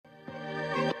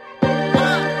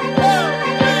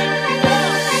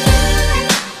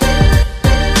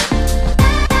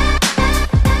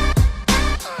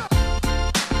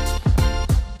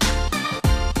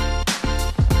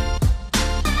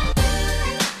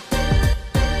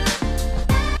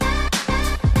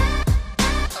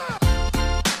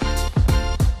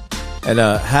And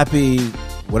happy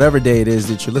whatever day it is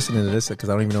that you're listening to this, because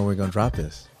I don't even know when we're going to drop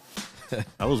this.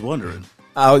 I was wondering.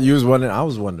 You was wondering. I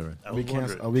was wondering. Are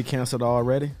we canceled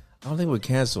already? I don't think we're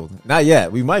canceled. Not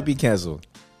yet. We might be canceled.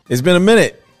 It's been a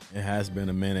minute. It has been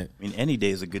a minute. I mean, any day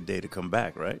is a good day to come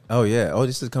back, right? Oh, yeah. Oh,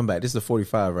 this is come back. This is the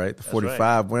 45, right? The 45.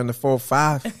 Right. We're in the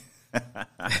 45.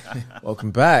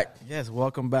 Welcome back. Yes,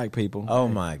 welcome back, people. Oh,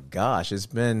 my gosh. It's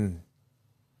been...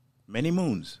 Many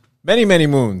moons. Many, many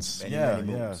moons. Many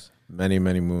moons. Many,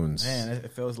 many moons. Man,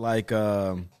 it feels like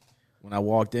when I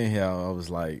walked in here, I was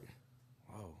like,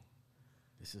 whoa,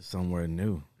 this is somewhere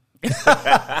new.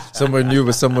 Somewhere new,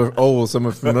 but somewhere old,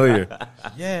 somewhere familiar.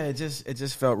 Yeah, it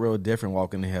just felt real different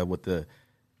walking in here with the,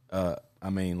 I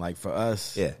mean, like for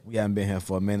us, we haven't been here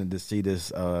for a minute to see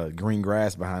this green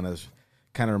grass behind us.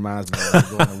 Kind of reminds me of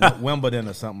going to Wimbledon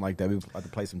or something like that. We about to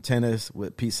play some tennis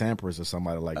with Pete Sampras or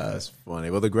somebody like that. That's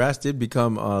funny. Well, the grass did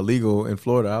become legal in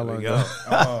Florida. How long ago?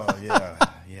 Oh,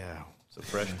 yeah. It's a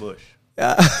fresh bush.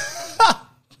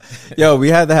 Yo, we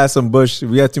had to have some bush.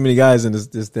 We had too many guys in this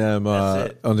damn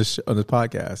on this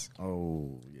podcast.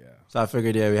 Oh, yeah. So I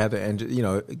figured, we had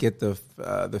to, get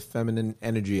the feminine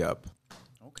energy up.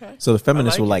 Okay. So the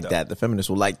feminists will like that. The feminists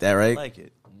will like that, right? I like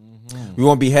it. We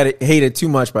won't be hated too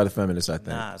much by the feminists, I think.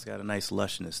 Nah, it's got a nice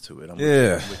lushness to it. I'm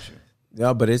with you.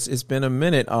 Yeah, but it's been a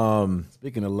minute.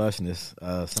 Speaking of lushness,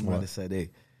 somebody said they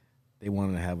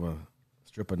wanted to have a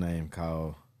stripper name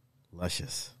called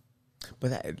Luscious.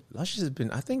 But Luscious has been,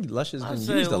 I think Luscious has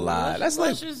been used a lot. That's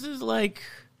Luscious is like,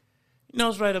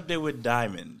 it's right up there with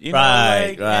Diamond.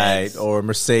 Right. Or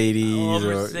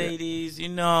Mercedes.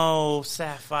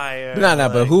 Sapphire.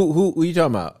 But who you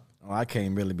talking about? Oh, I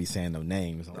can't really be saying no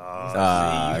names. Come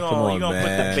on, you're gonna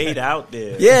put the bait out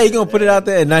there. Yeah, you're gonna put it out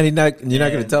there, and you're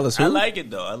not gonna tell us who. I like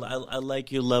it though. I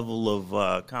like your level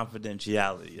of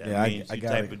confidentiality. I mean, you're the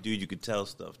type of dude you could tell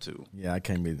stuff to. Yeah, I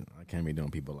can't be doing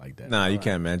people like that. Nah, you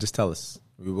can't, man. Just tell us.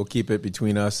 We will keep it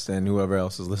between us and whoever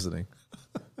else is listening.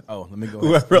 Oh, let me go.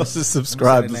 Whoever else is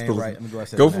subscribed.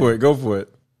 Go for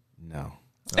it. No.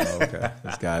 Oh, okay.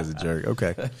 This guy's a jerk.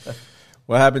 Okay.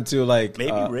 What happened to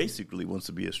maybe Ray secretly wants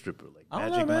to be a stripper,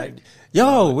 Magic Mike?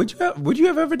 Yo, would you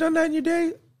have ever done that in your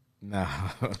day? No.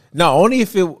 No, only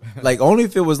if it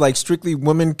was like strictly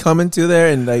women coming to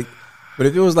there and but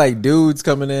if it was like dudes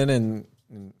coming in and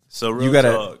so real you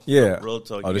gotta talk, real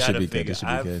talk. Oh, this should be good. This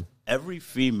should be good. Every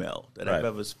female that I've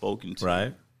ever spoken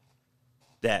to,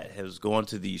 that has gone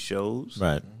to these shows,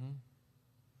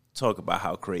 talk about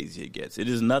how crazy it gets. It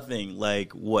is nothing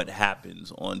like what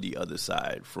happens on the other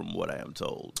side, from what I am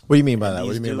told. What do you mean by that?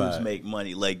 What do you mean by that? These dudes make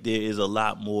money. Like, there is a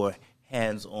lot more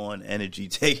hands-on energy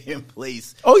taking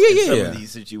place in some of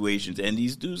these situations, and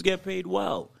these dudes get paid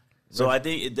well. So I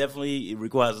think it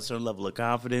requires a certain level of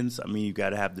confidence. I mean, you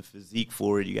got to have the physique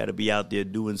for it. You got to be out there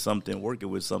doing something, working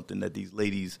with something that these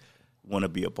ladies want to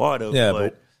be a part of. Yeah,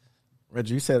 but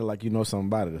Reggie, you said it like you know something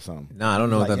about it or something. Nah, I don't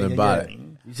know nothing about it.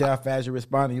 You see how fast you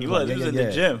responding? He was in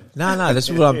the gym. Nah, that's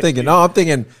what I'm thinking. No,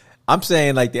 I'm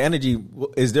saying like the energy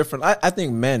is different. I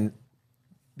think men,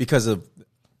 because of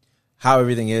how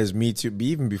everything is, Me Too,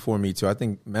 even before Me Too, I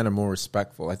think men are more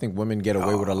respectful. I think women get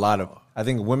away with I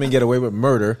think women get away with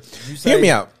murder. Hear me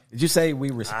out. Did you say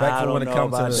we respectful when it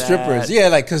comes to strippers?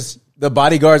 Yeah, because the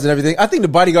bodyguards and everything. I think the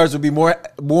bodyguards would be more.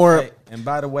 And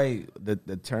by the way,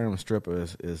 the term stripper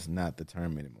is not the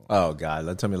term anymore. Oh God!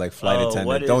 Don't tell me like flight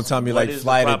attendant. Don't tell me like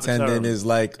flight attendant is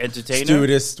like entertainer,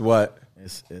 stewardess. What?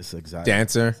 It's exotic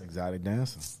dancer. It's exotic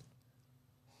dancer.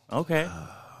 Okay.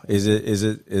 Is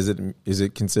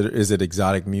it considered? Is it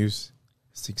exotic muse?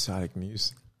 It's exotic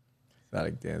muse.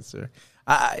 Exotic dancer.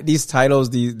 These titles,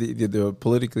 the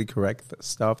politically correct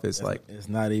stuff is it's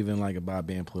not even like about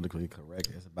being politically correct.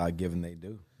 It's about giving they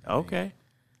do. Okay.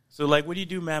 So, what do you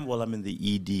do, man? Well, I'm in the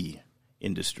ED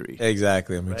industry.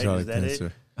 Exactly. I'm an exotic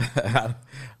dancer. I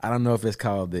don't know if it's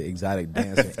called the exotic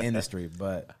dancer industry,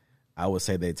 but I would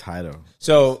say they title.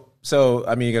 So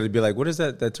I mean, you got to be like, what is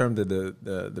that term that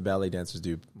the ballet dancers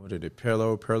do? What is it?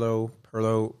 Perlette?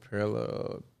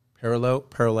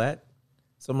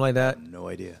 Something like that? No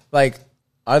idea.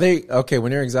 Are they okay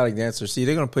when you're an exotic dancer? See,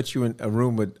 they're gonna put you in a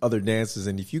room with other dancers,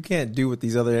 and if you can't do what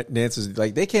these other dancers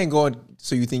they can't go on.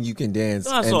 So you think you can dance?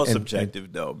 No, it's all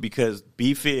subjective though, because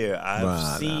be fair,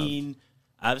 I've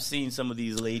seen some of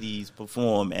these ladies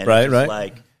perform, and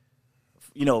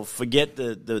forget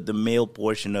the male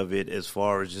portion of it as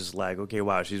far as just okay,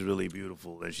 wow, she's really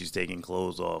beautiful and she's taking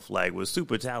clothes off. Was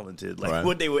super talented,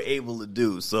 what they were able to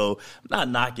do. So I'm not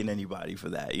knocking anybody for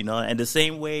that, And the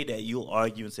same way that you'll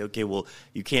argue and say, okay, well,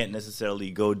 you can't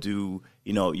necessarily go do,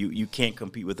 you can't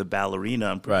compete with a ballerina.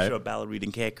 I'm pretty sure a ballerina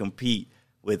can't compete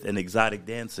with an exotic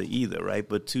dancer either, right?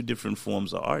 But two different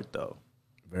forms of art, though.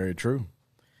 Very true.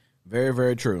 Very,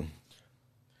 very true.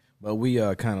 But we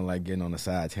are kind of like getting on a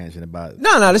side tangent about.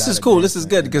 No, this is cool. This is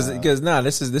good because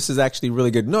this is actually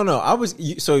really good. No,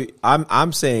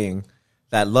 I'm saying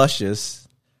that Luscious,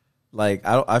 like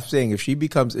I'm saying if she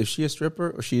a stripper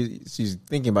or she's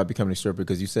thinking about becoming a stripper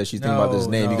because you said she's thinking about this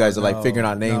name. You guys are like figuring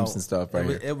out names and stuff, right?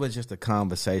 It was just a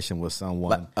conversation with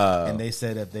someone, and they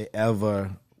said if they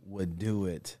ever would do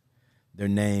it, their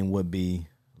name would be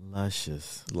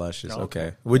Luscious. Luscious.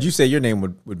 Okay. Would you say your name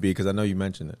would be? Because I know you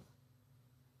mentioned it.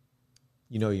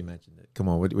 You know you mentioned it. Come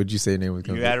on, what did you say your name was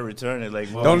going to be? You got to return it.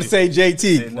 Like, don't say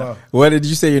JT. No. What did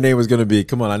you say your name was going to be?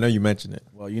 Come on, I know you mentioned it.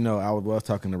 Well, I was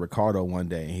talking to Ricardo one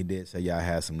day, and he did say y'all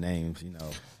had some names, No,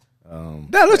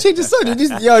 don't change the subject.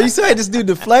 You said this dude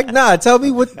deflect. Nah, tell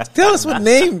us what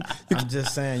name. I'm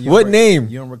just saying. What name?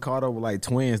 You and Ricardo were like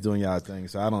twins doing y'all thing,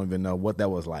 so I don't even know what that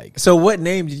was like. So what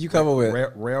name did you come up with?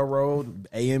 Railroad,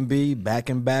 A and B, back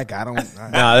and back.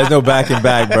 Nah, there's no back and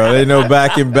back, bro. There's no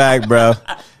back and back, bro.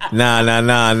 Nah.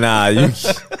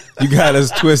 You got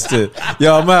us twisted.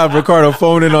 Yo, I'm gonna have Ricardo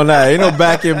phone in on that. Ain't no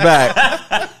back and back.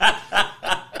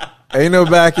 Ain't no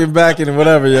back and back and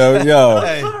whatever, yo.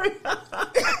 Hey.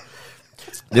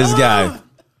 This guy.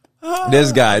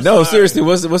 No, seriously,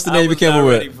 what's the name you came up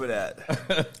with? Ready for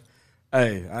that.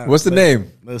 Hey, what's the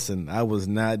name? Listen, I was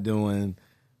not doing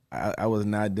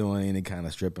any kind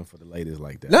of stripping for the ladies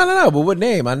like that. No. But what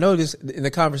name? I know this in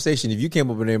the conversation. If you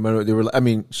came up with a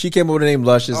name, she came up with a name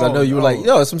Luscious. I know you were like,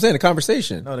 yo, that's what I'm saying. The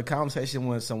conversation. No, the conversation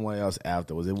went somewhere else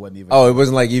afterwards. It wasn't even. Oh, it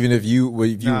wasn't like even if you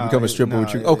become a stripper,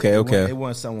 okay. It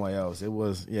went somewhere else. It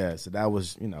was So that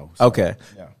was So, okay.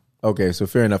 Yeah. Okay, so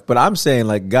fair enough. But I'm saying,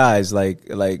 like, guys, like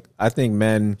I think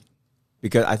men,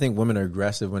 because I think women are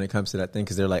aggressive when it comes to that thing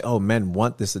because they're like, oh, men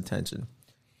want this attention.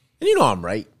 And I'm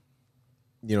right.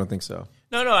 You don't think so?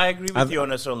 No, I agree with you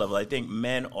on a certain level. I think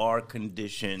men are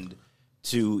conditioned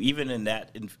to, even in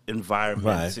that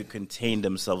environment, to contain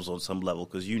themselves on some level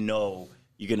because you're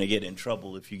going to get in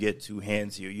trouble if you get too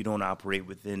handsy or you don't operate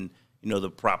within, the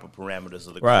proper parameters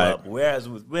of the club. Whereas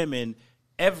with women,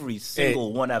 every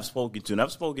single one I've spoken to, and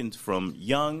I've spoken from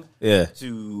young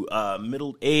to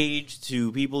middle age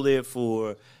to people there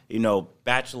for,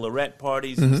 bachelorette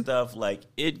parties and stuff, like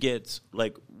it gets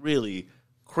like really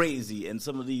crazy. And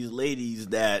some of these ladies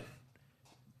that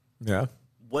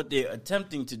what they're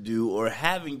attempting to do or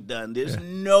having done, there's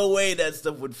no way that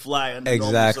stuff would fly under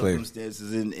normal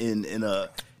circumstances in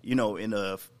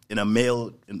a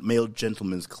male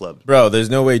gentleman's club. Bro, there's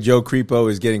no way Joe Creepo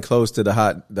is getting close to the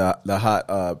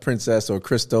hot princess or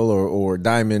Crystal or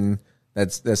Diamond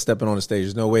that's stepping on the stage.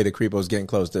 There's no way the Creepo's getting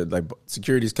close to, like,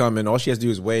 security's coming. All she has to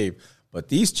do is wave. But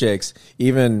these chicks,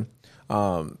 even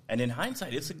and in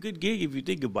hindsight, it's a good gig if you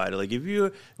think about it. Like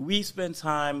we spend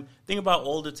time, think about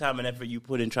all the time and effort you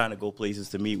put in trying to go places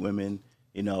to meet women,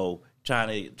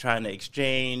 trying to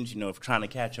exchange, trying to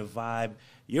catch a vibe.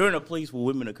 You're in a place where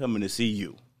women are coming to see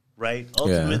you. Right.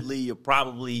 Ultimately, you're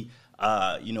probably,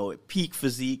 peak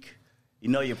physique.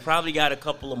 You probably got a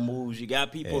couple of moves. You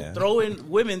got people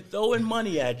women throwing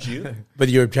money at you. But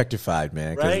you're objectified,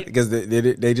 man. Right. Because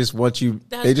they just want you.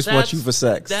 They just want you for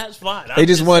sex. That's fine. They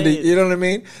just want to. You know what I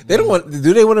mean? They don't want.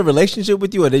 Do they want a relationship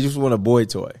with you, or they just want a boy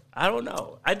toy? I don't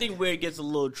know. I think where it gets a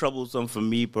little troublesome for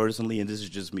me personally, and this is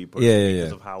just me personally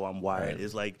because of how I'm wired,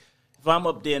 is like if I'm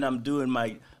up there and I'm doing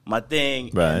my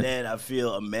thing, and then I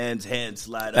feel a man's hand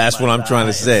slide. That's what I'm trying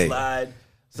to say. Slide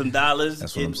some dollars.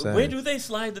 That's what I'm saying. Where do they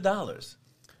slide the dollars?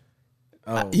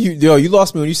 You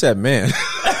lost me when you said man.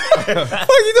 What are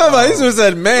you talking about? This one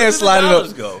said man sliding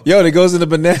up. Go? Yo, it goes in the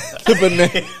banana fucking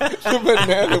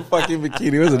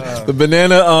bikini. What's it? The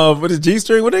banana, what is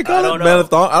G-string? What do they call it? Banana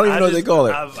thong? I don't even know what they call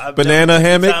it. I've banana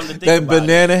hammock? That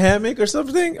banana hammock or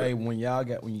something? Hey, when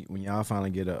y'all finally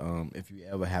get if you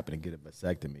ever happen to get a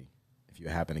vasectomy, if you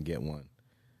happen to get one,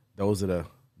 those are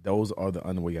the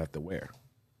underwear you have to wear.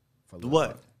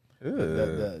 What?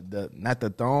 The not the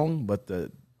thong, but the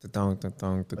thong.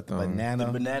 The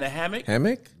banana hammock?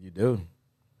 Hammock? You do.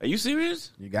 Are you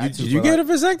serious? You got to. Did you get a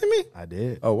vasectomy? I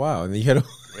did. Oh wow! And then you had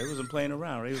Ray wasn't playing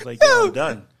around. Ray was like, "Yo, I'm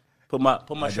done. Put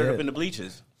my shirt up in the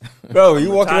bleachers." Bro,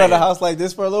 you walking around the house like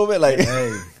this for a little bit, like.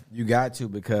 Hey, you got to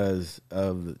because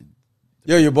of.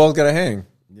 Your balls gotta hang.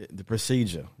 The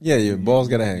procedure. Yeah, your balls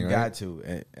gotta hang. You right? got to.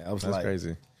 And I was That's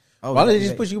crazy. Oh, why did they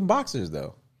just put you in boxers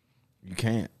though? You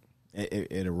can't.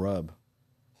 It'll rub.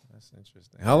 That's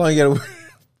interesting. How long you gotta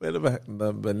wear the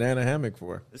banana hammock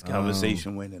for? This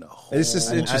conversation went in a whole. It's just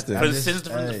interesting.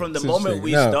 From the moment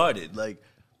we started, like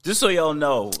Just so y'all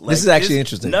know, like, this is actually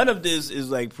interesting. None of this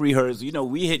is like pre-rehearsed. You know,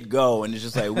 we hit go and it's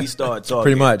just like we start talking.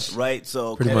 Pretty much, right?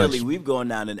 So Pretty clearly much. we've gone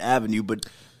down an avenue, but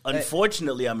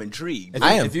unfortunately, I'm intrigued.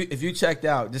 If you checked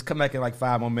out, just come back in like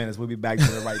 5 more minutes. We'll be back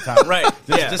to the right time. Right?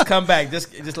 Just come back.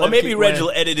 Just or maybe Reg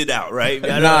will edit it out. Right? Nah,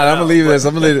 I'm gonna leave this.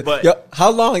 I'm gonna leave it. But yo, how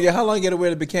long? Yeah, how long you gotta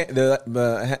wear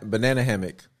the banana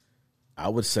hammock? I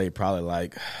would say probably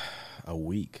like a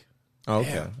week. Oh,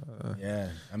 okay. Yeah.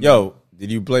 I mean, Yo,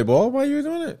 did you play ball while you were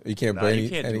doing it? You can't play. You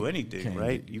can't do anything,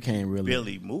 right? You can't really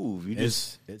barely move. You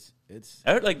it's.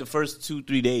 I heard like the first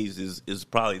 2-3 days is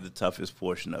probably the toughest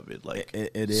portion of it. Like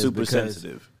it is super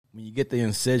sensitive. When you get the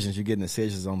incisions, you're getting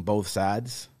incisions on both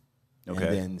sides. Okay.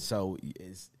 And then so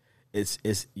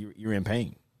it's you're in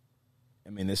pain. I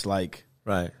mean, it's like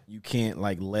you can't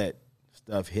like let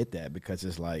stuff hit that because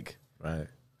it's like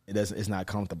it's not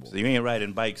comfortable. So you ain't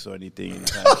riding bikes or anything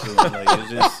anytime soon. Like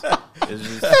it's just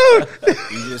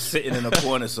you just sitting in a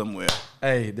corner somewhere.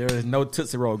 Hey, there is no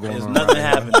Tootsie Roll going There's on. There's nothing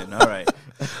happening. All right.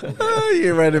 You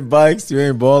ain't riding bikes. You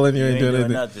ain't balling. You ain't doing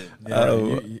anything. Nothing.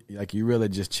 Yeah, like you really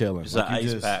just chilling. It's like an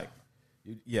ice pack.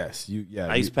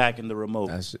 Ice pack in the remote.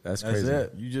 That's crazy.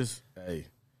 It. You just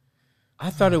I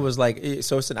thought it was like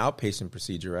so. It's an outpatient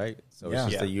procedure, right? So it's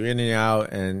just that you're in and out,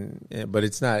 but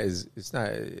it's not as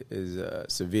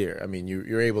severe. I mean,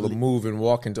 you're able to move and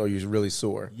walk until you're really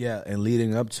sore. Yeah, and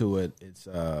leading up to it, it's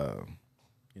not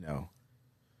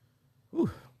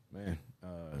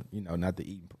to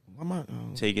eat.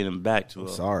 Taking him back to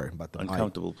about the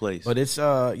uncomfortable place. But it's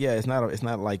it's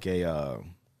not like a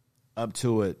up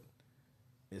to it.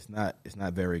 It's not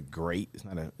very great. It's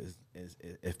not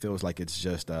it feels like it's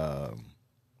just I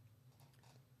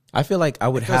feel like I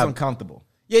would have uncomfortable.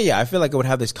 Yeah. I feel like I would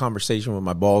have this conversation with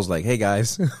my balls, like, "Hey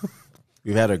guys,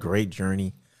 we've had a great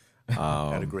journey.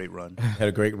 Had a great run.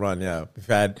 Yeah,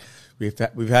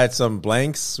 we've had some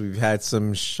blanks. We've had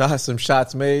some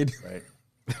shots made. Right.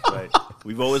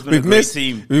 We've always been a great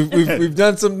team. We've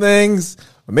done some things,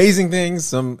 amazing things,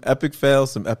 some epic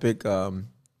fails, some epic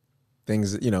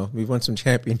things. We've won some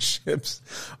championships,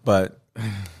 but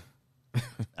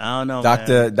I don't know.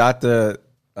 Doctor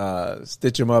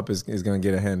Stitch him up is going to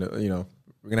get a hand. We're going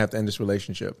to have to end this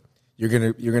relationship.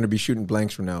 You're gonna be shooting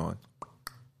blanks from now on.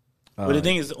 But the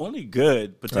thing is, only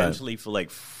good potentially for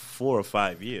like 4 or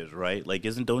 5 years, right? Like,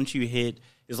 don't you hit?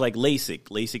 It's like LASIK.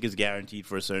 LASIK is guaranteed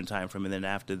for a certain time frame, and then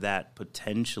after that,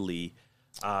 potentially,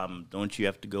 don't you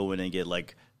have to go in and get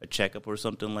like a checkup or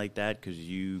something like that? Because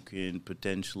you can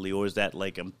potentially, or is that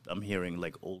like I'm hearing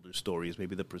like older stories?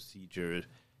 Maybe the procedure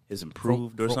is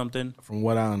improved or something. From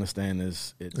what I understand,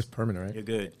 it's permanent, right? You're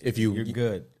good. You're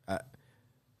good.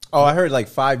 I heard like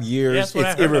 5 years.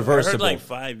 Yeah, it's irreversible. I heard like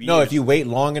 5 years. No, if you wait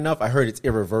long enough, I heard it's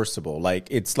irreversible. Like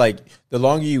it's like the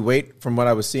longer you wait, from what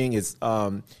I was seeing,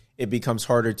 it becomes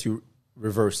harder to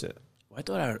reverse it. Well, I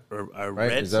thought I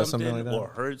read something like that? or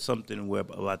heard something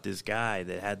about this guy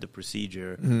that had the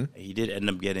procedure. Mm-hmm. He did end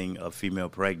up getting a female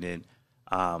pregnant,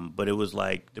 but it was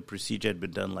like the procedure had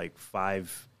been done like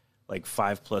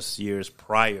 5+ years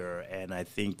prior, and I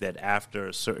think that after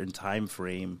a certain time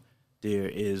frame, there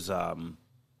is I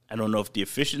don't know if the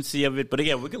efficiency of it, but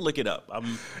again, we can look it up.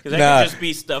 Because that could just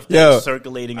be stuff that's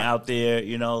circulating out there.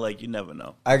 Like you never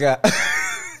know.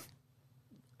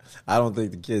 I don't think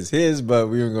the kid's his, but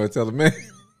we were going to tell the man.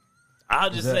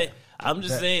 I'm just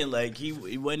saying, like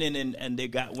he went in and they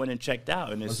went and checked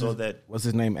out, and saw that. What's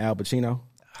his name? Al Pacino.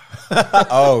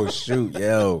 Oh shoot,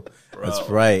 yo, bro. That's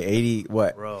right. 80.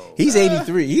 What? Bro. He's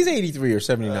 83. He's 83 or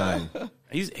 79.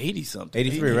 He's 80 something.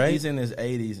 83, right? He's in his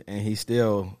 80s and he's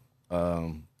still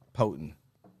potent.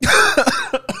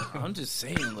 I'm just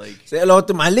saying, like, say hello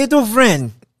to my little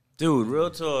friend. Dude, real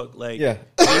talk, like, yeah.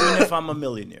 Even if I'm a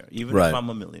millionaire,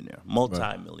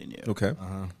 multi-millionaire, okay,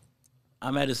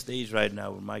 I'm at a stage right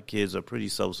now where my kids are pretty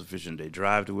self-sufficient. They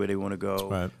drive to where they want to go.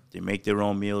 Right. They make their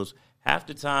own meals. Half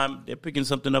the time, they're picking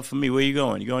something up for me. Where you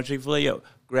going? You going to Chick-fil-A? Yo,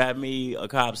 grab me a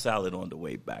Cobb salad on the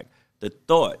way back. The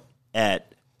thought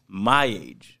at my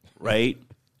age, right,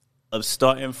 of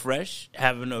starting fresh,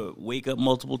 having to wake up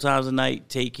multiple times a night,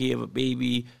 take care of a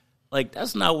baby, like,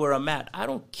 that's not where I'm at. I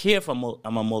don't care if I'm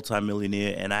a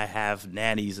multimillionaire and I have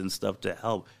nannies and stuff to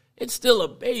help. It's still a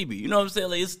baby. You know what I'm saying?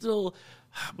 Like, it's still,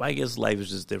 I guess life is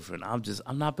just different.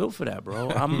 I'm not built for that, bro.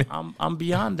 I'm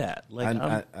beyond that.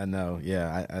 Like, I know.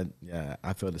 Yeah,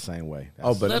 I feel the same way.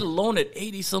 But let alone at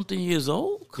 80-something years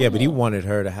old. Come on. He wanted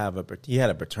her to have he had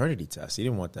a paternity test. He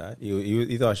didn't want that.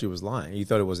 He thought she was lying. He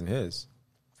thought it wasn't his.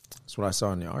 That's what I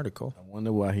saw in the article. I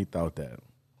wonder why he thought that.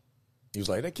 He was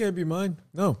like, that can't be mine.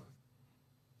 No.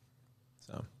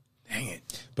 So, dang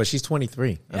it. But she's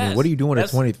 23. I Yes, mean, what are you doing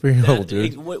with a 23-year-old,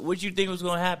 dude? What you think was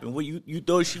going to happen? What you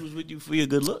thought she was with you for your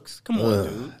good looks? Come on,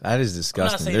 dude. That is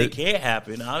disgusting. I'm not saying it can't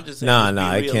happen. I'm just saying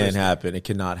no, it can't happen. It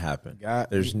cannot happen.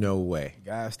 There's no way.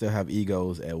 Guys still have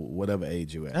egos at whatever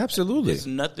age you at. Absolutely. There's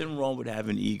nothing wrong with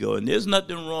having ego, and there's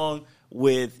nothing wrong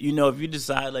with, if you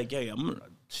decide like, hey,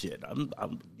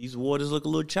 these waters look a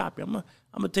little choppy. I'm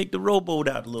gonna take the rowboat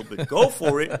out a little bit. Go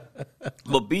for it,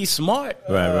 but be smart.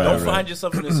 Don't find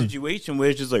yourself in a situation where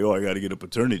it's just like, oh, I got to get a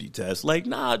paternity test. Like,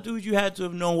 nah, dude, you had to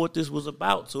have known what this was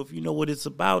about. So if you know what it's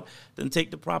about, then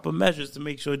take the proper measures to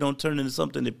make sure it don't turn into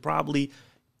something you probably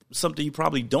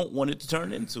don't want it to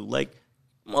turn into. Like,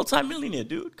 multi-millionaire,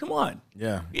 dude. Come on.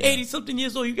 Yeah. You're 80-something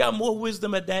years old. You got more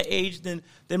wisdom at that age than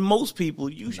most people.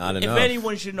 If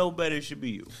anyone should know better, it should be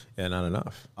you. Yeah, not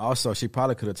enough. Also, she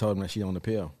probably could have told him that she on the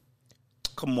pill.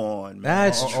 Come on, man.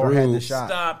 That's true. Or had the shot.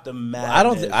 Stop the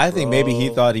madness. I think maybe he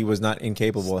thought he was not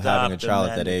incapable of having a child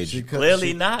at that age.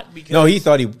 Clearly not. Because no, he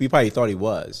probably thought he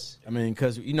was. I mean,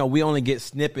 because, we only get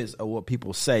snippets of what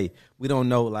people say. We don't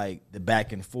know, like, the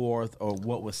back and forth or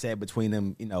what was said between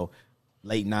them,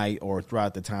 late night or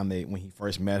throughout the time when he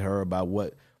first met her about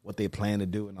what they plan to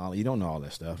do and all. You don't know all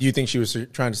that stuff. Do you think she was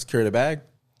trying to secure the bag?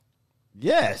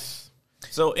 Yes.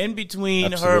 So in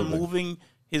between her moving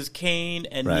his cane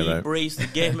and knee brace to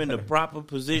get him in the proper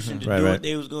position to do what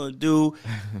they was going to do,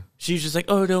 she's just like,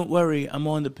 oh, don't worry, I'm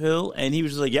on the pill. And he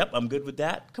was just like, yep, I'm good with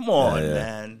that. Come on,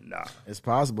 man. Nah. It's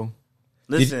possible.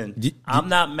 Listen, I'm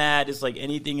not mad. It's like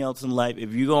anything else in life.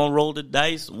 If you're going to roll the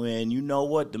dice, when you know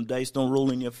what, them dice don't roll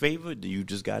in your favor, then you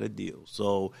just got a deal.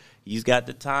 So he's got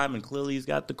the time, and clearly he's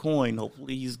got the coin.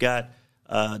 Hopefully he's got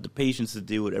the patience to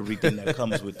deal with everything that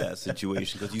comes with that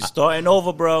situation. Because you're starting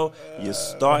over, bro. You're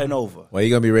starting over. Well, you're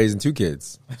going to be raising two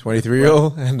kids,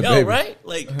 23-year-old and the baby. Right?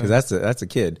 Like, because that's a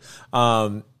kid.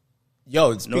 Speaking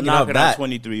no of that,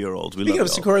 23-year-olds. Speaking of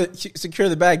secure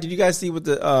the bag, did you guys see what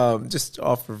the just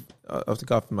off the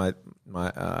cuff of my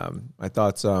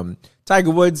thoughts?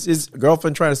 Tiger Woods, his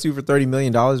girlfriend trying to sue for $30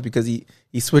 million because he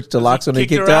switched the locks when they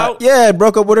kicked her out. Yeah,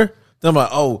 broke up with her. Then I'm like,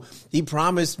 oh, he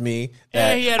promised me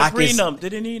that he had a prenup,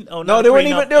 didn't he? Oh, no, they weren't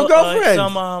even their girlfriends.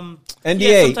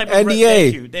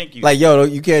 NDA. Thank you. Like,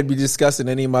 you can't be discussing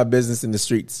any of my business in the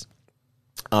streets.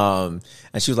 And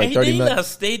she was like, 30 minutes.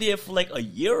 Stay there for like a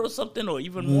year or something, or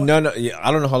even more. No. Yeah,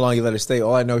 I don't know how long he let her stay.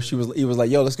 All I know, he was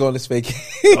like, yo, let's go on this vacation.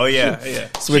 Oh yeah.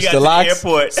 Switch the locks.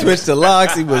 Switch the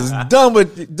locks. He was done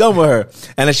with her.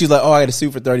 And then she's like, oh, I got to sue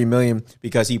for $30 million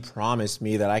because he promised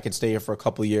me that I could stay here for a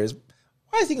couple of years.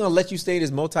 Why is he gonna let you stay in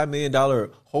his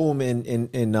multi-million-dollar home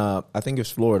in I think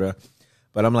it's Florida?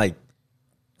 But I'm like,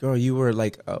 girl, you were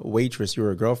like a waitress. You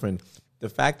were a girlfriend. The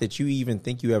fact that you even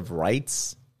think you have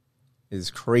rights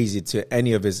is crazy to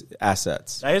any of his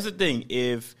assets. Now, here's the thing.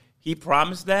 If he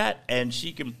promised that and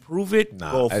she can prove it,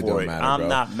 go for it. I'm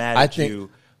not mad at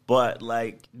you. But,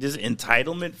 like, this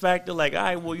entitlement factor, like, all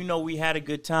right, well, we had a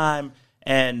good time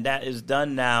and that is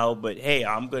done now, but, hey,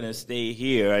 I'm going to stay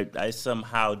here. I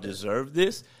somehow deserve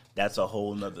this. That's a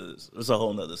whole nother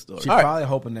story. She's probably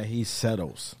hoping that he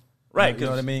settles. Right. You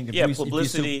know what I mean?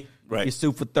 Publicity. If you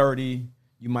sue for 30,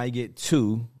 you might get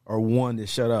 2 or 1 to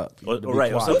shut up.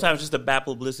 Or sometimes just the bad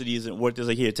publicity isn't worth it. It's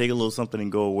like, here, take a little something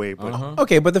and go away. But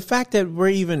okay, but the fact that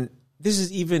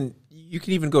you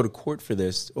can even go to court for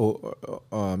this or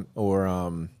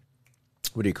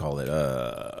what do you call it?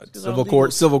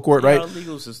 Civil court, right?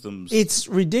 Legal systems. It's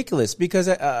ridiculous because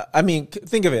I mean,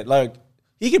 think of it. Like,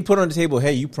 he can put on the table,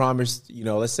 hey, you promised,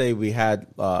 let's say we had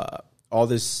all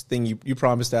this thing, you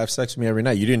promised to have sex with me every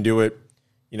night. You didn't do it.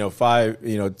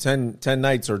 10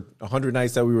 nights or 100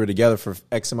 nights that we were together for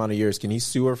X amount of years. Can he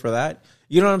sue her for that?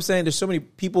 You know what I'm saying? There's so many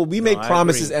people. We make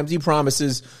promises, empty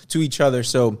promises to each other.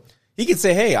 So he could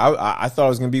say, hey, I thought I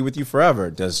was going to be with you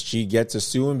forever. Does she get to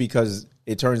sue him because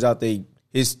it turns out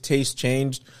his taste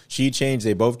changed, she changed,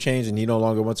 they both changed, and he no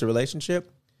longer wants a relationship?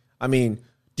 I mean,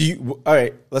 all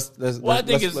right, let's I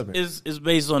think it's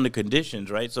based on the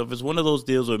conditions, right? So if it's one of those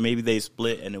deals where maybe they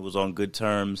split and it was on good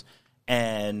terms,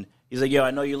 and he's like, yo, I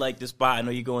know you like this spot. I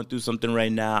know you're going through something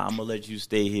right now. I'm going to let you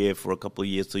stay here for a couple of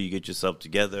years till you get yourself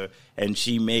together. And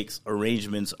she makes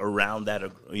arrangements around that,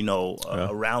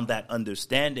 around that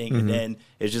understanding. Mm-hmm. And then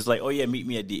it's just like, oh, yeah, meet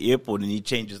me at the airport. And he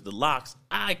changes the locks.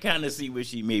 I kind of see where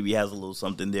she maybe has a little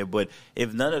something there. But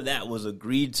if none of that was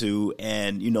agreed to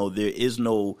and, there is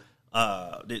no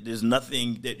there's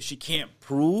nothing that she can't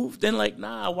prove, then, like,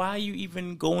 nah, why are you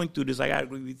even going through this? Like, I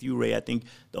agree with you, Ray. I think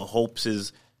the hopes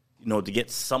is, to get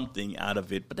something out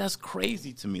of it. But that's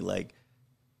crazy to me. Like,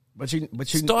 But you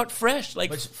start fresh.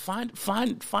 Like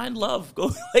find love.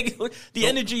 Go the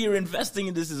energy you're investing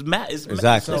in this is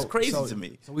exactly. It's crazy to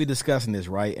me. So we're discussing this,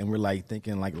 right? And we're like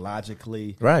thinking like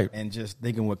logically, right? And just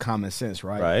thinking with common sense,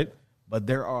 right? Right. But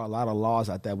there are a lot of laws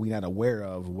out there we're not aware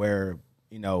of where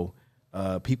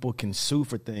people can sue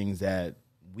for things that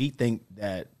we think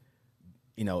that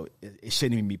it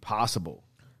shouldn't even be possible.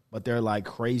 But they're like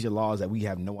crazy laws that we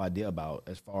have no idea about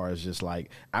as far as just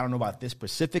like, I don't know about this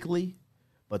specifically,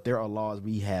 but there are laws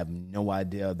we have no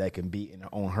idea that can be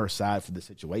on her side for the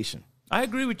situation. I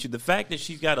agree with you. The fact that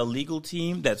she's got a legal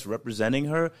team that's representing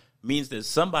her means that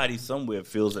somebody somewhere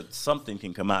feels that something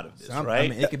can come out of this, right? I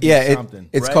mean, it could be something.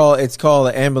 It's called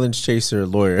an ambulance chaser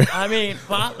lawyer. I mean,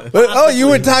 you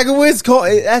were Tiger Woods.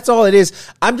 That's all it is.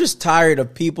 I'm just tired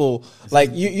of people like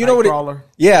you know what?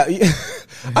 Yeah,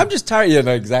 I'm just tired. Yeah,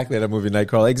 no, exactly. That movie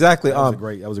Nightcrawler. Exactly.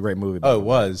 That was a great movie. Oh, it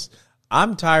was.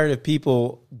 I'm tired of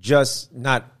people just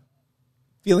not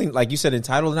feeling like you said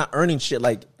entitled, not earning shit.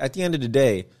 Like at the end of the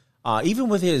day, even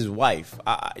with his wife,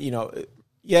 he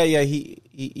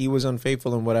was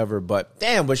unfaithful and whatever. But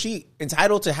damn, was she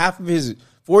entitled to half of his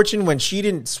fortune when she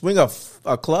didn't swing a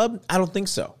club? I don't think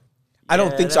so. I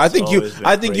don't think so. I think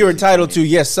you're entitled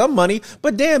to some money,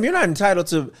 but damn, you're not entitled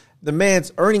to the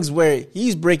man's earnings where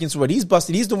he's breaking sweat. He's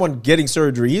busted. He's the one getting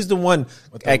surgery. He's the one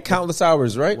at countless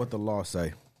hours, right? What the law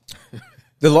say?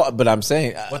 The law, but I'm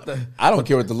saying I don't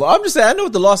care what the law. I'm just saying I know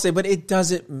what the law say, but it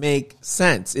doesn't make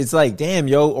sense. It's like, damn,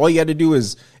 yo, all you got to do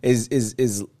is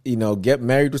get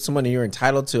married with someone and you're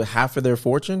entitled to half of their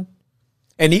fortune.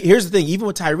 And here's the thing, even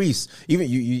with Tyrese, even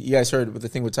you guys heard with the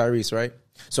thing with Tyrese, right?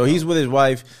 So he's with his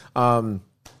wife.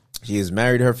 He has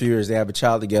married her a few years. They have a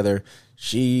child together.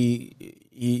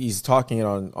 He's talking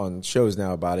on shows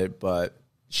now about it, but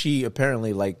she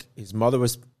apparently, like, his mother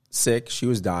was sick. She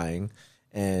was dying,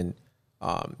 and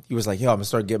he was like, yo, I'm going to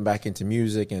start getting back into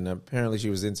music. And apparently she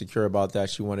was insecure about that.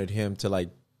 She wanted him to, like,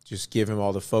 just give him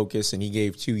all the focus. And he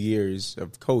gave 2 years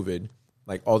of COVID,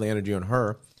 like, all the energy on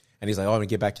her. And he's like, oh, I'm going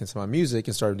to get back into my music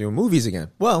and start doing movies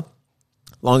again. Well,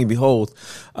 long and behold,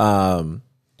 one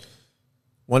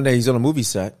day he's on a movie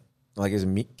set. Like,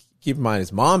 keep in mind,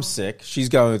 his mom's sick. She's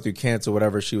going through cancer,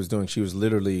 whatever she was doing. She was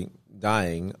literally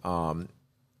dying.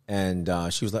 And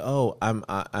she was like, "Oh,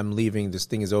 I'm leaving. This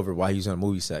thing is over." While he's on a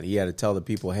movie set, he had to tell the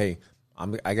people, "Hey,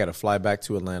 I got to fly back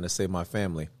to Atlanta to save my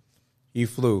family." He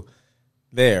flew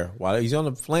there. While he's on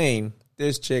the plane,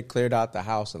 this chick cleared out the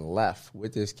house and left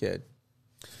with this kid.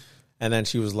 And then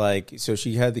she was like, so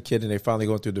she had the kid, and they finally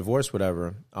going through a divorce,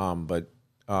 whatever. But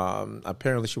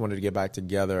apparently she wanted to get back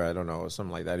together. I don't know,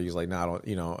 something like that. He was like, "No,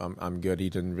 I'm good." He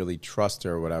didn't really trust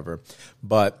her or whatever,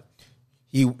 but.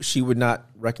 She would not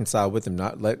reconcile with him,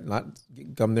 not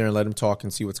come there and let him talk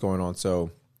and see what's going on. So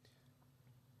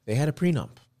they had a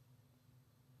prenup.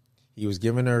 He was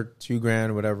giving her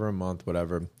 $2,000, whatever, a month,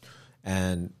 whatever.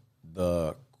 And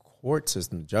the court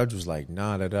system, the judge was like,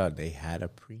 they had a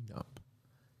prenup.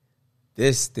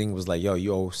 This thing was like, yo,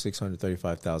 you owe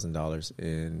 $635,000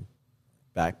 in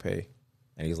back pay.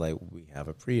 And he's like, we have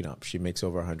a prenup. She makes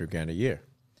over $100,000 a year.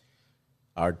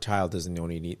 Our child doesn't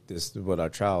only need this. Is what our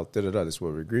child This is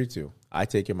what we agreed to. I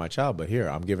take care of my child, but here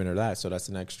I'm giving her that, so that's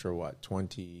an extra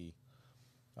 $26,000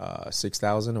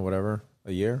 or whatever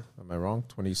a year. Am I wrong?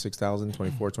 26,000,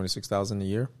 26,000 a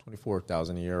year,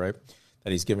 24,000 a year, right?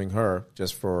 That he's giving her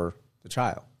just for the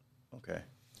child. Okay.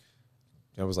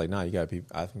 I was like, nah, you got to be.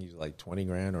 I think he's like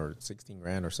 $20,000 or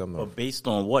 $16,000 or something. But based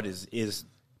on what is?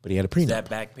 But he had a prenup. Is that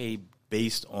back pay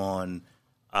based on?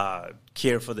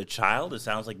 Care for the child? It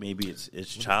sounds like maybe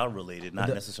it's child related, not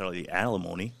necessarily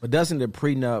alimony. But doesn't the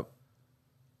prenup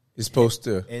is supposed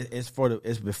to?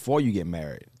 It's before you get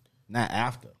married, not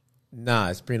after.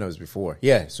 Nah, it's prenup before.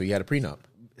 Yeah, so you had a prenup.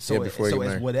 So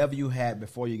it's whatever you had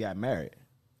before you got married.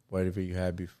 Whatever you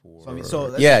had before.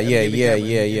 Yeah.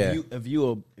 If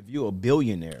you a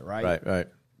billionaire, right? Right.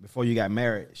 Before you got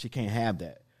married, she can't have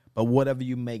that. But whatever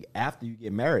you make after you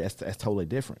get married, that's totally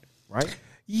different, right?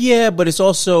 Yeah, but it's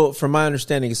also, from my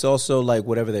understanding, it's also like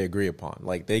whatever they agree upon.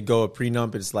 Like they go a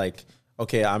prenup, it's like,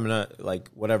 okay, I'm gonna like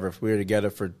whatever. If we're together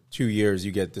for 2 years,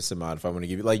 you get this amount. If I want to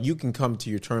give you, like, you can come to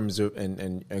your terms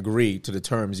and agree to the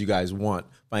terms you guys want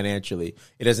financially.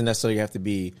 It doesn't necessarily have to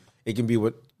be. It can be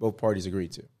what both parties agree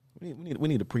to. We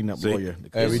need a prenup lawyer.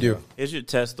 We do. Here's your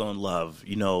test on love.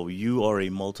 You are a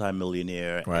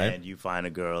multimillionaire, right? And you find a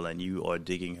girl and you are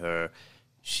digging her.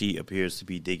 She appears to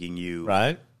be digging you,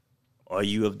 right? Are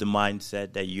you of the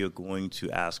mindset that you're going to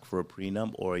ask for a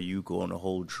prenup, or are you going to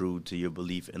hold true to your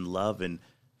belief in love and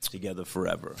together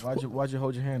forever. Why'd you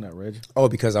hold your hand up, Reggie? Oh,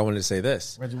 because I wanted to say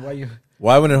this. Reggie,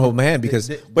 why wouldn't I hold my hand?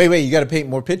 Because wait, you got to paint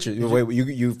more pictures. Wait,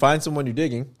 you find someone you're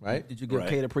digging, right? Did you get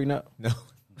Kate a prenup? No.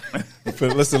 But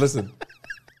listen.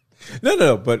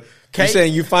 No. But Kate? You're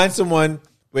saying you find someone.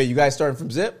 Wait, you guys starting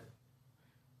from zip?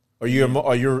 Or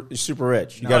you're super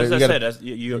rich? You're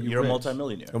a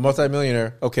multimillionaire. A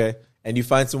multimillionaire. Okay, and you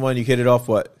find someone, you hit it off.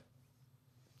 What?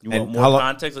 You want more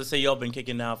context? Let's say y'all been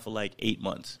kicking out for like 8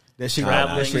 months. Does she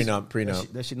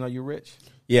prenup? Does she know you're rich?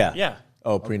 Yeah. Yeah.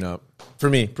 Oh, prenup. For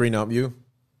me, prenup. You?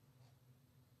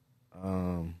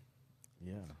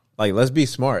 Yeah. Like, let's be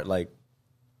smart. Like,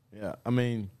 yeah. I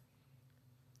mean,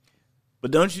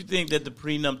 but don't you think that the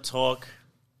prenup talk,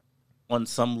 on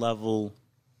some level,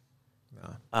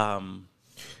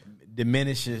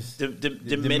 diminishes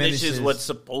what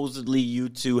supposedly you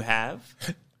two have?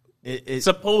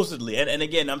 Supposedly, and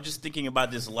again, I'm just thinking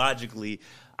about this logically.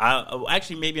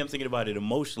 Actually, maybe I'm thinking about it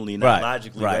emotionally, not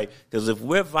logically, right? Because if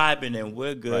we're vibing and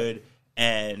we're good,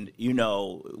 and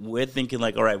we're thinking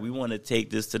like, all right, we want to take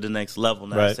this to the next level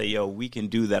now. Right. Say, yo, we can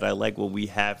do that. I like what we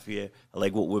have here. I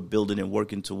like what we're building and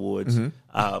working towards.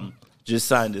 Mm-hmm. Just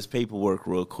sign this paperwork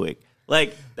real quick.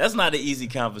 Like, that's not an easy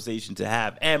conversation to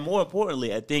have, and more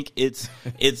importantly, I think it's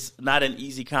not an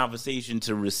easy conversation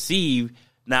to receive.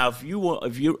 Now,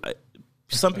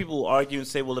 some people will argue and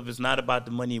say, well, if it's not about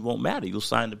the money, it won't matter. You'll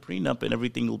sign the prenup and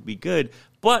everything will be good.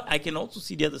 But I can also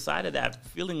see the other side of that,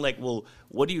 feeling like, well,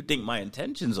 what do you think my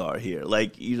intentions are here?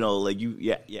 Like,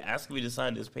 you're asking me to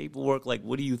sign this paperwork. Like,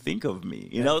 what do you think of me?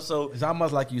 So it's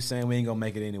almost like you saying we ain't gonna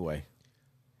make it anyway.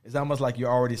 It's almost like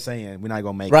you're already saying we're not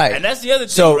gonna make it. Right. And that's the other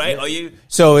thing, right? Are you?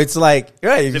 So it's like,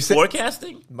 right? Is it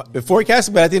forecasting?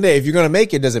 Forecasting, but at the end of the day, if you're gonna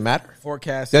make it, does it matter?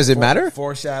 Forecasting. Does it matter?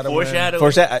 Foreshadowing.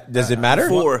 Does it matter?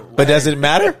 But does it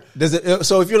matter? Does it?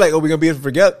 So if you're like, oh, we're gonna be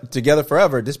together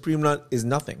forever, this prenup is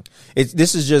nothing.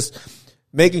 This is just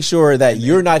making sure that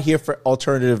you're not here for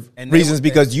alternative reasons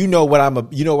because you know what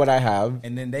I have.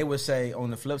 And then they would say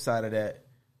on the flip side of that,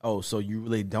 oh, so you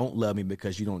really don't love me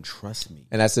because you don't trust me.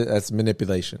 And that's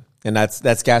manipulation. And that's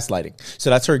gaslighting. So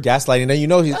that's her gaslighting.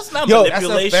 Now that's not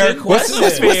manipulation. That's a fair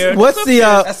question. What's the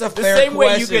that's a fair the same question.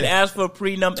 way you could ask for a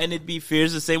prenup and it'd be fair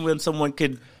is the same way someone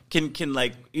can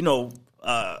like,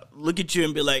 look at you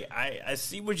and be like, I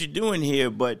see what you're doing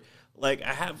here, but like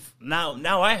I have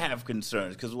now I have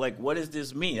concerns because like what does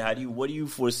this mean? What do you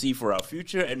foresee for our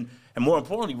future? And more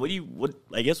importantly, what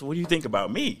do you think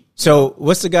about me? So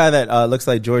what's the guy that looks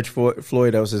like George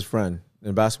Floyd that was his friend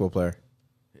and basketball player?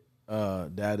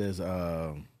 That is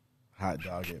hot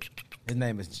dog. His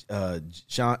name is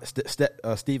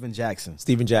Steven Jackson.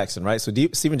 Steven Jackson, right? So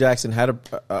Steven Jackson had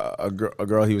a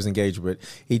girl he was engaged with.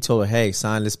 He told her, hey,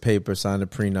 sign this paper, sign the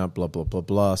prenup, blah, blah, blah,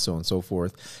 blah, so on and so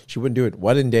forth. She wouldn't do it.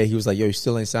 One day, he was like, yo, you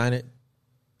still ain't sign it?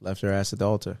 Left her ass at the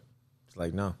altar. It's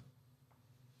like, no.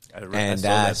 I saw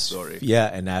that story. Yeah,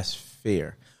 and that's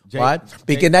fair. Why?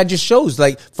 Because that just shows,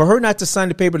 like, for her not to sign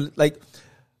the paper, like,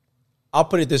 I'll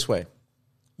put it this way.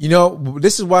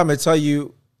 This is why I'm going to tell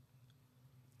you,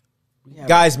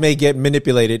 guys may get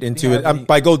manipulated into it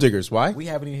by gold diggers. Why? We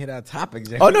haven't even hit our topic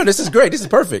yet. Oh, no, this is great. This is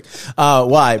perfect.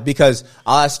 Why? Because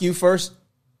I'll ask you first,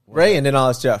 Ray, and then I'll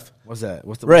ask Jeff. What's that?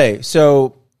 What's the Ray,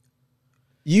 so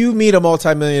you meet a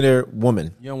multimillionaire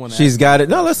woman. You don't want to she's got it.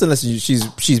 No, listen.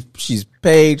 She's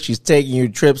paid. She's taking you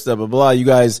trips, blah, blah, blah. You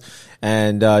guys,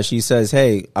 and she says,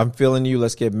 hey, I'm feeling you.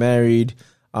 Let's get married.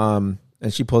 And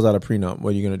she pulls out a prenup. What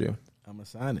are you going to do? I'm going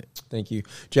to sign it. Thank you.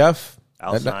 Jeff?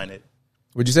 I'll sign it.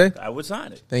 Would you say? I would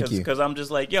sign it. Thank you. Because I'm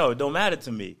just like, yo, it don't matter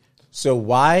to me. So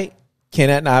why can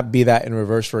that not be that in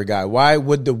reverse for a guy? Why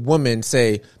would the woman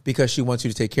say because she wants you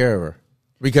to take care of her?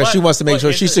 Because she wants to make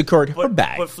sure she secured her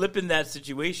bag. But flipping that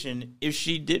situation, if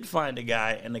she did find a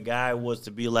guy and the guy was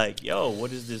to be like, yo, what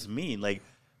does this mean? Like,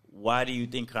 why do you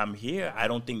think I'm here? I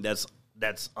don't think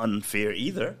that's unfair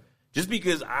either. Just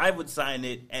because I would sign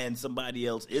it and somebody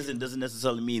else isn't doesn't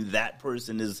necessarily mean that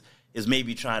person is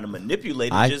maybe trying to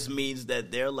manipulate. It just means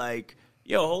that they're like,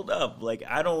 yo, hold up. Like,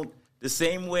 the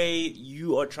same way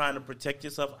you are trying to protect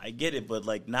yourself, I get it. But,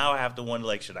 like, now I have to wonder,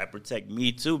 like, should I protect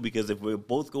me too? Because if we're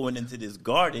both going into this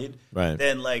guarded,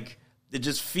 then, like, it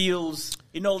just feels,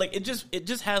 like, it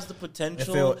just has the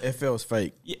potential. It feels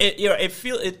fake.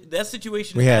 That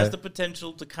situation has the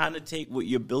potential to kind of take what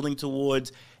you're building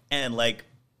towards and, like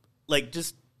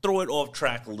just throw it off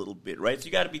track a little bit, right? So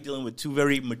you got to be dealing with two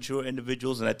very mature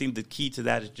individuals, and I think the key to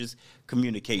that is just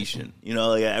communication.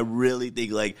 I really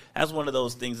think like that's one of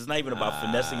those things. It's not even about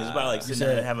finessing; it's about like sitting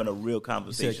there and having a real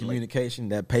conversation. You said communication.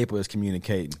 That paper is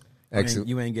communicating. Excellent.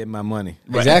 You ain't getting my money.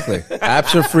 Exactly.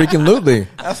 Absolutely.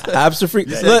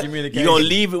 Absolutely. You're going to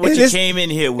leave it what you came in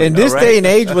here with. In this day and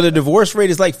age where the divorce rate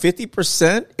is like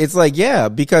 50%, it's like, yeah,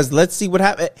 because let's see what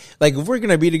happens. Like, if we're going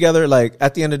to be together, like,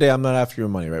 at the end of the day, I'm not after your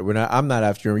money, right? I'm not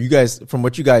after you guys. From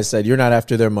what you guys said, you're not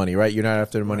after their money, right? You're not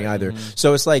after their money either. Mm-hmm.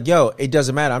 So it's like, yo, it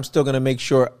doesn't matter. I'm still going to make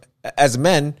sure, as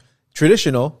men,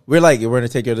 traditional, we're going to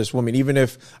take care of this woman, even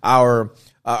if our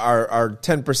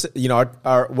 10%,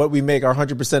 our what we make, our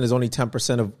 100% is only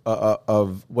 10%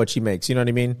 of what she makes. You know what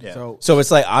I mean? Yeah. So it's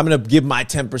like, I'm going to give my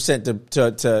 10%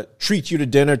 to treat you to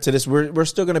dinner, to this. We're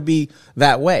still going to be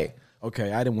that way.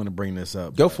 Okay. I didn't want to bring this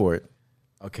up. Go for it.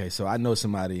 Okay. So I know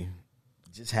somebody,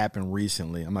 just happened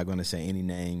recently. I'm not going to say any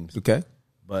names. Okay.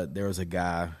 But there was a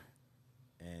guy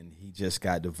and he just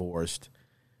got divorced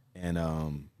and,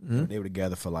 they were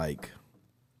together for like,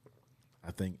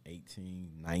 I think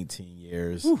 18, 19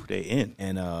 years. Ooh, they in.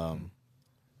 And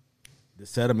the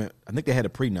settlement, I think they had a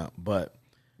prenup, but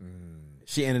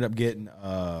she ended up getting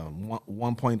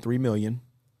 $1.3 million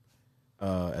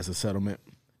as a settlement,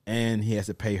 and he has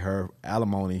to pay her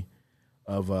alimony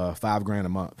of $5,000 a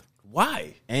month.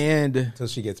 Why? And until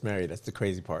she gets married. That's the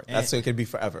crazy part. So it could be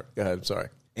forever. Go ahead. I'm sorry.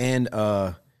 And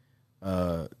the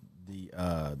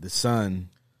son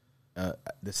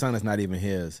is not even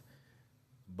his.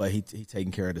 But he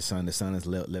taking care of the son. The son is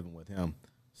living with him.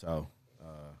 So,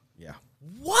 yeah.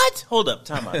 What? Hold up.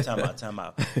 Time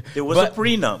out. There was a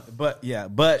prenup.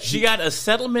 But she got a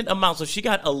settlement amount. So she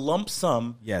got a lump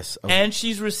sum. Yes. And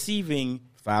she's receiving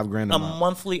 $5,000 a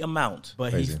monthly amount.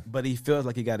 But he feels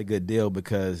like he got a good deal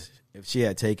because if she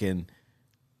had taken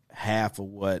half of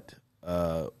what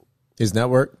his net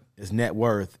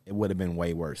worth, it would have been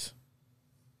way worse.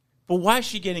 But why is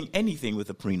she getting anything with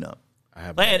a prenup?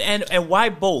 And why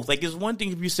both? Like, it's one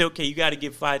thing if you say, okay, you got to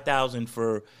give $5,000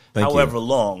 for however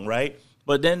long, right?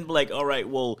 But then, like, all right,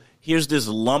 well, here's this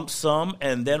lump sum,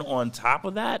 and then on top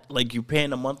of that, like, you're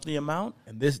paying a monthly amount.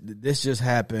 And this just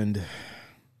happened.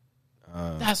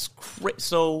 That's crazy.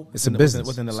 So it's a business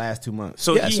within the last 2 months.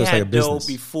 So he had dough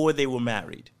before they were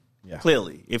married. Yeah,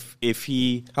 clearly. If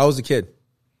he, how old's the kid?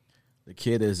 The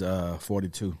kid is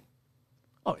 42.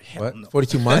 Oh, hell what? No.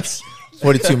 42 months?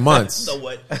 42 months. So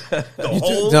what?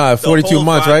 42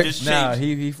 months, right? Nah,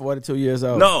 he 42 years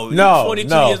old. No,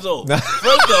 42 years old.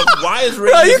 First off, why is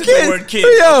Ray using the word kid?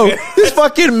 Yo, this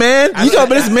fucking man. You talking about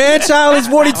this man child is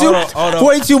 42? Hold on.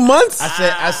 42 months?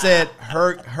 I said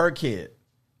her kid.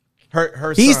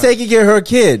 Her He's son. taking care of her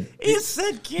kid. He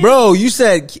said kid. Bro, you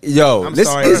said,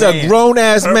 this is a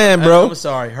grown-ass man, bro. I'm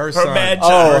sorry. Her son. Man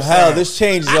child. Oh, hell, this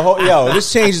changes the whole,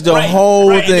 this changes the whole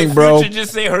thing, in the bro. future,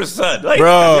 just say her son. Like,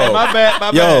 bro. My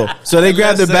bad. So they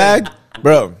grabbed the bag?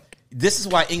 Bro. This is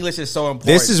why English is so important.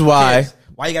 This is why.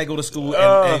 Why you gotta go to school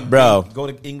and bro, go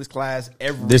to English class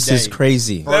every day. This is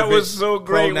crazy. That was so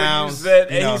great when you said,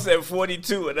 and he said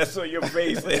 42, and that's on your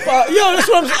face. That's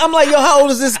what I'm like, yo, how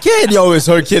old is this kid? Yo, it's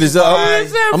her kid.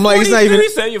 I'm like, it's not even. He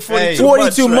said you're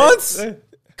 42 months? Right?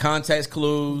 Context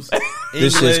clues.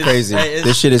 This shit's crazy.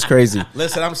 This shit is crazy.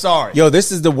 Listen, I'm sorry. Yo,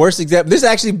 this is the worst example. This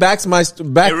actually backs me up.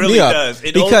 Does.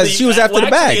 Because she was after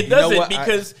the bag. It doesn't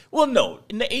because, in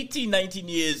the 18, 19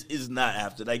 years is not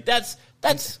after. Like, that's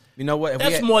you know what?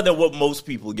 That's more than what most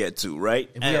people get to, right?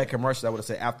 If we had commercials, I would have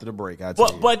said after the break.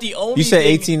 But the only you said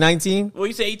 18, 19? Well,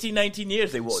 you said 18, 19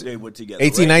 years they were together.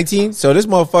 18, 19? So this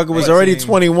motherfucker was already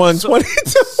 21, 22.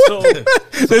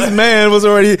 This man was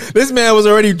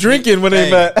already drinking when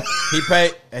they met.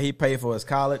 He paid for his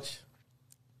college.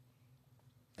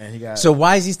 And he got. So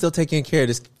why is he still taking care of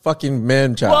this fucking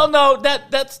man child? Well, no,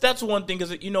 that's one thing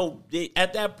because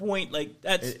at that point, like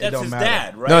that's his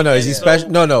dad, right? No, is he special?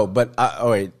 No, but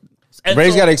wait.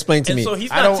 Ray's got to explain to me. So he's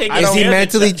not taking. Is he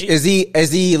mentally?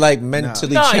 Is he like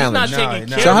mentally challenged? He's not taking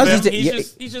care so how's of him.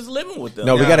 He's just living with them.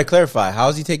 No, we got to clarify.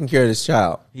 How's he taking care of this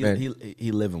child? He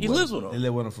lives with him. They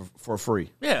live with him for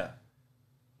free. Yeah.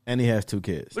 And he has 2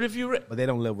 kids. But but they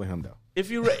don't live with him though. Get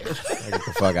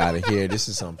the fuck out of here. This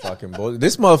is some fucking bullshit.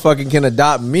 This motherfucker can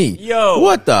adopt me. Yo.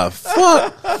 What the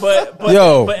fuck? But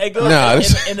it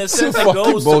goes, in a sense, it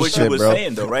goes to what you were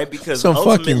saying, though, right? Because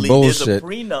ultimately, there's a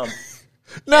prenup.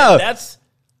 No. That's...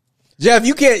 Jeff,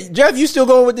 you still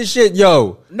going with this shit?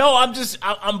 Yo. No,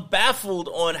 I'm baffled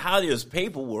on how there's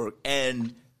paperwork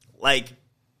and, like,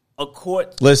 a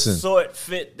court saw it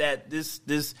fit that this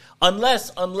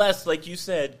unless like you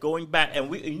said, going back and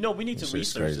we need to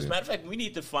research. As a matter of fact, we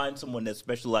need to find someone that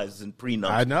specializes in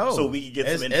prenups. I know, so we can get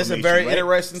some information. It's a very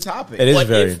interesting topic. It is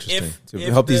very interesting.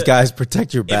 To help these guys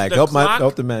protect your bag. Help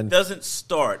the men. Doesn't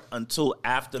start until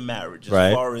after marriage,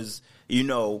 as far as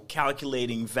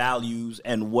calculating values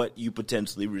and what you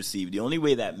potentially receive. The only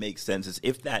way that makes sense is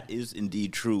if that is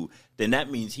indeed true, then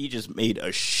that means he just made a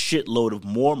shitload of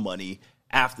more money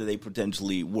after they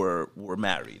potentially were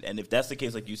married. And if that's the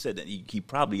case, like you said, then he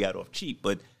probably got off cheap.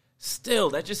 But still,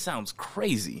 that just sounds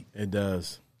crazy. It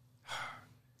does.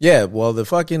 Yeah, well, the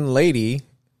fucking lady,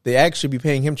 they actually be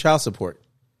paying him child support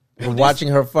for watching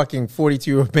her fucking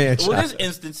 42-year-old man. Well, there's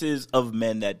instances of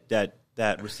men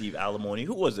that receive alimony.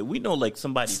 Who was it? We know like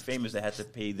somebody famous that had to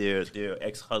pay their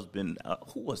ex-husband.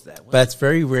 Who was that? That's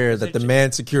very rare that the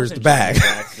man secures the bag.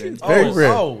 Very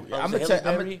rare. I'm gonna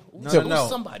tell you. No.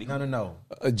 Somebody. No.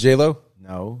 J-Lo?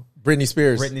 No. Britney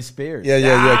Spears. Britney Spears.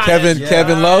 Yeah.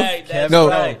 Kevin Love? No.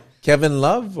 Right. Kevin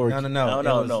Love? Or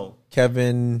No.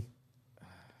 Kevin...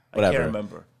 Whatever. I can't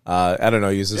remember. I don't know.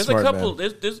 He's a smart man.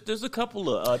 There's a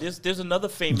couple of there's another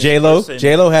famous J-Lo. person.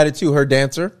 J-Lo had it too. Her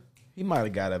dancer. He might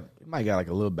have got like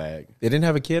a little bag. They didn't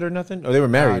have a kid or nothing. Oh, they were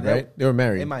married, right? They were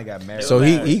married. They might have got married. So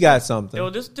he got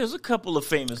something. There's a couple of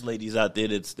famous ladies out there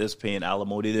that's paying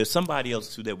alimony. There's somebody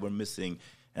else too that we're missing,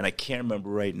 and I can't remember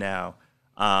right now.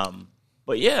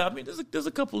 But yeah, I mean, there's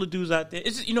a couple of dudes out there.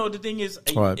 It's just, the thing is,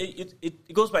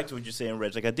 it goes back to what you're saying,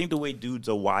 Reg. Like I think the way dudes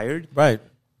are wired, right?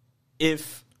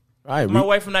 If my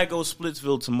wife and I go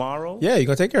Splitsville tomorrow, yeah, you're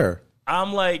gonna take care of her.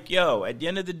 I'm like, yo, at the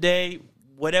end of the day,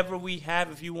 whatever we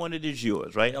have, if you want it, is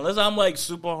yours, right? Unless I'm like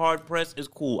super hard pressed, it's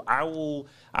cool. I will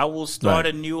start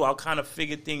anew. I'll kind of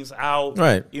figure things out,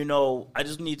 right? I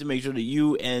just need to make sure that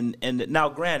you and now,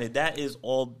 granted, that is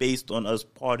all based on us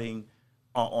parting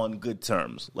on good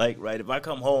terms. Like, right, if I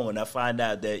come home and I find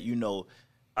out that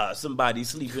somebody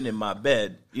sleeping in my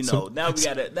bed, now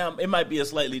it might be a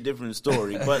slightly different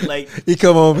story, but like you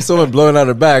come home with someone blowing out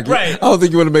her back, right? I don't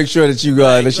think you want to make sure that she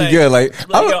good. Like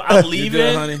I'm leaving,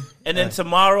 good, honey. And then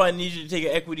tomorrow I need you to take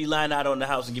an equity line out on the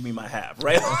house and give me my half,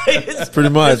 right? Pretty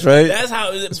much, right? That's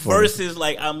how it is. Versus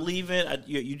like I'm leaving,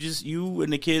 you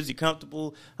and the kids, you're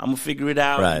comfortable. I'm gonna figure it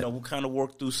out. Right. We'll kind of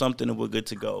work through something and we're good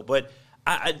to go. But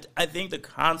I think the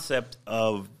concept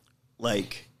of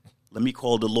like, let me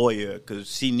call the lawyer because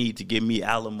she need to give me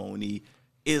alimony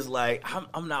is like,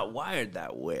 I'm not wired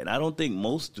that way. And I don't think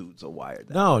most dudes are wired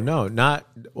that way. No, not,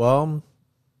 well,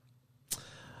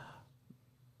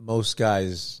 most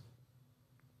guys,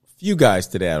 few guys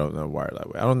today I don't know wired that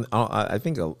way.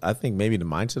 I think maybe the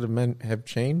mindset of men have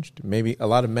changed. Maybe a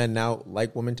lot of men now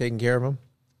like women taking care of them.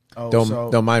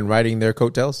 Don't mind riding their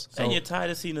coattails. And you're tired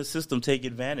of seeing the system take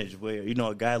advantage where,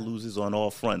 a guy loses on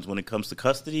all fronts. When it comes to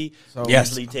custody, we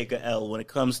usually take a L. When it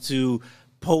comes to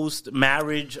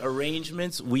post-marriage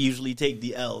arrangements, we usually take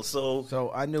the L.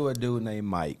 So I knew a dude named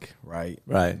Mike, right?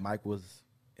 Right. Mike was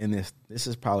in this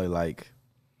is probably like,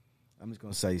 I'm just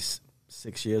going to say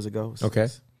 6 years ago. Okay.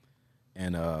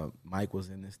 And Mike was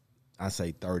in this, I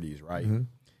say 30s, right? Mm-hmm.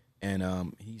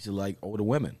 And he used to like older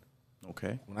women.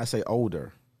 Okay. When I say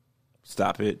older,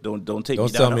 stop it! Don't take me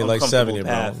down. Don't tell me like 70,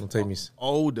 bro. Don't take me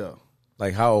older.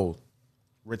 Like how old?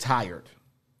 Retired.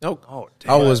 Oh, damn.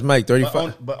 How old was Mike?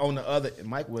 35. But on the other,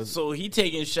 Mike was. So he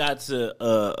taking shots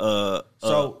of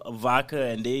vodka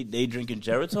and they drinking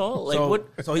Geritol. Like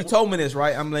what? So he told me this,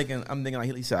 right? I'm thinking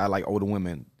like he said I like older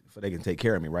women so they can take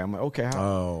care of me, right? I'm like, okay.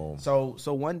 Oh. So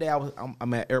one day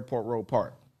I'm at Airport Road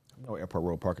Park. You know what Airport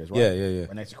Road Park is, right? Yeah.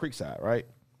 Right next to Creekside, right?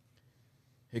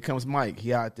 Here comes Mike.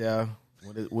 He out there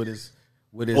with his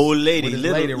old lady, with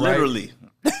his lady, right? Literally.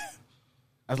 I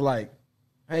was like,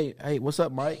 hey, what's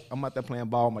up, Mike? I'm out there playing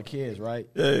ball with my kids, right?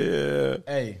 Yeah.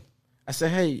 Hey, I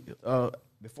said, hey,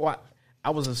 before I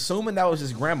was assuming that was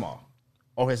his grandma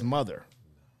or his mother,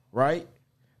 right?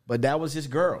 But that was his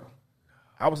girl.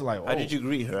 I was like, oh. How did you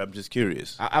greet her? I'm just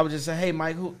curious. I was just saying, hey,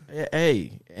 Mike,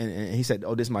 hey. And he said,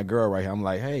 oh, this is my girl right here. I'm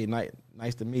like, hey,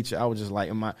 nice to meet you. I was just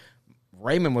like,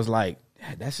 Raymond was like,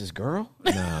 that's his girl?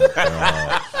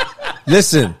 No.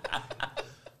 Listen,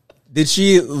 did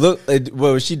she look?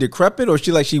 Was she decrepit or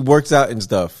she works out and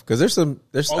stuff? Because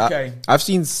there's okay. I've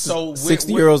seen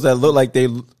 60-year-olds that look like they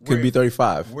could be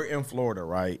 35. We're in Florida,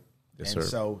 right? Yes, and sir.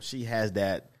 So she has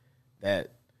that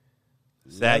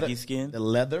saggy skin, the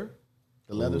leather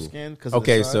skin.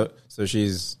 Okay, so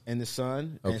she's in the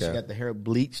sun, and she got the hair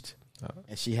bleached,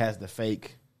 and she has the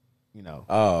fake,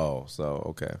 Oh,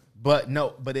 so okay, but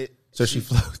it. So she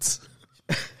floats.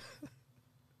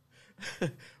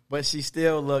 But she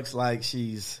still looks like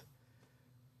she's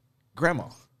grandma.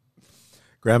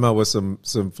 Grandma with some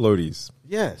floaties.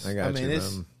 Yes, I got you.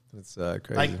 It's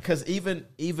crazy. Like because even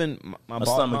my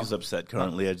stomach is upset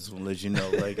currently. I just want to let you know.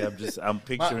 Like I'm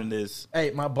picturing this.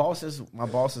 Hey, my boss's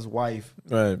wife.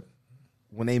 Right.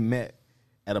 When they met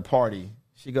at a party,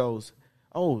 she goes,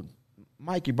 "Oh,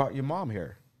 Mike, you brought your mom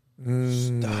here." It's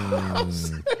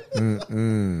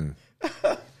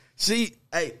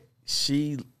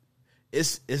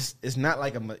not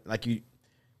like you.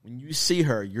 When you see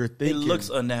her, you're thinking it looks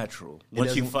unnatural.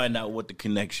 Once you find out what the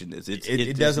connection is,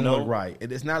 it doesn't look right.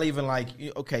 It's not even like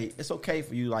okay. It's okay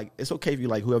for you. Like it's okay for you.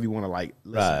 Like whoever you want to like.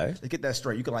 Listen, right. Let's get that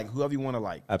straight. You can like whoever you want to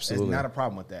like. Absolutely, there's not a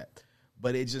problem with that.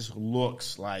 But it just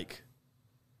looks like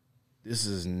this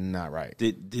is not right.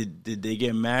 Did they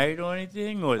get married or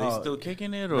anything, or are they still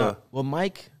kicking it? Or no. Well,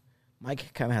 Mike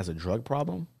kind of has a drug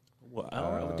problem. Well, I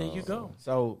don't know. There you go.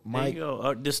 So Mike, there you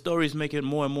go. The story's making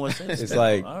more and more sense. It's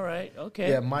like, all right,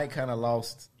 okay. Yeah, Mike kind of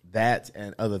lost that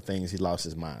and other things. He lost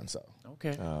his mind. So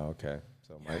okay. Oh, okay.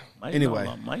 So Mike. Anyway,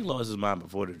 Mike lost his mind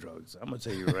before the drugs. I'm gonna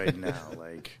tell you right now,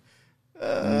 like,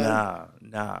 nah.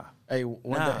 Hey,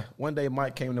 one day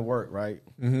Mike came to work, right?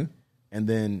 Mm-hmm. And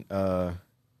then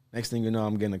next thing you know,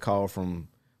 I'm getting a call from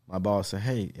my boss saying,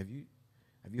 "Hey,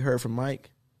 have you heard from Mike?"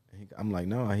 I'm like,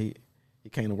 "No, he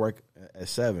came to work at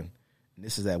 7." And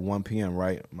this is at 1 p.m.,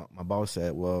 right? My boss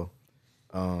said, well,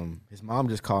 his mom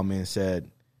just called me and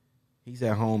said he's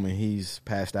at home and he's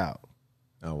passed out.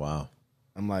 Oh, wow.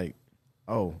 I'm like,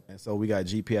 oh. And so we got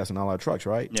GPS on all our trucks,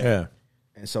 right? Yeah.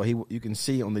 And so you can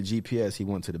see on the GPS he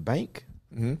went to the bank,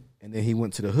 and then he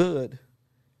went to the hood,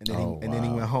 and then he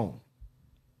went home.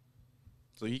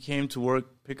 So he came to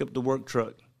work, pick up the work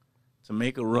truck to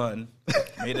make a run,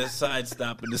 made a side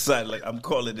stop and decided, like, I'm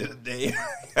calling it a day.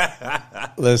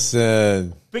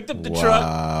 Listen. Picked up the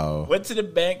truck, went to the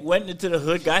bank, went into the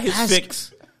hood, got his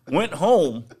fix, went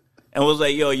home, and was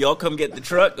like, yo, y'all come get the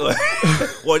truck? Or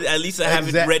at least I have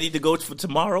it ready to go for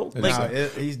tomorrow.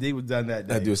 Like, he was done that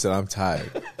day. That dude said, I'm tired.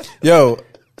 Yo,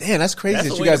 damn, that's crazy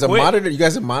that you guys are monitored. You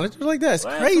guys are monitored like that? It's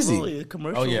crazy. Absolutely.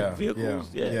 Commercial vehicles.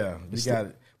 Yeah.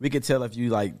 We could tell if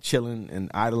you like chilling and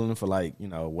idling for like,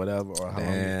 whatever or how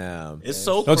long. It's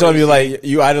so Don't tell me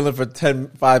you idling for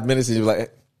 5 minutes and you're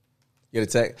like, get a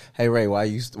text. Hey Ray, why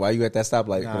you at that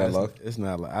stoplight for that long? It's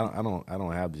not like I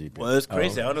don't have the GPS. Well, it's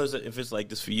crazy. I don't know if it's like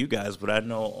this for you guys, but I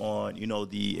know on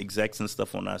the execs and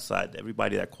stuff on our side,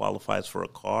 everybody that qualifies for a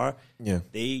car,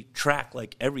 they track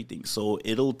like everything. So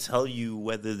it'll tell you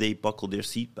whether they buckle their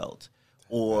seatbelt,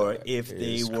 or if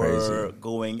they were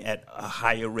going at a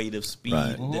higher rate of speed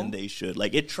than they should.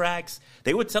 Like, it tracks.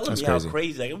 They were telling me how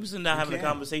crazy. Like, I was sitting down having a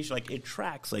conversation. Like, it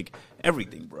tracks, like,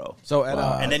 everything, bro. So,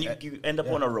 and then you end up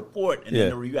on a report, and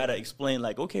then you got to explain,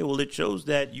 like, okay, well, it shows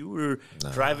that you were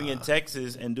driving in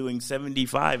Texas and doing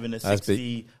 75 in a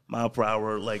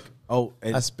 60-mile-per-hour, like. Oh,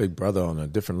 that's Big Brother on a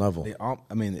different level.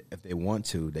 If they want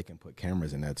to, they can put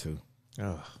cameras in there, too.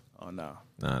 Oh, no.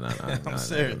 No. I'm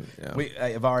serious.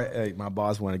 Yeah. My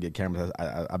boss wanted to get cameras.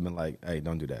 I've been like, hey,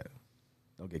 don't do that.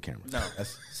 Don't get cameras. No.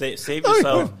 Save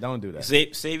yourself. Don't do that.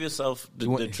 Save yourself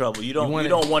the trouble. You don't want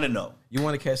to know. You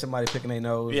want to catch somebody picking their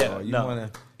nose? Yeah, or you no.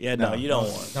 want to. Yeah, no, you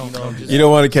don't want. You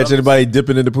don't want to catch anybody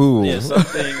dipping in the pool. Yeah,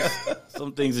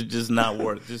 some things are just not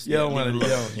worth. Just you don't want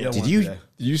to. Did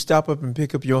you stop up and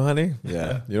pick up your honey?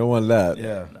 Yeah, you don't want that.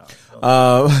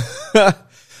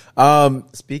 Yeah.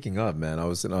 Speaking of, man, I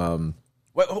was in.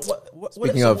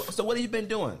 Speaking of, so what have you been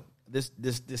doing this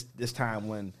time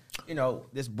when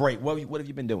this break? What have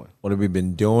you been doing? What have we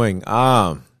been doing?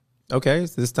 Okay,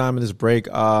 so this time in this break,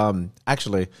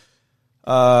 actually,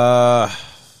 the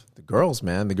girls,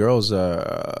 man, the girls,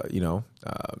 by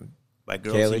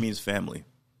girls Kaylee. he means family.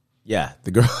 Yeah,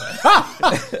 the girl.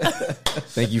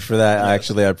 Thank you for that.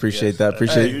 Actually, I appreciate that.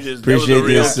 Appreciate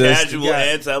the assist. Casual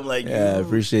answer. I'm like, I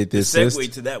appreciate the assist.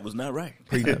 Segue to that was not right.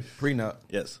 Prenup.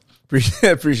 Yes.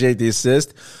 Appreciate the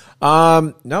assist.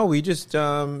 No, we just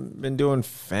been doing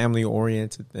family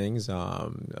oriented things.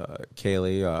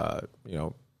 Kaylee,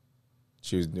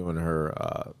 she was doing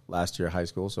her last year of high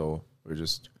school, so we're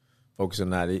just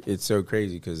focusing on that. It's so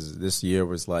crazy because this year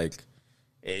was like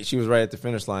she was right at the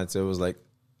finish line, so it was like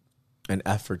an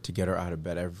effort to get her out of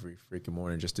bed every freaking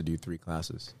morning just to do 3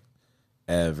 classes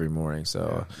every morning.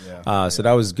 So, so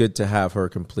that was good to have her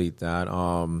complete that.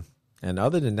 And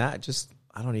other than that, just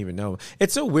I don't even know.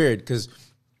 It's so weird because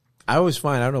I always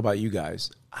find, I don't know about you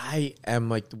guys, I am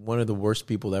like one of the worst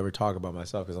people to ever talk about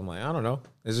myself because I'm like, I don't know.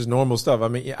 This is normal stuff. I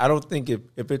mean, I don't think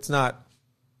if it's not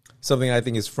something I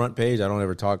think is front page, I don't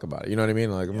ever talk about it. You know what I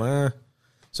mean? Like,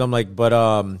 So I'm like, but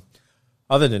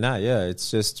other than that, yeah,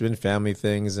 it's just been family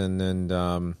things and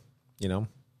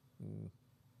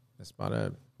that's about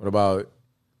it. What about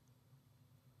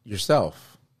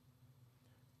yourself?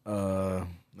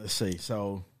 Let's see.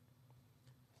 So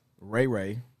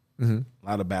Ray, a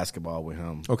lot of basketball with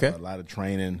him. Okay. A lot of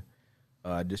training.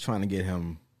 Just trying to get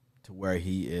him to where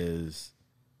he is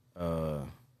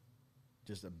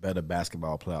just a better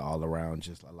basketball player all around.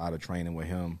 Just a lot of training with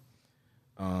him.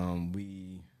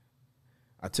 I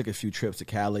took a few trips to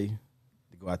Cali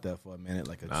to go out there for a minute,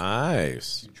 like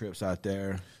nice few trips out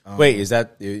there. Wait, is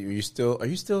that are you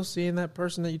still seeing that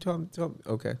person that you told me?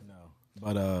 Okay, no,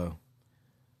 but no.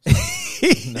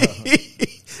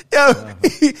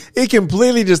 He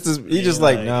completely just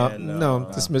no,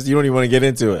 dismissed. You don't even want to get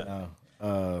into it.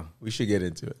 We should get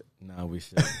into it. No, we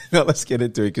should. No, let's get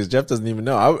into it because Jeff doesn't even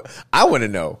know. I want to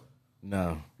know.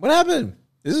 No, what happened?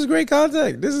 This is great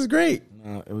contact. This is great.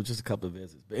 No, it was just a couple of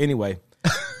visits, but anyway,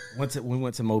 we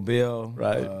went to Mobile,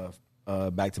 right?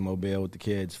 Back to Mobile with the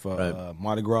kids for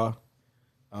Mardi Gras.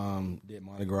 Did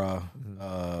Mardi Gras.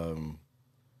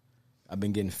 I've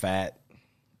been getting fat.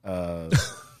 I'm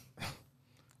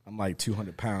like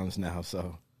 200 pounds now,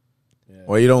 so. Yeah.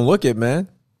 Well, you don't look it, man.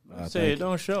 Say it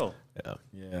don't show. Yeah.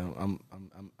 I'm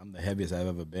the heaviest I've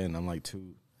ever been. I'm like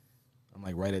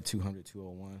right at 200,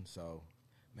 201. So,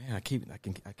 man, I can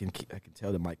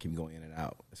tell the mic keep going in and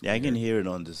out. It's weird. I can hear it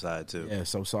on the side too. Yeah,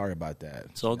 so sorry about that.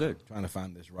 It's all good. Trying to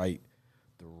find the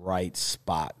right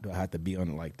spot. Do I have to be on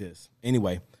it like this?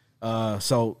 Anyway,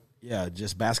 so yeah,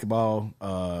 just basketball.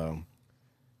 And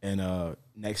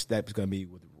next step is going to be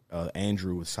with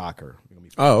Andrew with soccer. We're gonna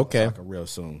be okay. Soccer real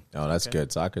soon. Oh, that's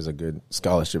good. Soccer's a good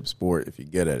scholarship sport. If you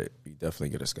get at it, you definitely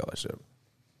get a scholarship.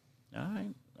 All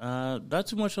right. Not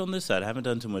too much on this side. I haven't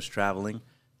done too much traveling.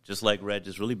 Just like Red,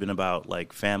 it's really been about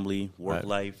like family, work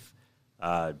life.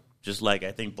 Just like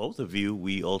I think both of you,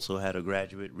 we also had a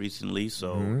graduate recently.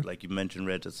 So like you mentioned,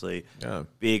 Red, it's a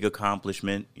big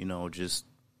accomplishment, just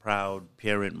proud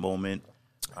parent moment.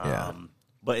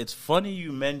 But it's funny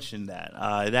you mentioned that.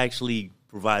 It actually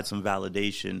provides some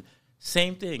validation.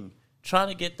 Same thing. Trying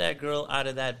to get that girl out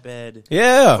of that bed.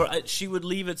 Yeah. She would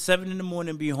leave at 7 in the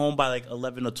morning and be home by like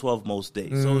 11 or 12 most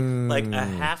days. So like a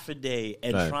half a day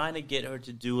and trying to get her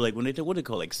to do like, what do they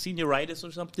call like senioritis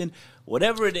or something?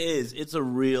 Whatever it is, it's a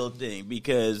real thing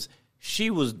because she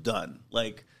was done.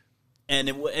 Like, and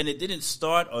it didn't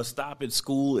start or stop at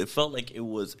school. It felt like it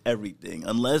was everything.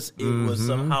 Unless it was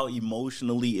somehow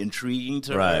emotionally intriguing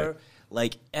to her.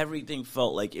 Like everything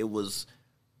felt like it was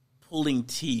pulling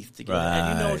teeth together.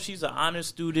 And she's an honor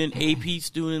student, AP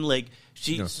student. Like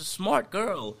she's a smart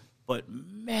girl. But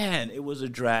man, it was a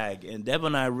drag. And Deb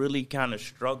and I really kind of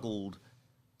struggled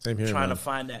trying to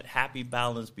find that happy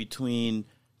balance between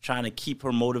trying to keep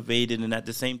her motivated and at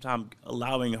the same time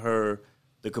allowing her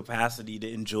the capacity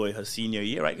to enjoy her senior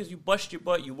year, right? Because you bust your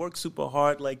butt, you work super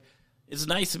hard. Like, it's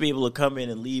nice to be able to come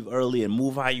in and leave early and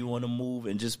move how you want to move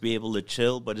and just be able to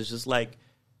chill. But it's just like,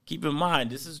 keep in mind,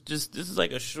 this is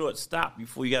like a short stop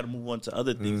before you got to move on to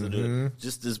other things that are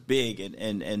just as big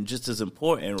and just as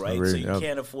important, right? So you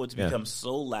can't afford to become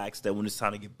so lax that when it's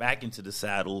time to get back into the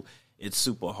saddle, it's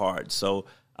super hard. So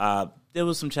there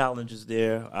was some challenges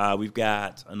there. We've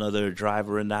got another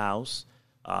driver in the house.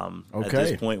 At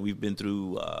this point, we've been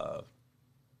through, I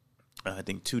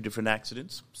think, 2 different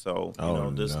accidents. So,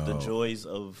 the joys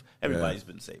of everybody's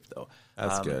been safe, though.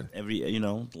 That's good.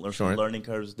 Some learning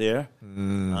curves there.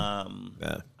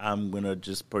 I'm going to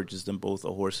just purchase them both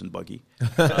a horse and buggy.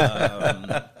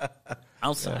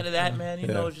 Outside of that, man,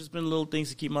 it's just been little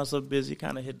things to keep myself busy.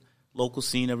 Kind of hit local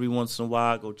scene every once in a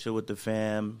while, go chill with the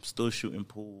fam, still shooting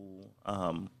pool.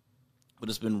 But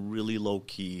it's been really low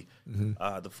key.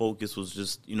 The focus was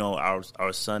just,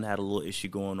 our son had a little issue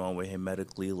going on with him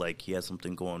medically. Like he had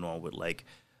something going on with like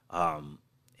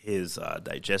his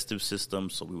digestive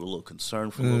system. So we were a little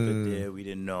concerned for a little bit there. We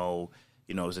didn't know,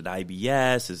 is it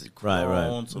IBS? Is it Crohn's?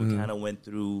 Right. So we kind of went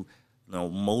through,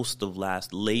 most of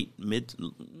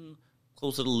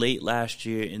closer to late last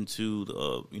year into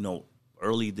the,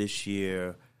 early this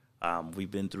year. We've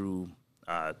been through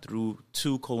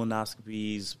 2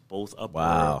 colonoscopies, both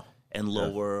upper and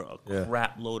lower, a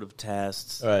crap load of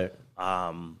tests. Right.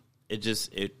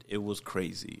 It was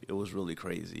crazy. It was really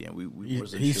crazy, and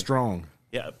he's strong.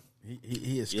 Yeah,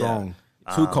 he is strong.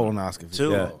 2 colonoscopies.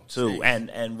 Two,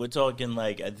 and we're talking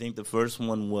like I think the first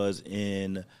one was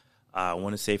in I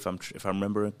want to say if I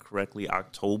remember correctly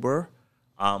October,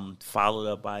 followed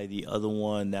up by the other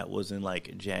one that was in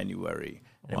like January.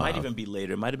 It might even be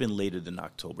later. It might have been later than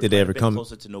October. Did they ever come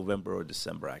closer to November or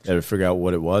December? Actually, ever figure out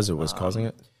what it was or was causing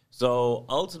it? So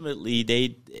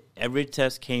ultimately, every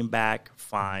test came back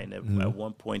fine. At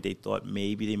one point, they thought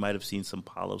maybe they might have seen some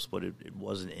polyps, but it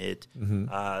wasn't it.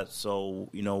 So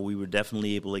we were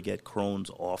definitely able to get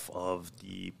Crohn's off of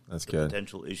the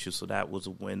potential issue. So that was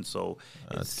a win. So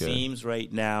it seems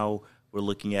right now we're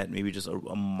looking at maybe just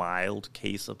a mild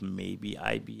case of maybe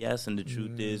IBS. And the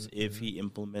truth is, if he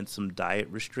implements some diet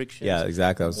restrictions,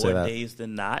 exactly. I would say that. More days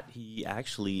than not, he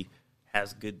actually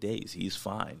has good days. He's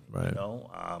fine,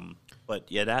 But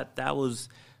yeah, that was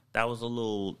that was a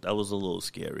little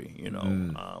scary, you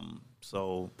know.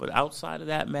 But outside of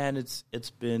that, man, it's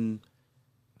been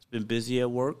busy at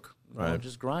work, right?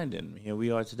 Just grinding. Here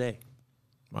we are today.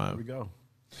 Wow. Here we go.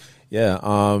 Yeah.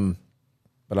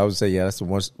 But I would say, that's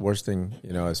the worst thing,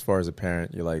 you know, as far as a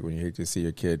parent. You're like, when you hate to see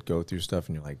your kid go through stuff,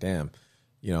 and you're like, damn,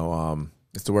 you know,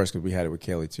 it's the worst because we had it with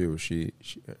Kaylee too.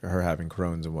 Her having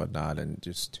Crohn's and whatnot, and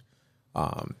just,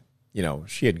 you know,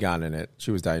 she had gotten it.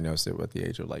 She was diagnosed at the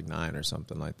age of like 9 or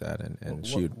something like that, and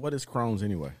what is Crohn's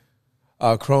anyway?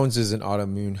 Crohn's is an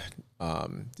autoimmune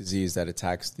disease that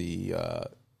attacks the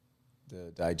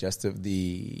digestive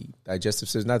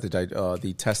system, not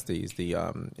the testes, the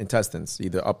intestines,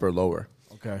 either upper or lower.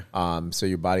 Okay. So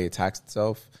your body attacks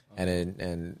itself,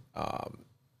 and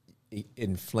it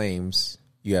inflames.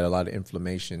 You got a lot of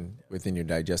inflammation within your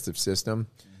digestive system.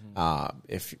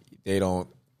 If they don't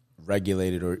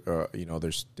regulate it, or you know,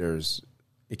 there's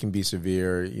it can be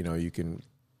severe. You know, they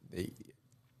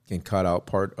can cut out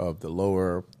part of the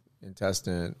lower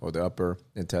intestine or the upper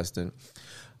intestine.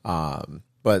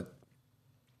 But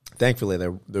thankfully,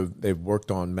 they've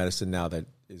worked on medicine now that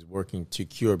is working to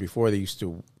cure. Before, they used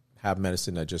to have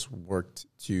medicine that just worked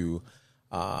to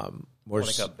more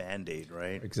like a Band-Aid,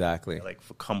 right? Exactly. Like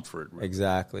for comfort. Really.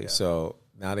 Exactly. Yeah. So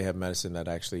now they have medicine that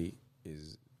actually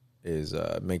is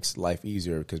makes life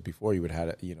easier, because before you would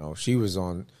have, you know, she was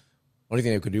on, only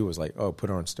thing they could do was like,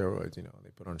 put her on steroids. You know, they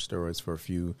put her on steroids for a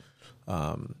few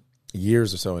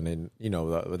years or so, and then, you know,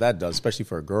 what that does, especially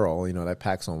for a girl, you know, that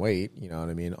packs on weight. You know what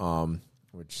I mean?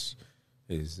 Which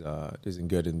isn't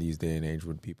good in these day and age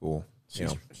when people, you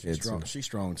know, she's strong. She's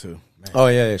strong too. Man. Oh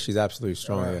yeah, she's absolutely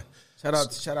strong. Yeah.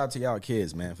 Shout out to y'all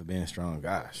kids, man, for being strong.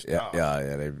 Gosh.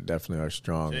 Yeah, they definitely are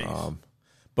strong.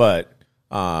 But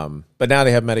now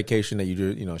they have medication that you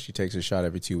do. You know, she takes a shot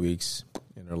every 2 weeks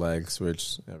in her leg,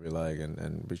 switch every leg,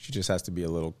 but she just has to be a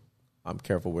little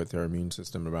careful with her immune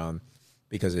system around,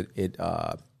 because it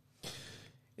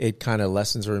kind of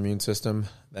lessens her immune system,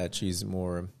 that she's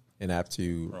more inapt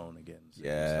to prone against.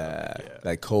 Yeah,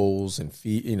 like colds and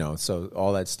feet, you know, so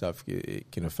all that stuff,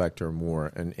 it can affect her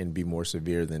more and be more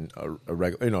severe than a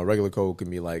regular. You know, a regular cold can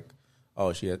be like,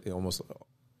 she had almost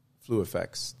flu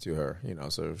effects to her, you know,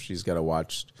 so she's got to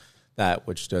watch that,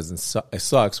 which doesn't it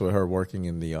sucks with her working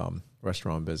in the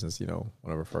restaurant business, you know,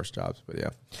 one of her first jobs. But yeah,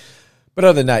 but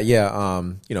other than that, you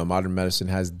know, modern medicine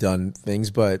has done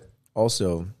things, but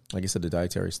also, like I said, the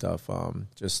dietary stuff,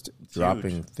 just it's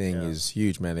dropping huge. Thing is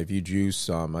huge, man. If you juice,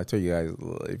 I tell you guys,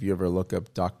 if you ever look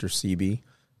up Dr. Sebi,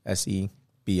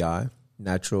 Sebi,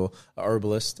 natural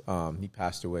herbalist, he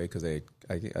passed away because I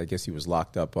guess he was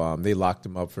locked up. They locked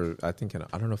him up for, I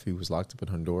don't know if he was locked up in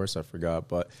Honduras, I forgot,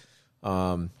 but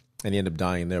and he ended up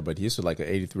dying there. But he's like an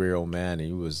 83-year-old man,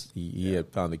 and he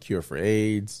had found the cure for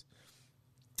AIDS.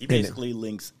 He basically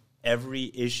links every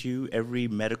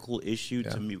medical issue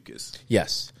to mucus.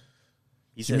 Yes.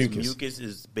 He says mucus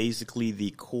is basically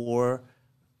the core,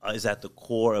 is at the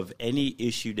core of any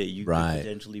issue that you can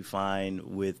potentially find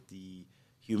with the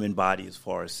human body as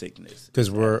far as sickness.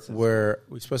 Because we're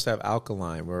supposed to have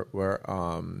alkaline. We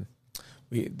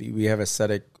have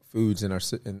acidic foods in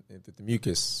the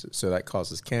mucus, so that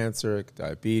causes cancer,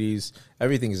 diabetes.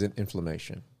 Everything is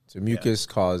inflammation. So mucus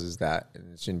causes that,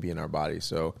 and it shouldn't be in our body.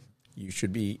 So you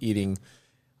should be eating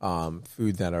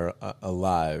food that are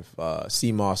alive,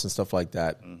 sea moss and stuff like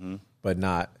that, but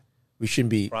not. We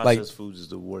shouldn't be processed foods is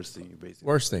the worst thing. Basically,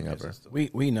 worst thing ever.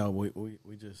 We know.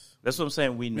 We just. That's what I'm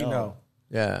saying. We know.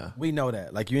 Yeah, we know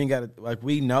that. Like, you ain't got to. Like,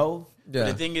 we know. Yeah.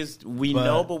 But the thing is, we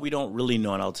know, but we don't really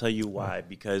know, and I'll tell you why.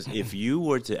 Because if you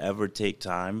were to ever take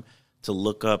time to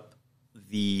look up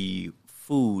the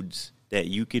foods that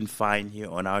you can find here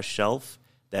on our shelf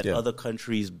that other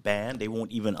countries ban, they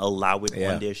won't even allow it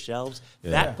on their shelves.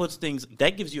 That puts things,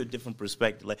 that gives you a different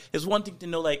perspective. Like, it's one thing to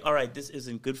know, like, all right, this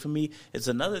isn't good for me. It's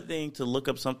another thing to look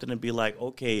up something and be like,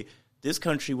 okay, this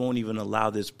country won't even allow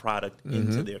this product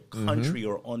into their country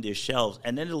or on their shelves.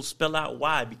 And then it'll spell out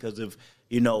why, because of,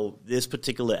 you know, this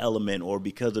particular element or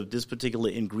because of this particular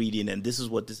ingredient, and this is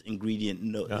what this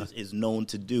ingredient is known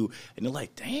to do. And you're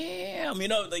like, damn, you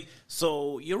know, like,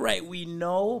 so you're right, we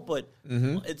know, but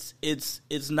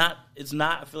it's not,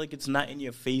 I feel like it's not in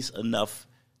your face enough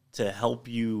to help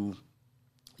you.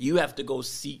 You have to go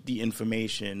seek the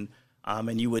information,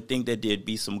 and you would think that there'd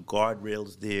be some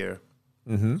guardrails there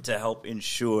to help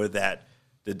ensure that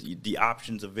the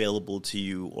options available to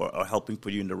you or helping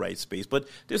put you in the right space. But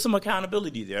there's some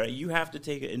accountability there. You have to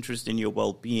take an interest in your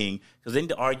well-being, because then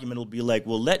the argument will be like,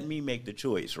 well, let me make the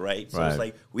choice, right? So it's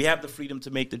like, we have the freedom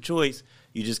to make the choice.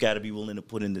 You just got to be willing to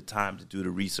put in the time to do the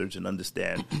research and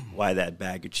understand why that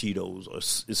bag of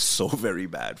Cheetos is so very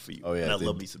bad for you. Oh, yeah, and I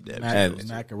love me some damn Cheetos.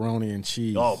 Macaroni and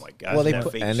cheese. Oh, my gosh. Well,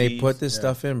 they put this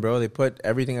stuff in, bro. They put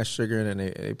everything has sugar in, and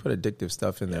they put addictive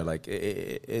stuff in there. Like,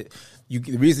 the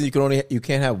reason you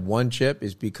can't have one chip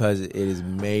is because it is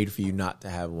made for you not to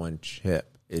have one chip.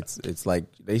 It's like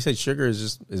they said sugar is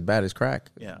just as bad as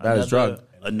crack. Yeah, bad as drug.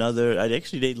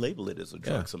 They label it as a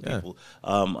drug. Some people.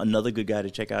 Another good guy to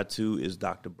check out too is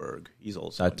Dr. Berg. He's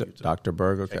also on YouTube. Dr.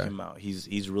 Berg. Okay, check him out.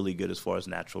 He's really good as far as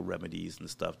natural remedies and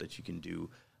stuff that you can do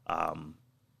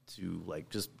to like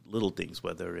just little things,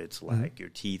 whether it's like your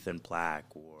teeth and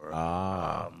plaque or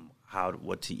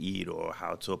what to eat or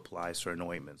how to apply certain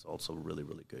ointments. Also, really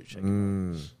really good. Check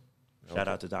him out. Shout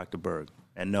out to Dr. Berg.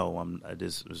 And no, I'm not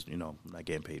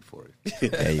getting paid for it.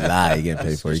 Yeah, you lie. You're getting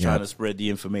paid for it. Just trying to spread the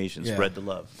information, spread the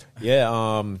love. Yeah,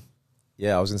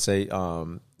 I was gonna say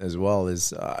as well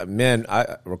as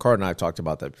Ricardo and I talked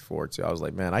about that before too. I was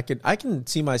like, man, I can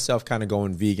see myself kind of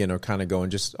going vegan or kind of going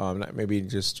just maybe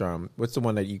just what's the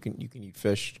one that you can eat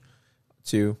fish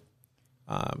too?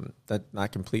 That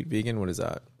not complete vegan. What is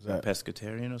that? Is that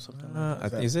pescatarian or something?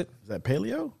 Is it? Is that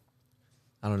paleo?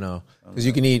 I don't know, because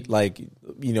you can eat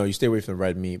you stay away from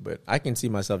red meat, but I can see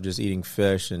myself just eating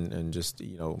fish and just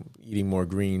eating more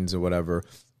greens or whatever,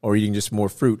 or eating just more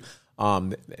fruit.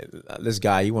 This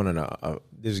guy on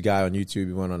YouTube,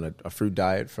 he went on a fruit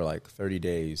diet for like 30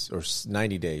 days or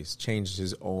 90 days, changed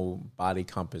his own body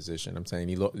composition. I'm saying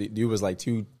the dude was like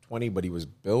 220, but he was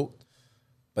built,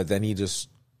 but then he just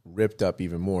ripped up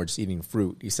even more just eating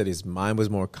fruit. He said his mind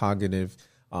was more cognitive.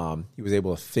 He was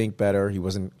able to think better. He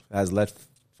wasn't as less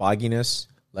fogginess,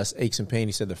 less aches and pain.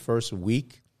 He said the first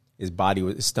week, his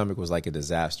stomach was like a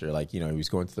disaster. Like, he was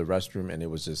going to the restroom and it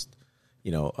was just,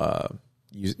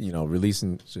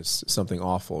 releasing just something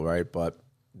awful, right? But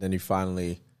then his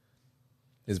body,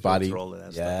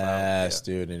 yes,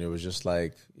 dude. And it was just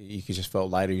like, he just felt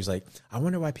lighter. He was like, I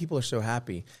wonder why people are so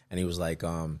happy. And he was like,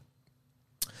 I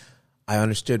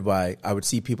understood why I would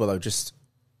see people that were just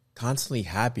constantly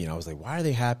happy. And I was like, why are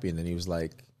they happy? And then he was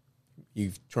like,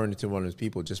 you've turned into one of those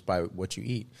people just by what you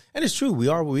eat. And it's true. We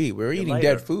are what we eat. We're eating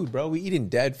dead food, bro. We eating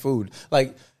dead food.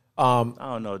 Like, I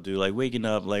don't know, dude. Like waking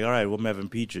up, like, all right, well, I'm having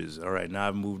peaches. All right, now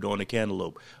I've moved on to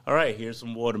cantaloupe. All right, here's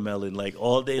some watermelon. Like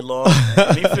all day long.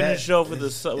 Let me finish off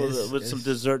with some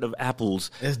dessert of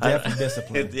apples. It's definitely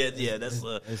discipline. Yeah, that's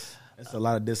it's a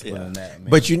lot of discipline in that, man.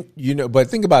 But but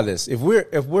think about this. If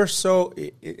we're so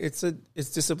it's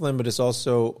discipline, but it's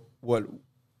also what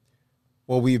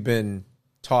we've been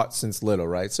taught since little,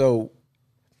 right? So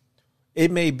it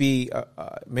may be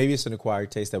maybe it's an acquired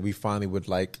taste that we finally would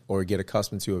like or get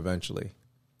accustomed to eventually.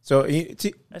 So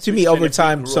to me, over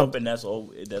time, and that's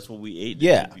what we ate.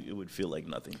 Yeah, it would feel like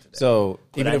nothing today. So,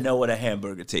 but I know what a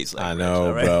hamburger tastes like. I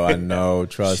know, right? Bro. I know.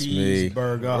 Trust me.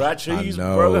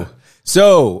 Cheeseburger.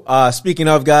 So, speaking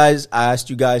of, guys, I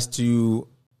asked you guys to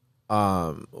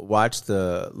watch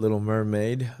the Little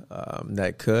Mermaid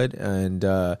that could,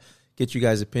 and get you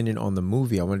guys' opinion on the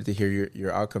movie. I wanted to hear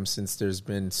your outcome, since there's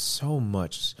been so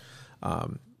much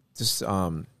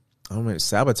sabotage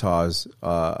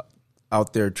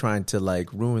out there trying to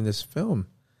like ruin this film,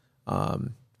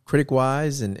 critic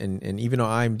wise, and even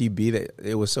on IMDb, that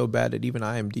it was so bad that even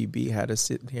IMDb had to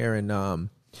sit here and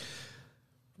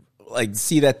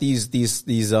see that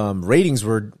these ratings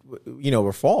were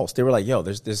false. They were like, yo,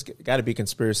 there's got to be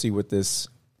conspiracy with this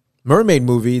mermaid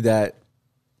movie that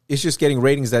it's just getting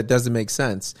ratings that doesn't make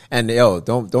sense. And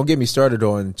don't get me started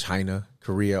on China,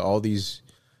 Korea, all these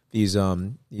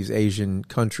Asian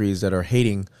countries that are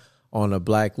hating on a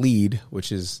black lead,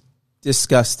 which is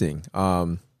disgusting.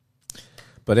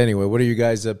 But anyway, what are you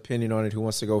guys' opinion on it? Who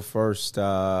wants to go first?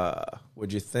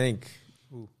 What'd you think?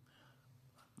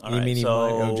 All right,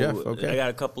 so Jeff. Okay. I got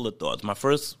a couple of thoughts. My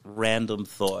first random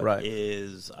thought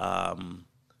is I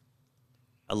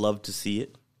love to see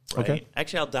it. Right? Okay.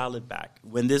 Actually, I'll dial it back.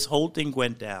 When this whole thing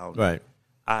went down,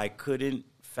 I couldn't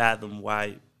fathom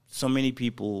why so many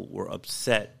people were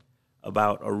upset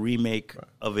about a remake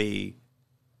of a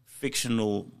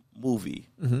fictional movie.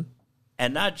 Mm-hmm.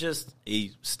 And not just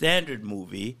a standard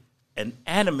movie, an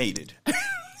animated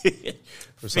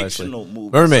fictional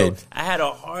movie. Mermaid. So I had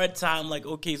a hard time, like,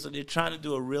 okay, so they're trying to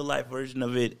do a real-life version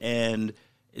of it, and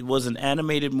it was an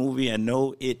animated movie. I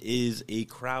know it is a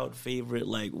crowd favorite.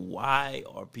 Like, why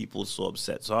are people so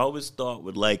upset? So I always thought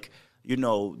with, like, you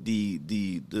know,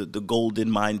 the golden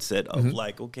mindset of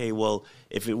like, okay, well,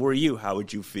 if it were you, how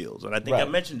would you feel? And I think I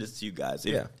mentioned this to you guys.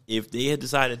 If they had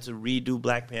decided to redo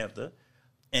Black Panther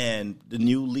and the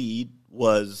new lead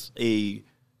was a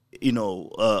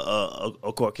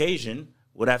Caucasian,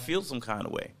 would I feel some kind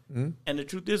of way? And the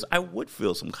truth is, I would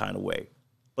feel some kind of way,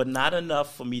 but not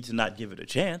enough for me to not give it a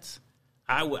chance.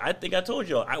 I think I told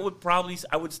y'all, I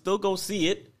would still go see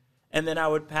it. And then I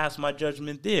would pass my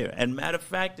judgment there. And matter of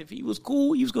fact, if he was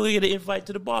cool, he was going to get an invite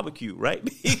to the barbecue, right?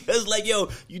 Because like, yo,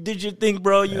 you did your thing,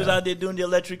 bro. You was out there doing the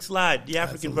electric slide, the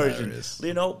African version,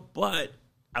 you know. But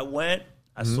I went,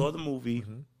 I saw the movie,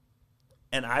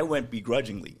 and I went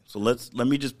begrudgingly. So let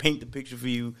me just paint the picture for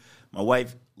you. My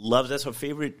wife that's her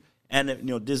favorite,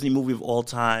 Disney movie of all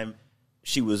time.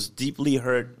 She was deeply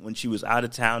hurt when she was out of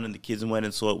town and the kids went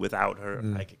and saw it without her.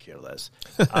 I could care less.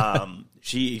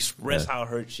 She expressed how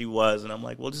hurt she was, and I'm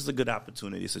like, well, this is a good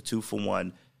opportunity. It's a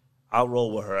 2-for-1. I'll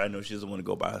roll with her. I know she doesn't want to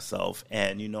go by herself.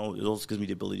 And, it also gives me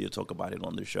the ability to talk about it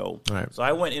on the show. Right. So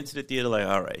I went into the theater like,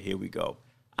 all right, here we go.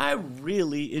 I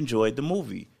really enjoyed the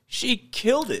movie. She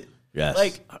killed it. Yes.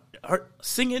 Like, her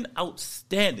singing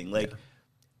outstanding. Like,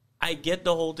 I get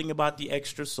the whole thing about the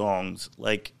extra songs.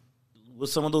 Like,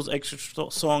 was some of those extra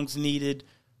songs needed?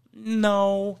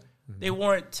 No, they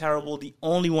weren't terrible. The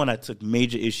only one I took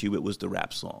major issue with was the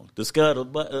rap song, the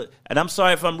Scuttlebutt. And I'm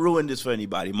sorry if I'm ruining this for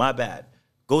anybody. My bad.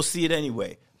 Go see it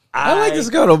anyway. I like the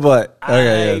Scuttlebutt.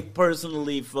 I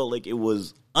personally felt like it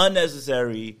was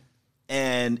unnecessary,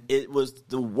 and it was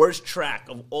the worst track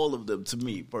of all of them to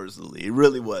me personally. It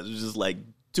really was. It was just like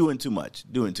doing too much,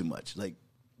 like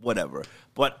whatever.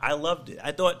 But I loved it.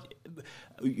 I thought,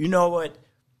 you know what?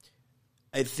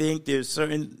 I think there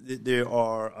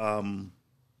are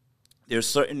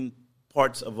certain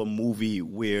parts of a movie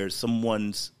where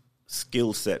someone's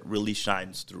skill set really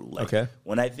shines through. Like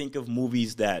when I think of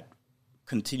movies that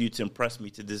continue to impress me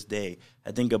to this day,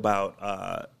 I think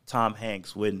about Tom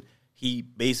Hanks when he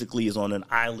basically is on an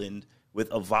island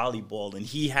with a volleyball and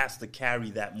he has to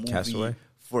carry that movie Castaway?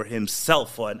 For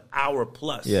himself for an hour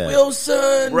plus. Yeah.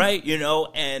 Wilson! Right,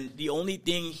 and the only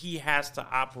thing he has to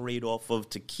operate off of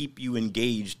to keep you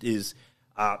engaged is,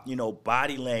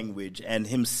 body language and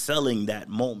him selling that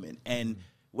moment. And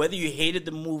whether you hated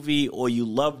the movie or you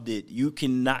loved it, you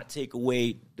cannot take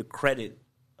away the credit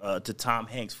to Tom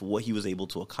Hanks for what he was able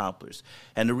to accomplish.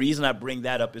 And the reason I bring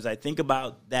that up is I think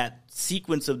about that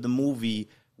sequence of the movie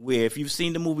where if you've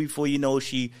seen the movie before,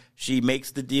 she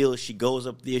makes the deal, she goes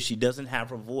up there, she doesn't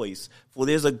have her voice. Well,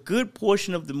 there's a good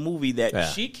portion of the movie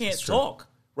that she can't talk,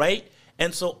 right?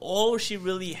 And so all she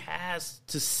really has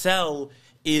to sell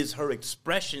is her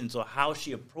expressions or how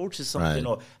she approaches something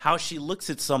or how she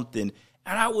looks at something.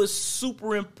 And I was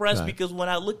super impressed because when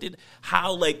I looked at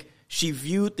how, she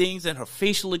viewed things and her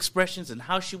facial expressions and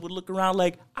how she would look around,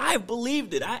 I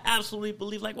believed it. I absolutely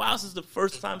believed, wow, this is the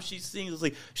first time she's seeing this.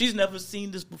 She's never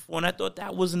seen this before. And I thought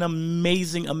that was an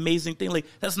amazing, amazing thing.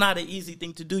 That's not an easy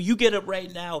thing to do. You get up right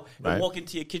now and walk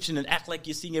into your kitchen and act like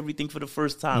you're seeing everything for the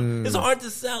first time. It's hard to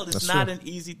sell. It's not an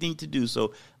easy thing to do.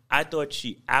 So I thought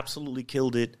she absolutely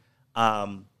killed it.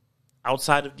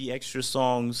 Outside of the extra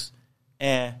songs,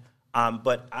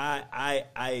 but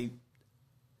I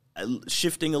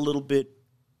shifting a little bit,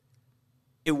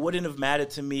 it wouldn't have mattered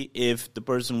to me if the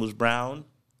person was brown,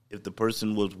 if the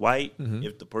person was white,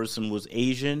 if the person was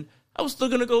Asian. I was still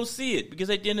going to go see it because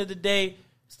at the end of the day,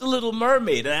 it's The Little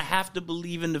Mermaid. And I have to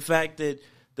believe in the fact that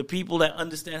the people that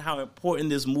understand how important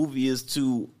this movie is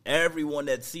to everyone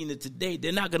that's seen it today,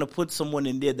 they're not going to put someone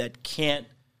in there that can't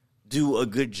do a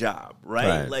good job,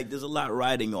 right? There's a lot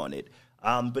riding on it.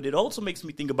 But it also makes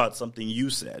me think about something you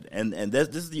said, and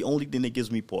this is the only thing that gives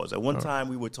me pause. At one time,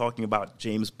 we were talking about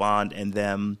James Bond and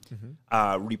them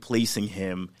replacing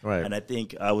him, and I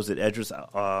think was it Idris?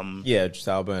 Idris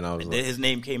Elba, and I was his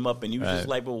name came up, and he was just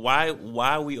like, "But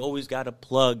why we always got to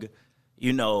plug,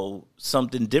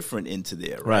 something different into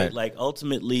there, right? Like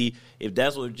ultimately, if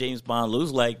that's what James Bond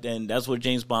looks like, then that's what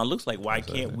James Bond looks like. Why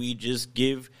can't we just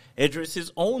give Idris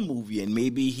his own movie and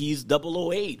maybe he's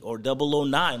 008 or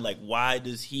 009? Why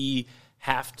does he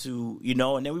have to,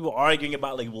 And then we were arguing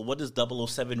about what does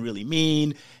 007 really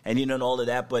mean, and and all of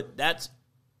that. But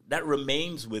that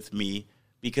remains with me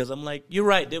because I'm like, you're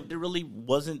right. There really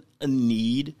wasn't a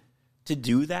need to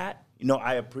do that.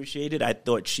 I appreciate it. I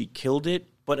thought she killed it.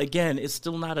 But again, it's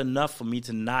still not enough for me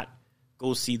to not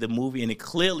go see the movie. And it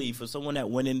clearly, for someone that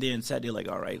went in there and sat there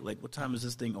all right, what time is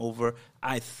this thing over?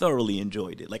 I thoroughly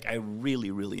enjoyed it. I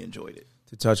really, really enjoyed it.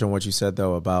 To touch on what you said,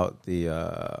 though, about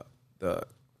the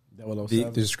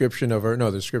description of her,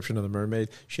 the description of the mermaid,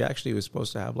 she actually was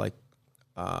supposed to have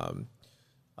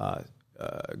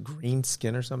green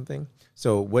skin or something.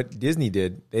 So what Disney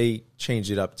did, they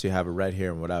changed it up to have a red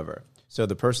hair and whatever. So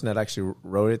the person that actually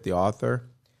wrote it, the author,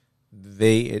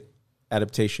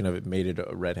 adaptation of it made it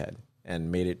a redhead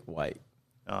and made it white.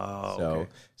 Oh, so okay.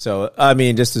 so I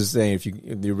mean, just as saying,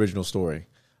 the original story.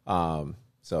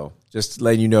 So just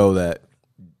letting you know that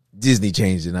Disney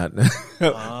changed it, not.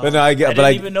 But no, I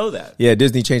didn't even know that. Yeah,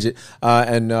 Disney changed it.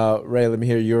 And Ray, let me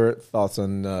hear your thoughts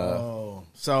on.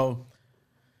 So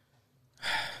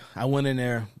I went in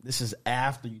there. This is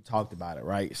after you talked about it,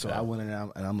 right? So I went in there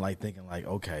and I'm like thinking, like,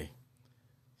 okay,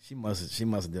 she must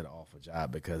have did an awful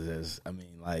job because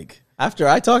after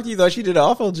I talked to you, thought she did an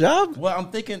awful job. Well,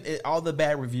 I'm thinking all the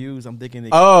bad reviews. I'm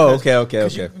thinking. Okay.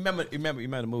 You remember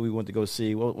the movie we went to go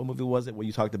see? What movie was it? Where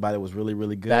you talked about it was really,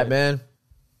 really good. Batman.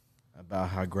 About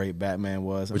how great Batman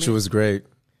was, Which was great.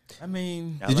 I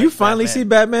mean, did you finally see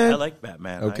Batman? I like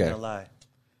Batman. Okay. I ain't gonna lie.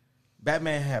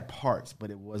 Batman had parts, but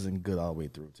it wasn't good all the way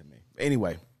through to me.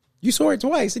 Anyway, you saw it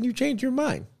twice and you changed your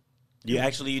mind. You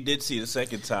did see it the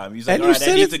second time. You said, all right,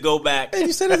 I need to go back. And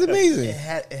you said it's amazing. It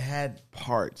had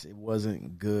parts. It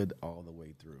wasn't good all the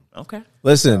way through. Okay.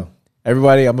 Listen,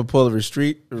 everybody, I'm going to pull the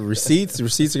receipts. The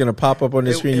receipts are going to pop up on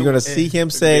the screen. You're going to see him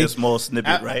say. A small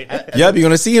snippet, right? Yep, you're going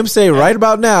to see him say right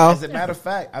about now. As a matter of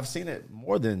fact, I've seen it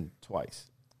more than twice.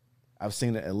 I've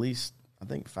seen it at least, I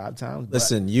think, 5 times.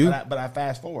 Listen, But I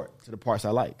fast forward to the parts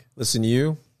I like. Listen,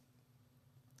 you.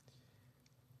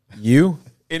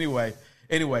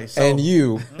 Anyway, so. And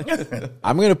you,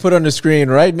 I'm going to put on the screen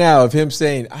right now of him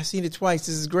saying, I've seen it twice.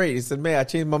 This is great. He said, man, I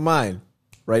changed my mind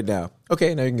right now.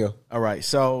 Okay, now you can go. All right.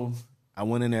 So I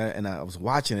went in there and I was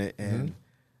watching it. And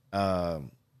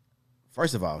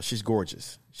first of all, she's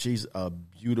gorgeous. She's a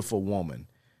beautiful woman.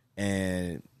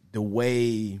 And the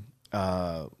way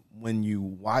when you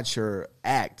watch her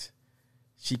act,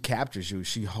 she captures you.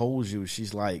 She holds you.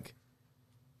 She's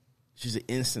an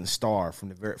instant star from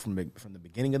the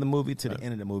beginning of the movie to the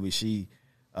end of the movie. She,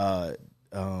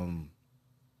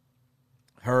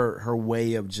 her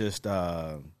way of just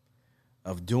of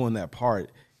doing that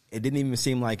part, it didn't even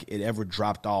seem like it ever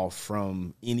dropped off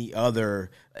from any other.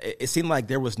 It seemed like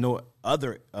there was no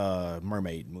other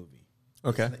mermaid movie.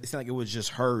 Okay, it seemed like it was just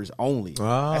hers only.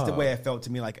 Oh. That's the way it felt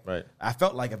to me. Like right. I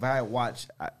felt like if I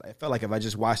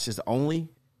just watched this only,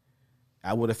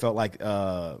 I would have felt like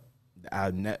this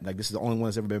is the only one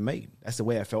that's ever been made. That's the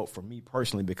way I felt for me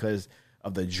personally because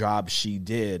of the job she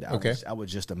did. I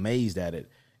was just amazed at it.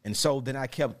 And so then I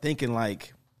kept thinking,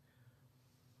 like,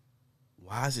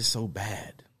 why is it so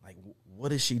bad? Like,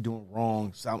 what is she doing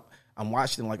wrong? So I'm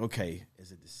watching like, okay,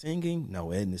 is it the singing?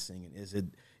 No, it isn't the singing. Is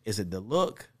it the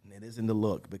look? It isn't the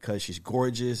look because she's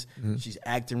gorgeous. Mm-hmm. She's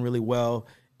acting really well.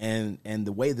 And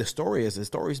the way the story's the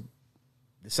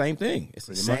same thing. It's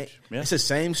It's the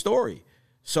same story.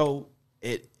 So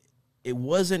it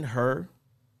wasn't her,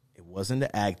 it wasn't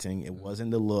the acting, it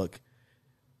wasn't the look,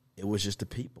 it was just the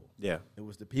people. Yeah. It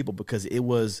was the people because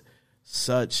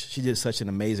she did such an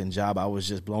amazing job. I was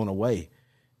just blown away.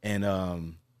 And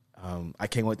I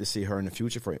can't wait to see her in the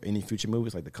future for any future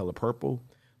movies like The Color Purple.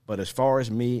 But as far as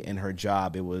me and her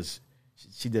job,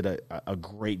 she did a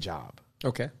great job.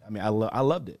 Okay. I mean, I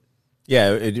loved it.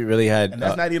 Yeah, it really had. And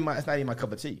that's not even my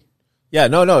cup of tea. Yeah,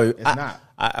 no, it's not.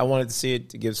 I wanted to see it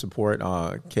to give support.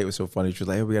 Kate was so funny. She was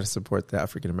like, "Hey, we got to support the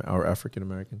African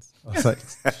Americans." I was like,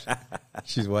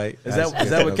 "She's white." Is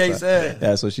that what Kate said? Yeah,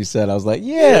 that's what she said. I was like,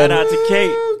 "Yeah." Shout out to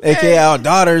Kate, aka our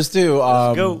daughters too.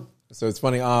 Let's go. So it's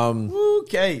funny.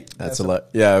 Kate. That's a lot.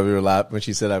 Yeah, we were laughing when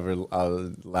she said I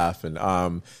was laughing.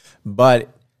 But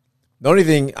the only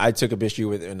thing I took up issue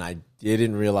with, and I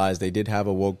didn't realize they did have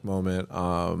a woke moment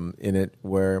in it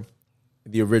where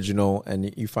the original,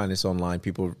 and you find this online,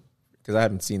 people, because I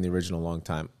haven't seen the original in a long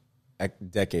time,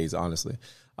 decades, honestly,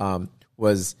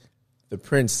 was the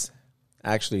prince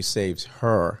actually saves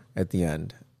her at the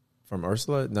end from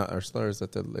Ursula. Not Ursula, is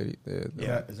that the lady?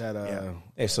 Is that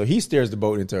Yeah, so he steers the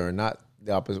boat into her, not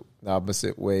the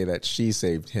opposite way that she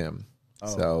saved him. Oh.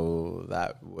 So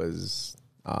that was...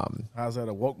 how's that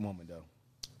a woke moment, though?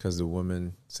 Because the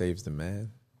woman saves the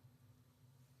man.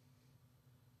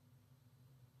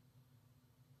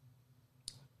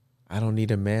 I don't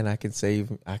need a man. I can save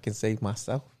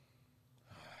myself.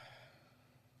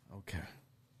 Okay.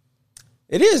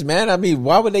 It is, man. I mean,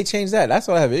 why would they change that? That's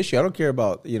what I have an issue. I don't care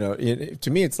about, to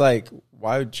me, it's like,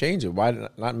 why change it? Why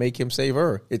not make him save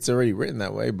her? It's already written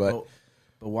that way, but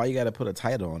why you got to put a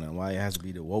title on it? Why it has to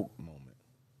be the woke moment?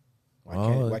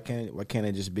 Why can't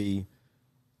it just be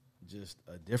just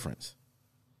a difference?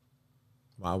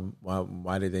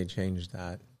 Why did they change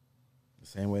that? The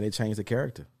same way they changed the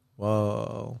character.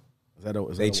 Whoa.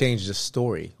 They changed the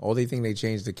story. Only thing they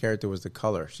changed the character was the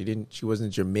color. She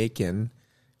wasn't Jamaican.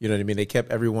 You know what I mean? They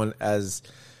kept everyone as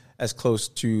close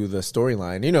to the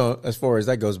storyline, as far as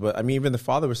that goes. But I mean, even the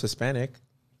father was Hispanic.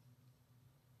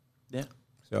 Yeah.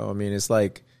 So I mean, it's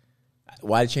like,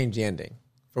 why change the ending?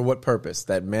 For what purpose?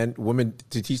 That women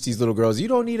to teach these little girls, you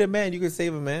don't need a man, you can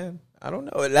save a man. I don't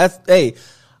know.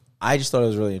 I just thought it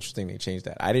was really interesting they changed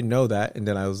that. I didn't know that, and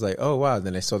then I was like, oh wow.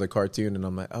 Then I saw the cartoon, and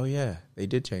I'm like, oh yeah, they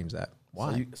did change that.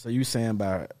 Why? So you saying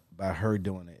by her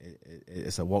doing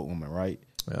it's a woke moment, right?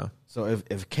 Yeah. So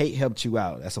if Kate helped you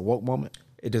out, that's a woke moment.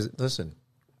 It doesn't. Listen,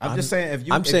 I'm just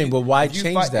saying. Well, why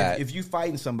change that? If you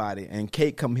fighting somebody and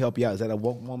Kate come help you out, is that a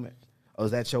woke moment, or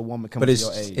is that your woman coming to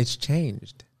your aid? It's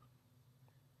changed.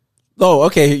 Oh,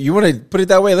 okay. You want to put it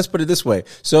that way? Let's put it this way.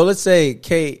 So let's say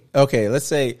Kate. Okay, let's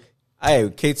say, hey,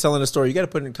 Kate's telling a story. You got to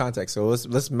put it in context. So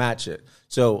let's match it.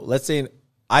 So let's say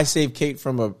I save Kate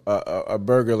from a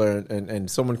burglar,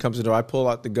 and someone comes to the door. I pull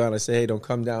out the gun. I say, hey, don't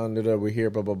come down. We're here.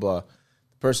 Blah blah blah.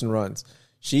 The person runs.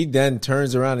 She then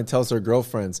turns around and tells her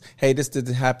girlfriends, hey, this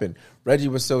didn't happen. Reggie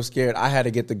was so scared. I had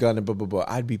to get the gun and blah blah blah.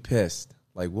 I'd be pissed.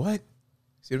 Like what?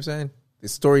 See what I'm saying?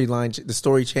 The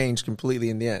story changed completely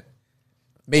in the end.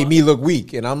 Made me look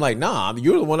weak, and I'm like, nah,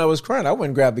 you're the one that was crying. I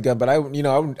wouldn't grab the gun, but I would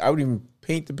even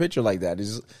paint the picture like that.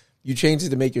 You change it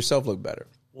to make yourself look better.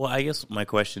 Well, I guess my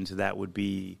question to that would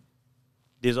be,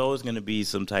 there's always going to be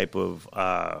some type of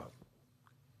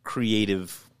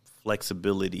creative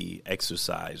flexibility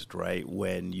exercised, right,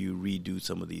 when you redo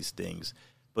some of these things.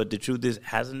 But the truth is,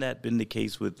 hasn't that been the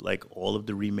case with like all of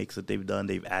the remakes that they've done?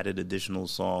 They've added additional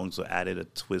songs or added a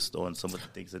twist on some of the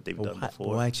things that they've done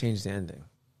before. Why change the ending?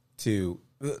 To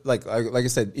like I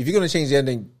said, if you're going to change the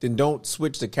ending, then don't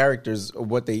switch the characters of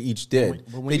what they each did.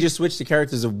 They just switched the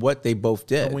characters of what they both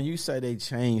did. But when you say they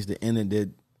changed the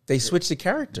ending, they switched the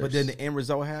characters. But then the end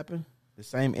result happened? The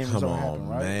same end result happened,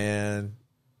 right?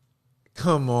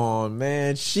 Come on,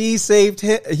 man. He saved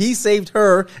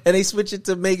her, and they switched it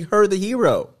to make her the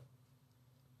hero.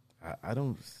 I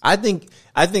don't. I think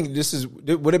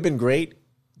it would have been great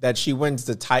that she wins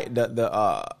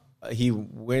he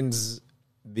wins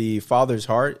the father's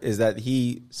heart, is that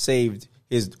he saved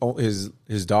his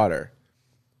daughter.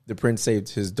 The prince saved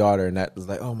his daughter, and that was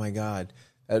like, oh my God,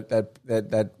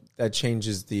 that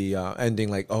changes the ending.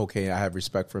 Like, okay, I have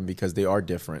respect for him because they are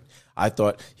different. I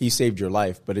thought he saved your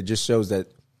life, but it just shows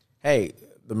that, hey,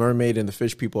 the mermaid and the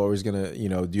fish people are always gonna,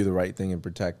 do the right thing and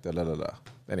protect.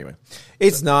 Anyway,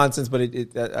 it's nonsense, but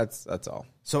that's all.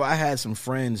 So I had some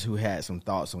friends who had some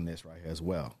thoughts on this right here as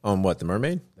well. On what, the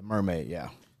mermaid? The mermaid, yeah.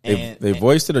 They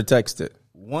voiced it or texted it?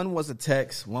 One was a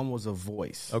text, one was a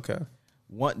voice. Okay.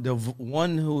 The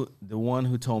one who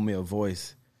told me a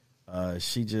voice,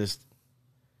 she just.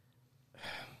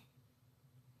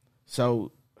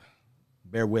 So,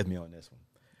 bear with me on this one.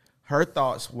 Her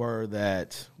thoughts were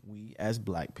that we as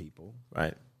black people,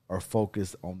 right, are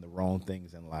focused on the wrong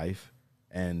things in life.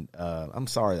 And I'm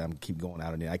sorry that I'm keep going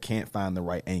out of there. I can't find the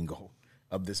right angle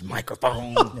of this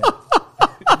microphone. What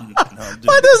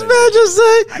does man just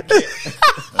say?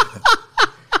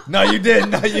 No, you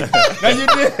didn't. No, you didn't. No, you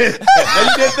didn't think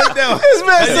that one. This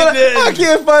man said, I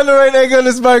can't find the right angle on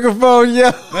this microphone,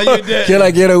 yo. No, you didn't. Can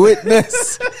I get a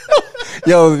witness?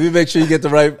 Yo, you make sure you get the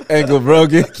right angle, bro.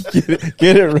 Get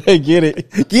it, Ray. Get it.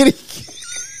 Get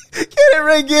it,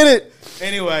 Ray. Get it.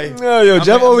 Anyway. No, yo,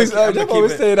 Jeff always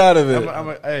stayed out of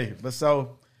it. Hey, but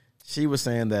so she was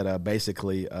saying that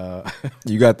basically.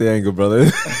 You got the angle,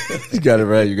 brother. You got it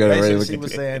right. You got it right. She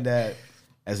was saying that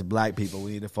as black people,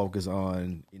 we need to focus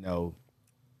on,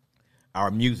 our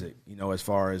music, as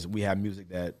far as we have music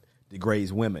that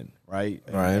degrades women, right?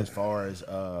 Right. As far as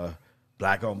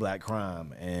black on black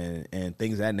crime and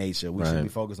things of that nature, we should be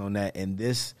focused on that. And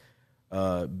this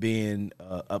being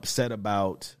upset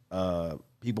about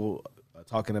people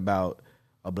talking about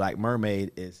a black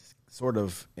mermaid is sort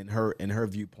of in her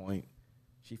viewpoint,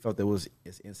 she felt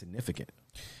it's insignificant.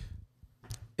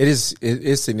 It is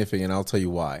significant. I'll tell you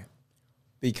why.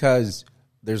 Because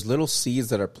there's little seeds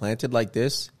that are planted like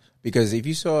this. Because if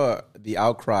you saw the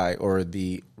outcry or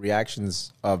the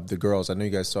reactions of the girls, I know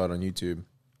you guys saw it on YouTube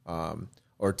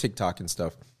or TikTok and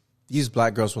stuff. These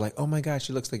black girls were like, "Oh my gosh,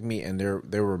 she looks like me," and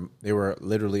they were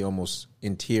literally almost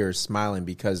in tears, smiling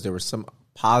because there was some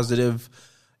positive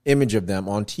image of them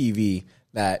on TV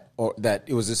that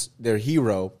it was their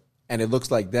hero and it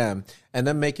looks like them, and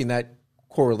then making that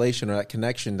correlation or that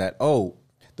connection that, oh,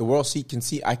 the world can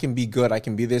see I can be good, I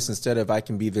can be this instead of I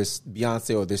can be this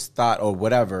Beyonce or this thought or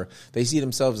whatever. They see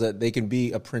themselves that they can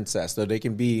be a princess, or they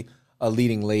can be a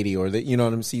leading lady, or that, you know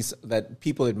what I'm saying, that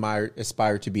people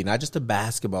aspire to be, not just a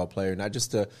basketball player, not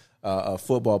just a a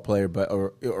football player, but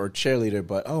or cheerleader,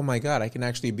 but oh my God, I can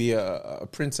actually be a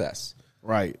princess.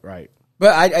 Right.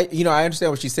 But I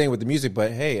understand what she's saying with the music,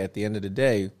 but hey, at the end of the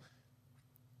day,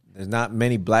 there's not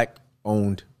many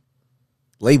black-owned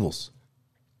labels.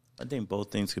 I think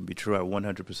both things can be true. I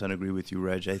 100% agree with you,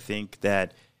 Reg. I think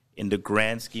that in the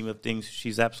grand scheme of things,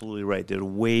 she's absolutely right. There are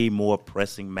way more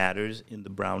pressing matters in the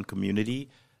brown community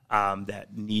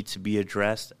that need to be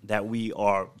addressed, that we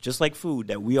are, just like food,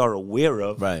 that we are aware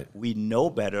of. Right. We know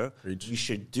better. We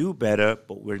should do better,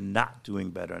 but we're not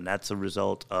doing better. And that's a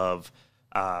result of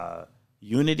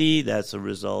unity. That's a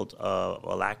result of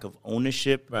a lack of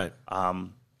ownership. Right.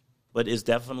 But it's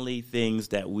definitely things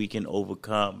that we can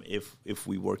overcome if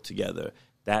we work together.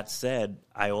 That said,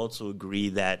 I also agree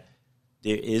that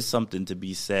there is something to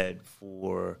be said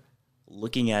for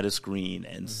looking at a screen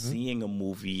and seeing a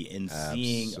movie and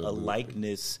seeing a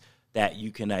likeness that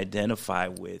you can identify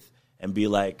with and be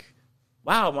like,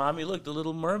 wow, Mommy, look, the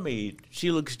Little Mermaid,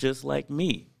 she looks just like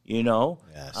me. You know,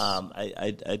 yes.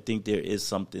 I think there is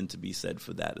something to be said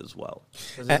for that as well.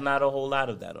 Because there's not a whole lot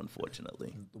of that,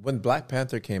 unfortunately. When Black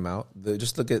Panther came out,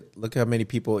 just look how many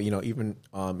people, even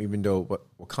though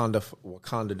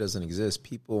Wakanda doesn't exist,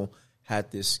 people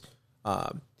had this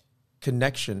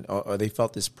connection or they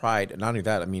felt this pride. And not only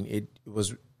that, I mean, it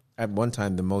was at one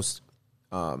time the most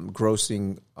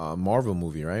grossing Marvel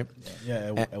movie, right?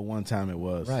 Yeah, at one time it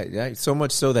was. Right, yeah. So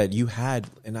much so that you had,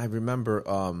 and I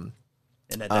remember.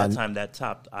 And at that time, that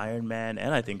topped Iron Man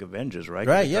and I think Avengers, right?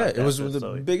 Right, yeah. It was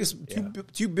the biggest,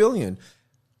 $2 billion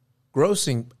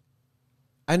grossing.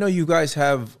 I know you guys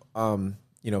have,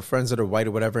 friends that are white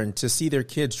or whatever, and to see their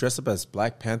kids dress up as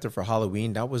Black Panther for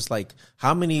Halloween, that was like,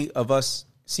 how many of us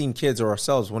seen kids or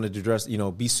ourselves wanted to dress,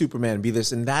 be Superman, be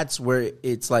this, and that's where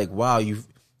it's like, wow, I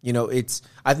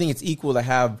think it's equal to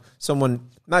have someone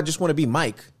not just want to be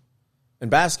Mike in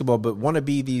basketball, but want to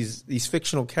be these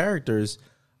fictional characters,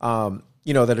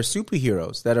 that are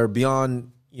superheroes, that are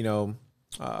beyond, beyond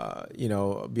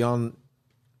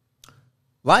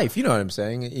life. You know what I'm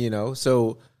saying?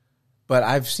 So, but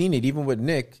I've seen it even with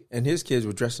Nick and his kids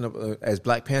were dressing up as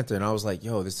Black Panther. And I was like,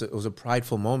 it was a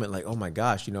prideful moment. Like, oh my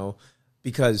gosh,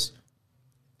 because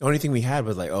the only thing we had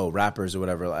was like, rappers or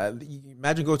whatever.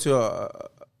 Imagine go to a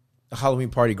Halloween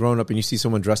party growing up and you see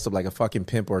someone dressed up like a fucking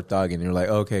pimp or a thug and you're like,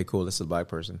 okay, cool. This is a black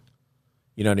person.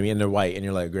 You know what I mean? And they're white, and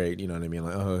you're like, great. You know what I mean?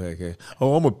 Like, okay.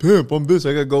 Oh, I'm a pimp. I'm this.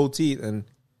 I got gold teeth. And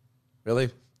really?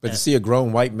 But to see a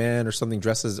grown white man or something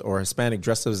or Hispanic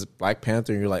dressed as Black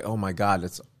Panther, and you're like, oh my God,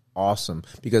 that's awesome.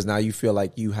 Because now you feel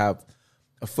like you have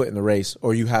a foot in the race,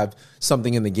 or you have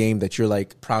something in the game that you're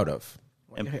like proud of.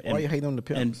 Why are you hating on the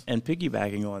pimps? And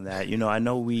piggybacking on that, I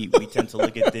know we tend to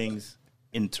look at things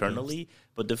internally,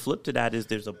 but the flip to that is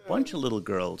there's a bunch of little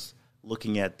girls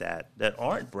looking at that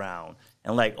aren't brown.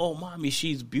 And like, oh, Mommy,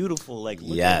 she's beautiful. Like,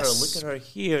 look at her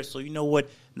here. So you know what?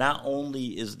 Not only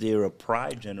is there a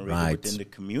pride generated within the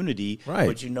community,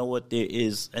 but you know what? There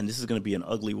is, and this is going to be an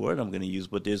ugly word I'm going to use,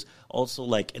 but there's also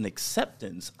like an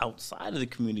acceptance outside of the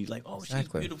community. Like, oh, she's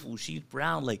beautiful. She's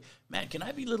brown. Like, man, can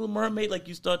I be Little Mermaid? Like,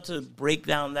 you start to break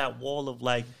down that wall of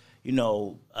like,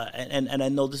 and I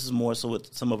know this is more so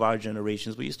with some of our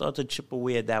generations, but you start to chip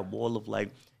away at that wall of like,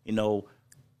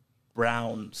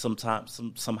 brown sometimes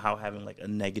somehow having like a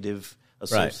negative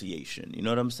association. You know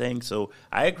what I'm saying? So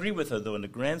I agree with her, though. In the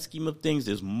grand scheme of things,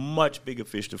 there's much bigger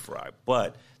fish to fry.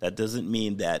 But that doesn't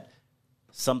mean that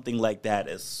something like that,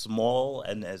 as small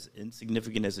and as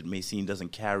insignificant as it may seem,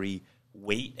 doesn't carry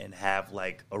weight and have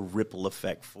like a ripple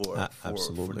effect for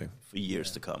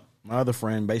years to come. My other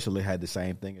friend basically had the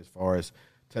same thing as far as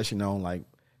touching on like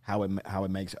how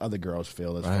it makes other girls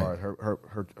feel. As far as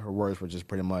her words were just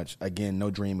pretty much, again, no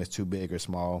dream is too big or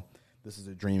small. This is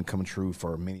a dream come true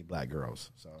for many black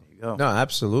girls. So there you go. No,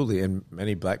 absolutely, and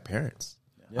many black parents.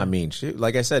 Yeah. I mean,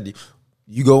 like I said,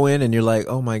 you go in and you're like,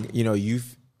 oh my, you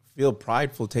feel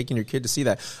prideful taking your kid to see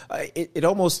that. It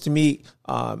almost to me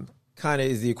kind of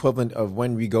is the equivalent of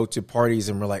when we go to parties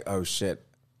and we're like, oh shit.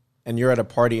 And you're at a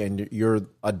party and you're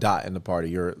a dot in the party.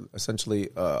 You're essentially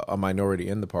a minority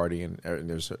in the party, and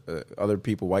there's other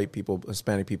people, white people,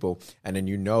 Hispanic people, and then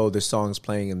the song's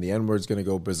playing and the N-word's going to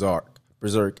go berserk,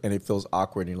 and it feels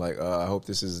awkward. And you're like, I hope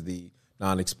this is the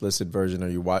non-explicit version, or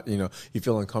you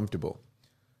feel uncomfortable.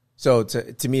 So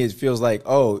to me, it feels like,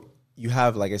 you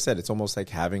have, like I said, it's almost like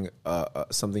having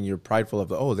something you're prideful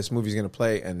of. Oh, this movie's going to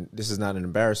play, and this is not an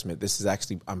embarrassment. This is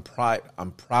actually, I'm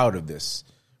proud of this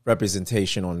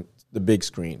representation on the big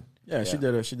screen. Yeah, she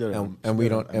did an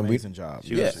amazing job.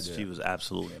 She was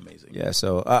absolutely amazing. Yeah,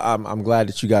 so I'm glad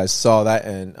that you guys saw that,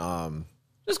 and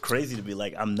It's crazy to be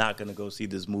like, I'm not going to go see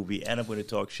this movie, and I'm going to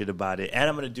talk shit about it, and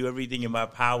I'm going to do everything in my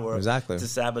power to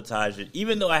sabotage it,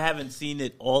 even though I haven't seen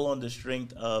it, all on the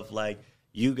strength of, like,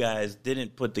 you guys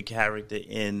didn't put the character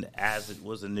in as it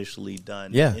was initially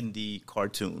done in the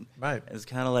cartoon. Right. And it's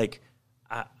kind of like,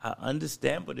 I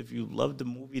understand, but if you love the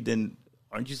movie, then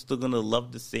aren't you still going to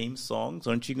love the same songs?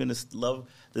 Aren't you going to love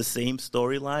the same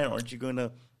storyline? Aren't you going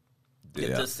to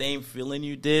get the same feeling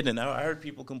you did? And I heard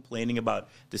people complaining about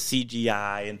the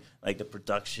CGI and, like, the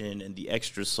production and the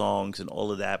extra songs and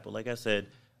all of that. But like I said,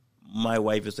 my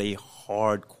wife is a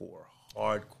hardcore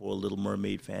Little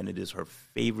Mermaid fan. It is her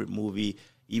favorite movie,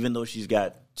 even though she's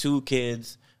got 2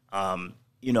 kids,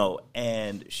 you know,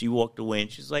 and she walked away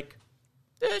and she's like,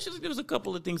 she's like, there was a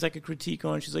couple of things I could critique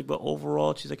on. She's like, but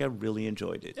overall, she's like, I really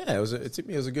enjoyed it. Yeah, it was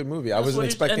a good movie. I wasn't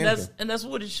expecting anything. And that's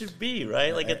what it should be,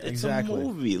 right? Like, it's a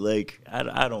movie. Like,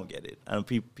 I don't get it.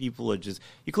 People are just,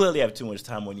 you clearly have too much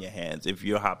time on your hands if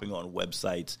you're hopping on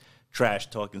websites, trash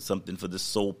talking something for the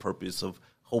sole purpose of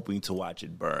hoping to watch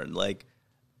it burn. Like,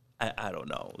 I don't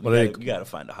know. You got to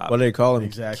find a hobby. What do they call them?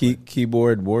 Exactly.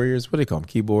 Keyboard warriors? What do they call them?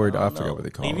 Keyboard? I forget what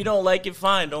they call them. If you don't like it,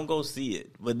 fine. Don't go see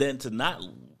it. But then to not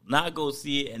go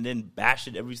see it and then bash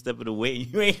it every step of the way,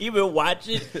 you ain't even watch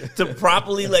it to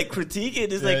properly, like, critique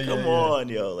it. It's like, come on,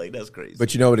 yo. Like, that's crazy.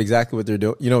 But you know what they're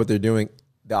doing? You know what they're doing?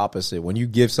 The opposite. When you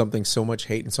give something so much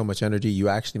hate and so much energy, you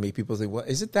actually make people think, well,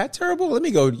 is it that terrible? Let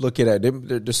me go look at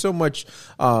it. There's so much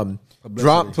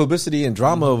publicity and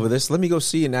drama over this. Let me go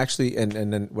see and actually, and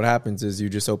then what happens is you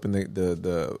just open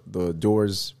the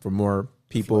doors for more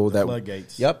people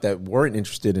that weren't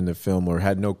interested in the film or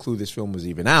had no clue this film was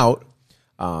even out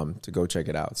to go check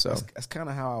it out. So that's kind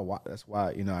of how I watch. That's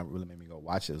why, you know, it really made me go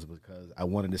watch this, because I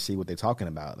wanted to see what they're talking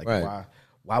about. Like,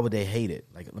 why would they hate it?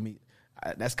 Like,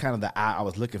 that's kind of the eye I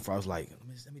was looking for. I was like,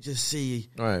 let me just see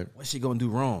what's she gonna do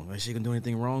wrong? Is she gonna do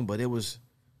anything wrong? But it was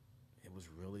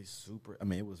really super. I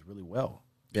mean, it was really well.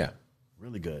 Yeah,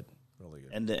 really good.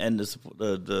 And the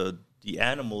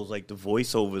animals, like the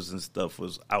voiceovers and stuff,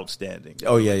 was outstanding.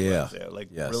 Oh yeah. Like,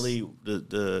 really,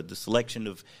 the selection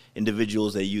of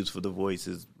individuals they use for the voice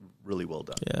is really well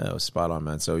done. Yeah, it was spot on,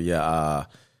 man. So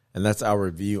and that's our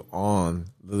review on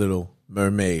the Little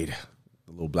Mermaid,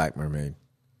 the little black mermaid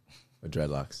with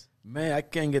dreadlocks. Man, I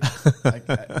can't get.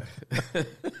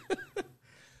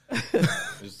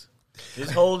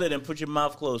 Just hold it and put your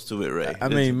mouth close to it, Ray. I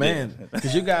mean, man,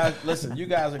 because you guys, listen, you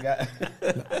guys are got.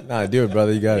 Nah, do it,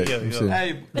 brother. You got it.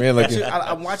 Hey, man,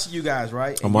 I'm watching you guys,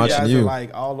 right? And I'm watching you. Guys are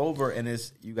like all over, and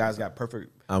you guys got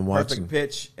perfect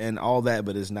pitch and all that,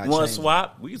 but it's not. You want to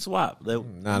swap? We can swap.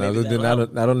 Not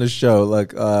on this show.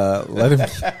 Like, let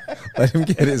him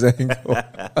get his angle.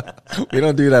 We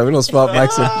don't do that. We don't swap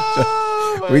mics on the show.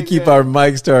 We keep our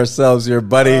mics to ourselves here,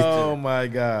 buddy. Oh my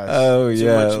gosh. Oh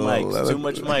yeah. Too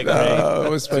much mic.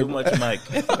 Too much mic.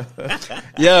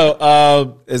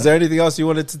 Yo, is there anything else you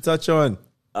wanted to touch on?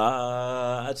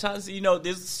 I try to see. You know,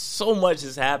 there's so much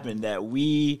has happened that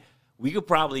we could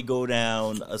probably go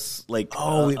down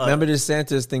remember the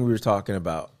Santa's thing we were talking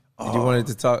about? Did you want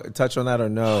to touch on that or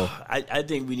no? I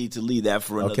think we need to leave that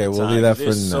for another time. Okay, we'll time. leave that for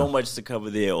There's now. so much to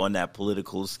cover there on that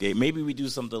political escape. Maybe we do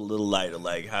something a little lighter,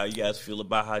 like how you guys feel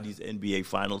about how these NBA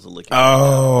finals are looking.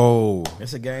 Oh,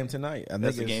 it's a game tonight.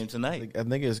 That's a game tonight. I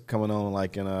think it's coming on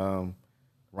like in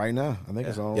right now. I think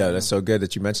it's on. Yeah, that's so good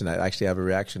that you mentioned that. I actually have a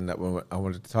reaction that I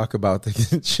wanted to talk about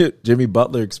the Jimmy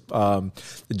Butler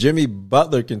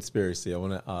conspiracy. I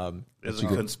want to. There's a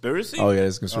conspiracy. Oh yeah,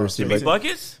 there's a conspiracy. Jimmy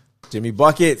Buckets. Jimmy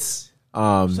Buckets.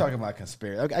 I'm talking about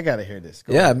conspiracy. I got to hear this.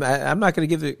 I'm not going to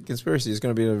give the conspiracy. It's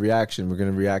going to be a reaction. We're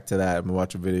going to react to that. I'm going to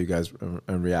watch a video, you guys,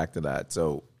 and react to that.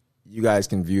 So you guys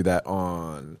can view that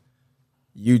on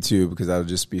YouTube, because that'll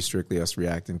just be strictly us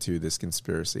reacting to this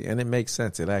conspiracy. And it makes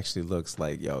sense. It actually looks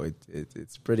like,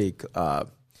 it's pretty,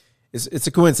 it's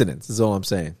a coincidence is all I'm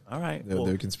saying. All right.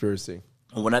 The conspiracy.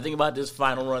 When I think about this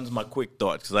final runs, my quick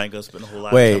thoughts, because I ain't going to spend a whole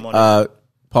lot of time on it.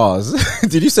 Pause.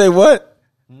 Did you say what?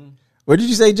 What did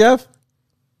you say, Jeff?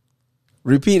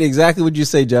 Repeat exactly what you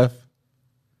say, Jeff.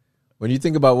 When you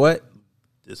think about what?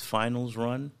 This finals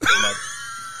run.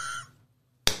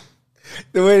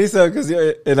 The way he said, because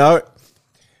in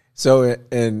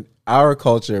our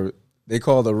culture, they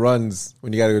call the runs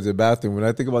when you got to go to the bathroom. When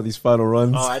I think about these final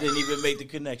runs, I didn't even make the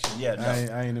connection. Yeah, no.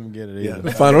 I ain't even get it either.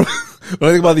 When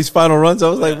I think about these final runs, I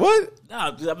was like, what? No,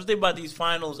 I was thinking about these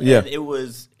finals, and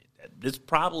it's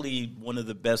probably one of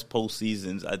the best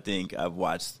postseasons I think I've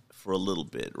watched for a little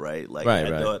bit, right? Like,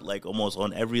 I thought, like, almost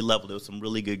on every level, there was some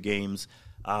really good games.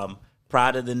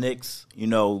 Proud of the Knicks,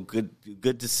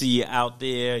 good to see you out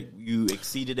there. You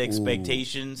exceeded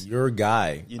expectations. Your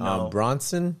guy,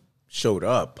 Bronson, showed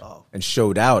up and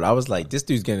showed out, I was like, this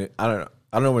dude's gonna. I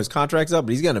don't know when his contract's up,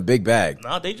 but he's getting a big bag.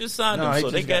 No, they just signed him, so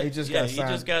he just got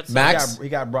signed. Max. He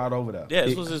got brought over there. Yeah,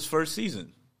 this was his first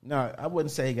season. No, I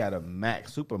wouldn't say he got a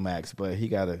super max, but he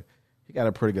got a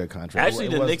pretty good contract. Actually,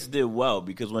 the Knicks did well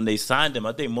because when they signed him,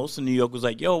 I think most of New York was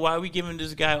like, yo, why are we giving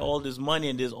this guy all this money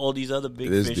and there's all these other big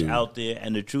fish out there?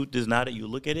 And the truth is, now that you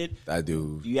look at it,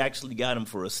 you actually got him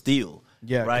for a steal.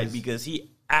 Yeah, right? Because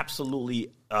he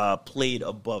absolutely played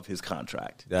above his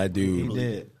contract. That dude, he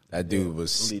did. That dude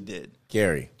was really did.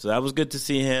 Scary. So that was good to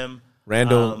see him.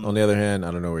 Randall, on the other hand,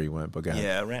 I don't know where he went, but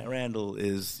Randall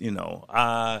is,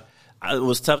 it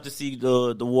was tough to see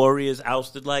the Warriors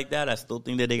ousted like that. I still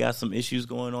think that they got some issues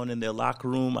going on in their locker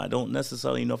room. I don't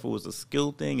necessarily know if it was a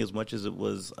skill thing as much as it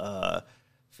was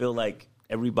feel like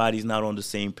everybody's not on the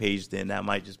same page. Then that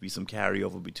might just be some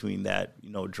carryover between that,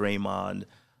 Draymond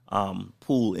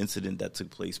Poole incident that took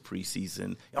place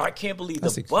preseason. I can't believe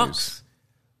the Bucks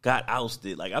got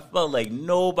ousted. Like, I felt like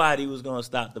nobody was going to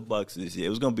stop the Bucks this year. It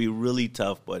was going to be really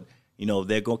tough, but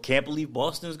can't believe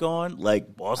Boston's gone.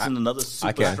 Like, Boston, another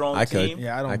super strong team.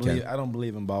 Yeah, I don't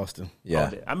believe in Boston.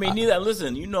 Yeah, I mean, neither.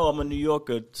 Listen, I'm a New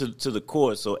Yorker to the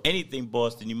core, so anything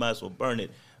Boston, you might as well burn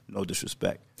it. No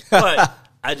disrespect, but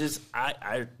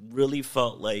I really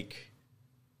felt like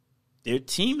their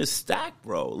team is stacked,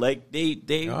 bro. Like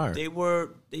they were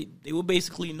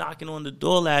basically knocking on the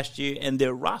door last year, and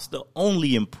their roster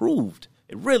only improved.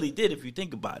 It really did, if you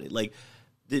think about it. Like,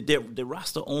 the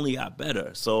roster only got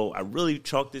better. So I really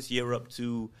chalked this year up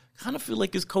to kind of feel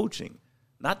like his coaching.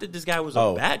 Not that this guy was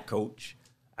a bad coach.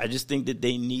 I just think that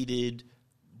they needed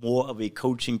more of a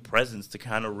coaching presence to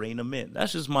kind of rein him in.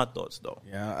 That's just my thoughts, though.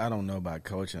 Yeah, I don't know about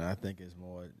coaching. I think it's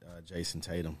more Jason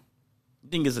Tatum. You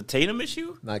think it's a Tatum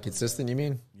issue? Not consistent, you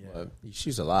mean? Yeah. He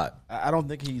shoots a lot. I don't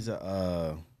think he's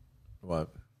what?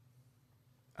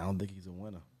 I don't think he's a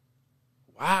winner.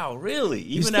 Wow, really?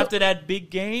 Even after that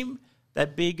big game?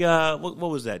 That big, what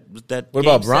was that? Was that what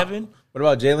game about 7? What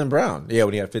about Jaylen Brown? Yeah,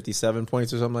 when he had 57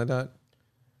 points or something like that.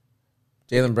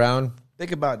 Jaylen Brown.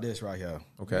 Think about this right here.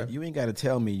 Okay, you ain't got to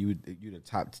tell me you the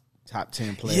top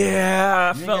 10 player.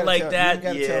 Yeah, I felt like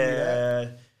that. Yeah,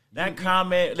 that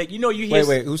comment, like you hear.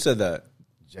 Wait, who said that?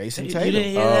 Jason Tatum. You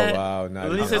didn't hear that? Wow,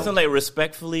 no. He said something like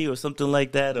respectfully or something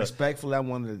like that. Respectfully, I'm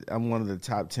one of the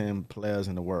top 10 players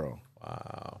in the world.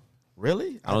 Wow,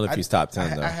 really? I don't know if he's top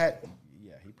 10 though.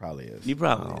 Probably is. He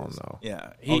probably I don't is. know.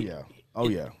 Yeah. Oh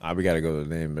yeah. We got to go to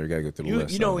the name. We got to go through the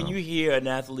list. When you hear an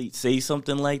athlete say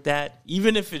something like that,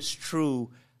 even if it's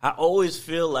true, I always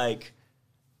feel like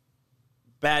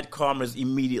bad karma is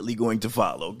immediately going to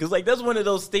follow. Because that's one of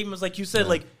those statements, like you said,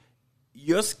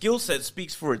 your skill set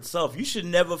speaks for itself. You should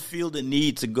never feel the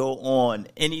need to go on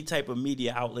any type of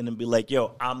media outlet and be like,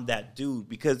 yo, I'm that dude.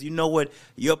 Because you know what?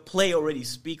 Your play already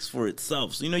speaks for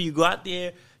itself. So, you go out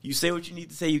there, you say what you need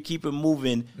to say, you keep it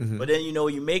moving. Mm-hmm. But then,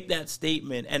 you make that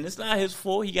statement. And it's not his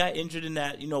fault. He got injured in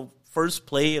that, first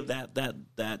play of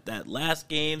that last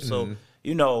game. So,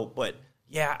 but...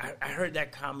 Yeah, I heard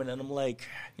that comment, and I'm like,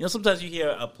 sometimes you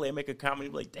hear a player make a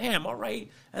comment, you're like, damn, all right,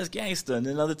 that's gangster. And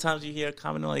then other times you hear a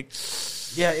comment, like,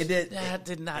 yeah, it did. That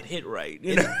did not hit right.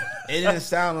 It didn't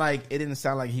sound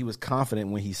like he was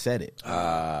confident when he said it.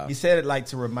 He said it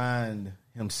to remind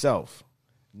himself,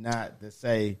 not to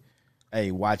say,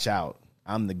 hey, watch out,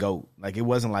 I'm the GOAT. It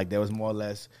wasn't like that. It was more or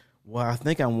less, well, I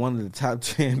think I'm one of the top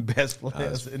 10 best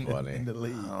players in the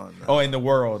league, or in the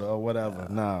world, or whatever.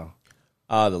 No.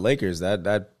 The Lakers,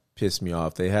 that pissed me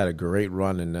off. They had a great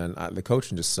run, and then the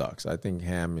coaching just sucks. I think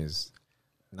Ham is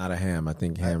not a Ham. I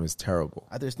think Ham is terrible.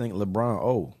 I just think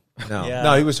LeBron.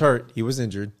 No, he was hurt. He was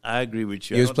injured. I agree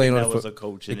with you. He was playing that on was a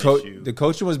coaching issue. The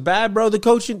coaching was bad, bro. The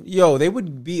coaching, they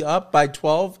would be up by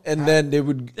 12, and then the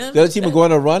other team would go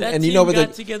on a run, and but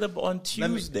got together on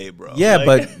Tuesday, bro. Yeah,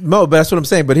 but that's what I'm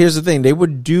saying. But here's the thing: they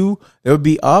would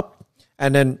be up,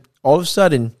 and then all of a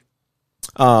sudden,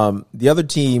 the other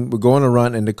team would go on a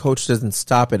run, and the coach doesn't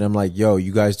stop it. I'm like, yo,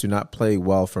 you guys do not play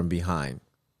well from behind,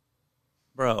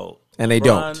 bro. And they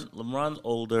don't. LeBron's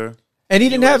older. And he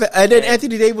didn't have it. And then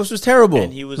Anthony Davis was terrible.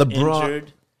 And he was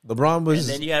injured. LeBron was.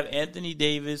 And then you have Anthony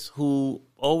Davis, who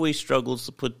always struggles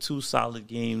to put two solid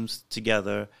games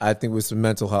together. I think it was some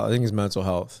mental health. I think it's mental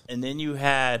health. And then you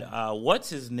had, what's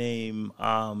his name,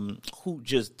 who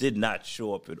just did not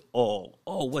show up at all.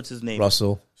 Oh, what's his name?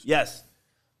 Russell. Yes.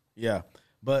 Yeah.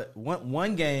 But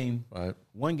one game,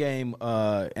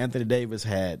 Anthony Davis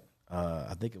had,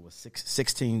 I think it was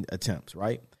 16 attempts,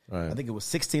 right? I think it was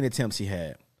 16 attempts he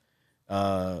had.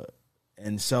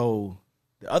 And so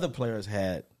the other players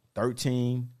had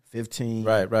 13, 15,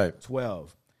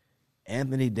 12.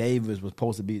 Anthony Davis was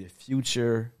supposed to be the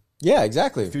future Yeah,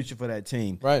 exactly. Future for that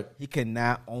team. Right. He can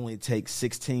not only take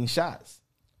 16 shots.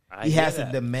 He has to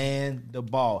demand the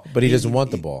ball. But he doesn't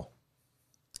want the ball.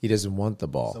 He doesn't want the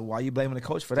ball. So why are you blaming the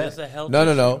coach for that?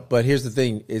 No. But here's the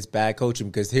thing. It's bad coaching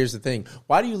because here's the thing.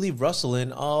 Why do you leave Russell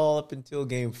in all up until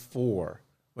game 4?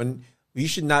 When you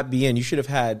should not be in. You should have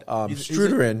had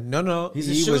Struder in. No. He's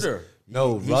a shooter.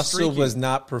 Russell was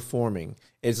not performing.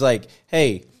 It's like,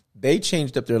 hey, they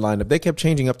changed up their lineup. They kept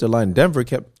changing up their line. Denver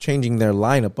kept changing their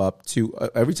lineup up to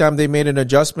every time they made an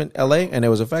adjustment, LA, and it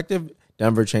was effective,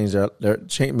 Denver changed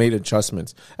made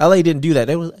adjustments. LA didn't do that.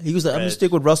 He was like, I'm going to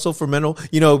stick with Russell for mental,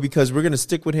 because we're going to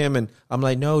stick with him. And I'm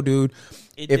like, no, dude.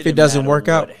 If it doesn't work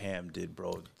out, what Ham did,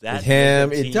 bro. With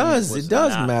Ham, it does. It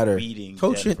does matter.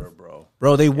 Coaching,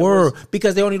 bro. They were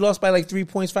because they only lost by like 3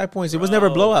 points, 5 points. It was never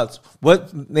blowouts.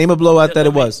 What name a blowout that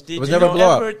it was? It was never a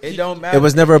blowout. It don't matter. It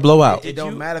was never a blowout. It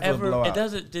don't matter if it was a blowout. It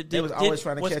doesn't. They was always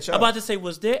trying to catch up. I'm about to say,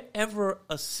 was there ever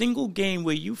a single game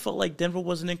where you felt like Denver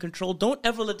wasn't in control? Don't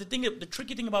ever let the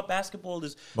tricky thing about basketball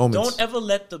is don't ever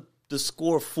let the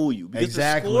score fool you because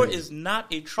the score is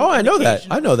not a true. Oh, I know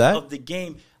that. Of the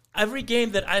game. Every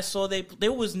game that I saw,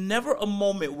 there was never a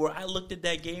moment where I looked at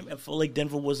that game and felt like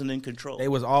Denver wasn't in control. They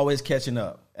was always catching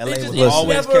up. LA was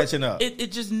always catching up.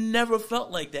 It just never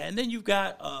felt like that. And then you've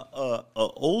got a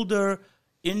older,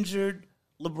 injured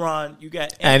LeBron. You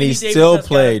got and he still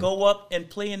played. Go up and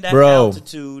play in that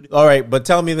altitude. All right, but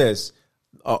tell me this: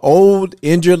 old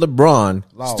injured LeBron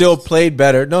still played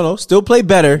better. Still played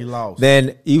better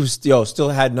than he was. Still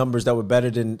had numbers that were better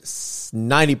than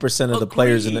 90% of the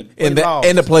players in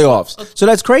the playoffs. So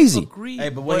that's crazy. Agreed. Hey,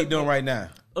 but what are you doing right now?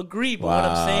 Agreed. But what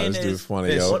I'm saying this is, dude's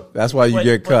funny, yo. That's why you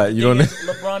get cut. You don't.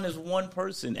 LeBron is one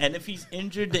person, and if he's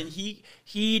injured, then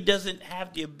he doesn't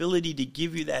have the ability to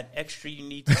give you that extra you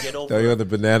need to get over. You're on the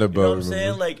banana boat. You know what I'm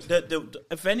saying? Like,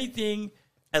 if anything,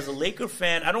 as a Laker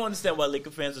fan, I don't understand why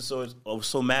Laker fans are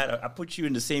so mad. I put you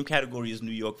in the same category as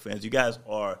New York fans. You guys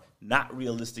are not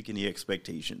realistic in your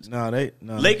expectations. No.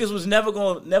 Lakers was never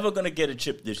going to get a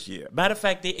chip this year. Matter of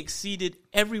fact, they exceeded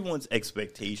everyone's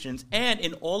expectations. And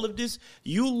in all of this,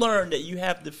 you learn that you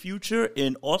have the future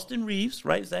in Austin Reeves,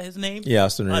 right? Is that his name? Yeah,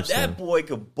 Austin Reeves. That boy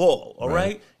could ball, all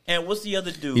right? And what's the other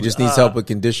dude? He just needs help with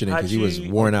conditioning because he was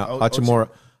worn out. Hachimura.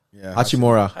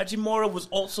 Hachimura was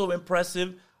also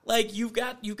impressive. Like, you've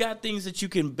got things that you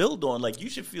can build on. Like, you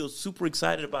should feel super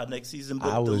excited about next season.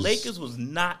 But the Lakers was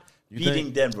not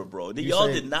beating Denver, bro. Y'all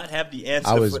did not have the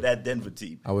answer for that Denver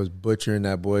team. I was butchering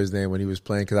that boy's name when he was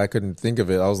playing because I couldn't think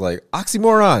of it. I was like,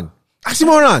 oxymoron.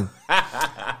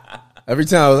 Every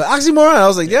time I was like, oxymoron. I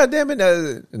was like, yeah, damn it.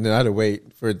 And then I had to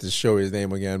wait for it to show his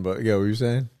name again. But, yeah, what were you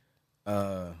saying?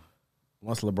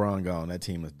 Once LeBron gone, that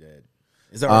team is dead.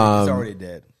 It's already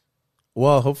dead.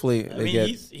 Well, hopefully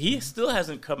he still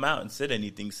hasn't come out and said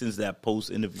anything since that post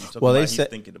interview. He's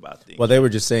thinking about things. Well, they were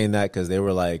just saying that because they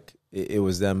were like, it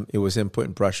was him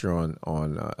putting pressure on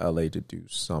LA to do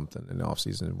something in the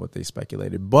offseason, what they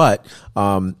speculated. But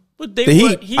the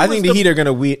Heat are going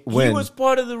to win. He was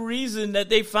part of the reason that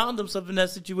they found themselves in that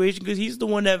situation because he's the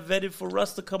one that vetted for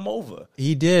Russ to come over.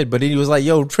 He did, but he was like,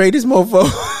 yo, trade this mofo.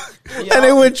 And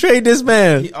they wouldn't trade this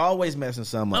man. He always messing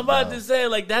something up. I'm about to say,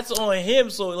 like, that's on him.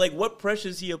 So, like, what pressure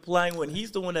is he applying when he's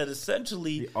the one that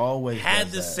essentially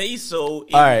had to say so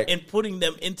in putting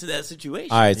them into that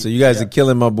situation? All right, so you guys are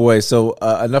killing my boy. So,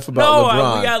 enough about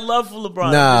LeBron. We got love for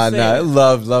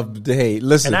LeBron. Love to hate.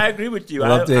 Listen. And I agree with you.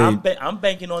 I'm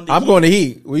banking on the Heat. I'm going to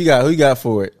Heat. Who you got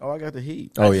for it? Oh, I got the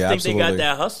Heat. I think absolutely. They got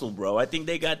that hustle, bro. I think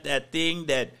they got that thing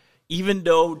that even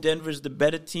though Denver's the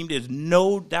better team, there's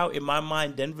no doubt in my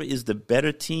mind Denver is the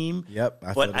better team. Yep,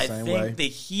 I think the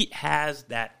Heat has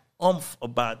that oomph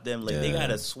about them. Like they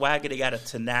got a swagger, they got a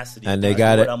tenacity, and they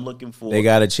got what I'm looking for. They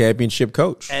got a championship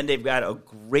coach, and they've got a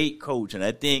great coach. And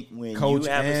I think when you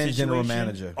have a situation, general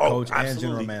manager, and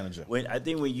general manager. I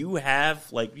think when you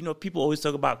have people always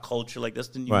talk about culture, like that's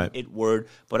the new word,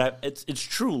 but it's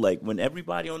true. Like when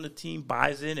everybody on the team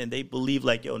buys in and they believe,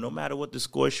 like no matter what the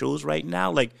score shows right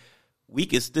now, like we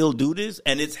can still do this,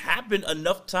 and it's happened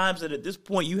enough times that at this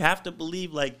point you have to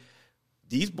believe like.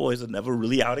 These boys are never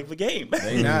really out of the game.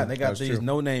 They not. They got these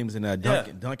no names in there.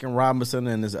 Duncan Robinson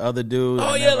and this other dude.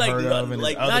 Oh yeah, like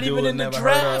not even in the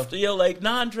draft. Like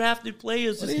non-drafted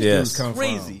players. It's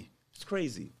crazy. It's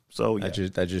crazy. So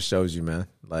that just shows you, man.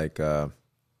 Like the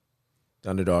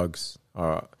underdogs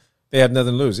they have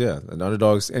nothing to lose. Yeah, the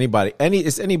underdogs.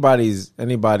 It's anybody's.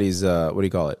 What do you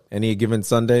call it? Any given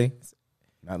Sunday.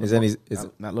 Not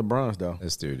LeBron's though.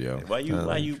 This dude, yo. Why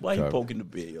you poking the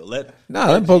bear, yo? Let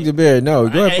poke the bear. No,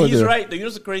 go ahead. And he's right. You know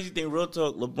what's the crazy thing? Real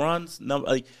talk. LeBron's number.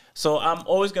 Like, so I'm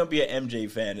always gonna be an MJ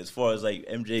fan as far as like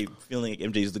MJ feeling like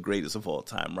MJ is the greatest of all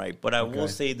time, right? But I will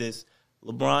say this: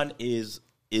 LeBron is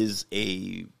he's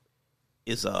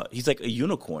like a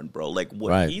unicorn, bro. Like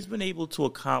what he's been able to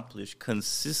accomplish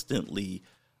consistently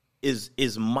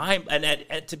is mind,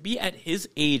 and to be at his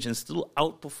age and still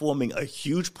outperforming a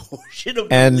huge portion of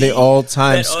the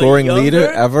all-time scoring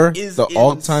leader ever, the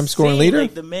all-time scoring leader.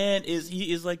 Like the man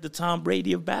is like the Tom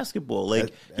Brady of basketball.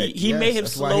 Like he may have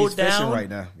slowed down right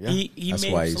now. Yeah. He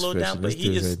may have slowed down, but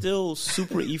he is still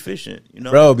super efficient. You know,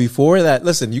 bro. Before that,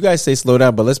 listen, you guys say slow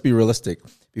down, but let's be realistic.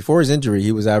 Before his injury,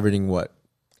 he was averaging what?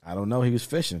 I don't know. He was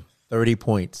fishing. 30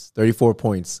 points, 34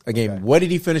 points a game. Okay. What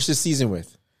did he finish the season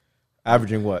with?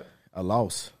 Averaging what? A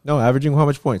loss. No, averaging how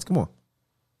much points? Come on.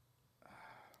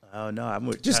 Oh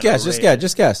no, just guess.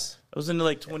 It was in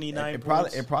like 29. It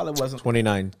probably wasn't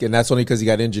 29, and that's only because he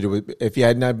got injured. If he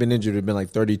had not been injured, it'd been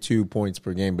like 32 points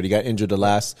per game. But he got injured the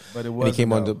last. But it was. He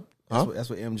came on the. That's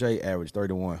what MJ averaged,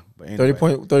 31. But anyway,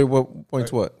 30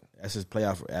 points. What? That's his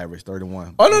playoff average,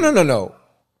 31. Oh no!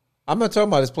 I'm not talking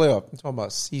about his playoff. I'm talking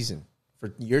about season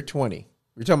for year 20.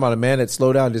 We're talking about a man that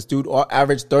slowed down. This dude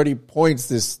averaged 30 points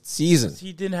this season.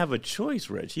 He didn't have a choice,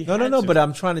 Rich. No. But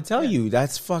I'm trying to tell you,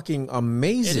 that's fucking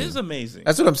amazing. It is amazing.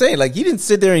 That's what I'm saying. Like, he didn't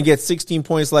sit there and get 16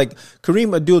 points like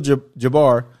Kareem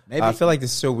Abdul-Jabbar. I feel like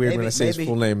this is so weird when I say his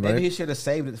full name, right? Maybe he should have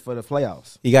saved it for the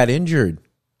playoffs. He got injured.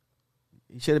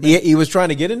 He should have been. He was trying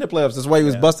to get into playoffs. That's why he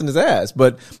was busting his ass.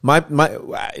 But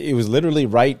it was literally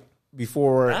right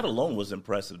before. That alone was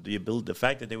impressive. The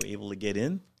fact that they were able to get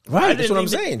in. Right, that's what I'm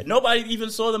saying. Nobody even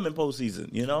saw them in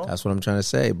postseason, you know? That's what I'm trying to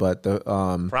say. But the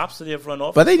props to their front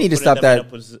office. But they need to stop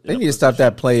that. They need to stop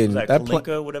that playing. That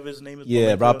Pelinka, whatever his name is.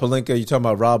 Yeah, Rob Pelinka. You talking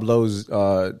about Rob Lowe's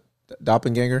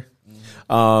doppelganger?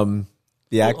 Mm-hmm.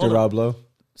 The actor Rob Lowe.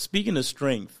 Speaking of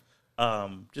strength,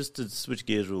 just to switch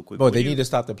gears real quick. Oh, they need to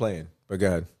stop the playing. But go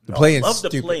ahead. The playing is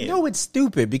stupid. No, it's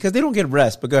stupid because they don't get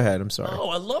rest. But go ahead. I'm sorry. Oh,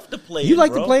 I love the playing. You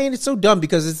like the playing? It's so dumb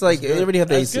because it's like they already have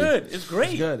the AC. It's good. It's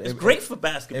great. It's great for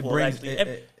basketball.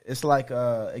 It's like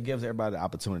it gives everybody the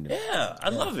opportunity. Yeah, I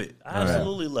love it. I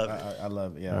absolutely love it. I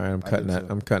love it. Yeah. All right,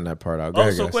 I'm cutting that part out. Go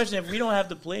ahead, so question: if we don't have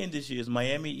the playing this year, is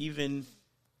Miami even?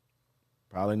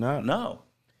 Probably not. No,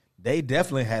 they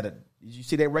definitely had it. Did you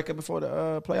see their record before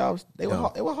the playoffs? They were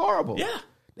horrible. Yeah.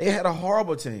 They had a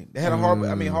horrible team. They had a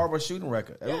horrible shooting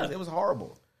record. It was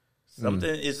horrible. Something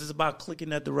is just about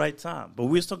clicking at the right time. But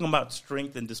we was talking about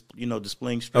strength and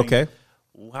displaying strength. Okay.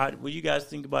 What do you guys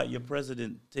think about your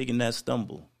president taking that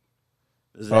stumble?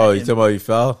 You talking about he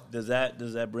fell? Does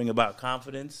that bring about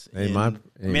confidence? Don't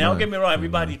get me wrong.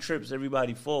 Everybody trips,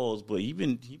 everybody falls, but he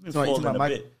been falling a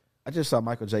bit. I just saw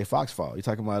Michael J. Fox fall. You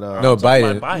talking about no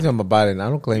Biden? You talking about Biden? I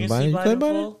don't claim Biden. You claim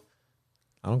Biden? Fall?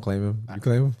 I don't claim him. You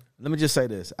claim him? Let me just say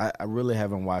this. I really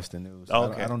haven't watched the news.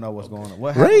 Okay. I don't know what's going on.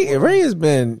 What Ray has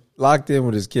been locked in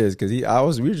with his kids because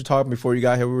we were just talking before you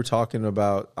got here. We were talking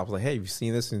about. I was like, "Hey, have you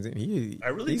seen this?" And I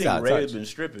really think Ray has been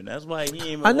stripping. That's why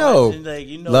he ain't. I know.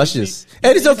 Watching, Luscious,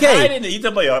 and it's okay. He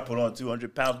talking about, I put on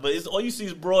 200 pounds, but it's all you see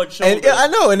is broad shoulders. And I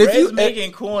know. And if Ray's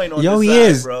making coin on he side,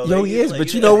 is, bro. he is.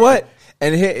 But you know what?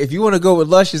 And if you want to go with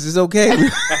Luscious, it's okay.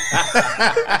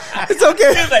 It's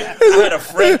okay. He's like, I had a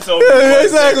friend told me.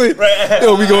 Exactly. Right.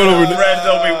 Yo, we going over there. Friend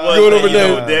told me one. Going over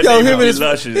there. Yo, him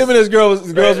and his girls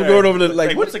were going over there.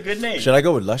 Like, what's a good name? Should I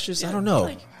go with Luscious? I don't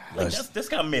know. That's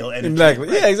got male energy. Exactly.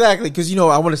 Yeah, exactly. Because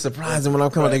I want to surprise him when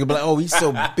I'm coming. They can be like, "Oh, he's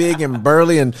so big and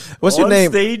burly." And what's your name?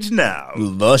 On stage now.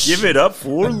 Luscious. Give it up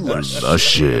for Luscious.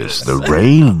 Luscious. The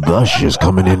Ray Luscious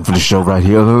coming in for the show right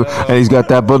here. And he's got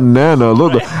that banana.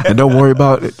 Look. And don't worry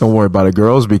about it,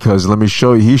 girls, because let me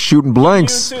show you. He's shooting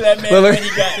blanks. That man,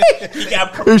 he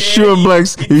got prepared. He's shooting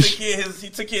blanks. He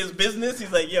took care of his business.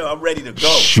 He's like, "Yo, I'm ready to go."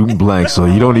 Shooting blanks. So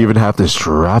you don't even have to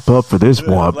strap up for this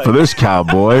one, for this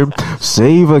cowboy.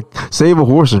 Save a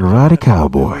horse and ride a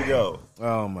cowboy. There we go.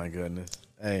 Oh my goodness!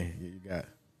 Hey, you got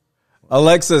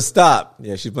Alexa, stop.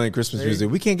 Yeah, she's playing Christmas music.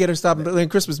 We can't get her to stop playing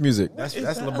Christmas music. That's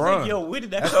LeBron. Like, yo, where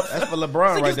did that come from? That's for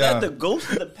LeBron right there. Is that the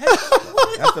ghost of the past?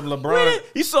 That's the LeBron.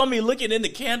 He saw me looking in the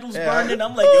candles burning.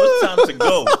 I'm like, yo, it's time to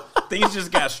go. Things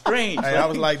just got strange. Hey, I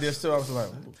was like this too. I was like,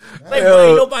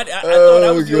 nobody. I thought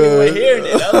I was the only one hearing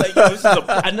it. I was like, yo, this is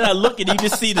and then I look and you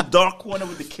just see the dark corner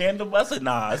with the candle. I said,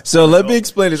 nah. So let me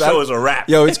explain this. Show is a wrap.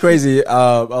 Yo, it's crazy.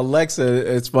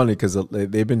 Alexa, it's funny because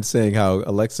they've been saying how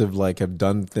Alexa have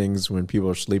done things when people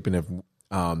are sleeping, have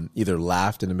either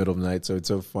laughed in the middle of the night. So it's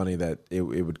so funny that it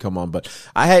would come on. But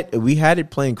we had it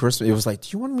playing Christmas. It was like, do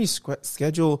you want me to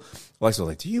schedule? Alexa was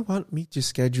like, do you want me to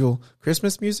schedule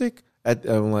Christmas music?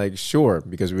 I'm like, sure,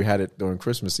 because we had it during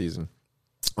Christmas season,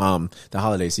 the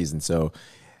holiday season. So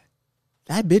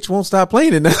that bitch won't stop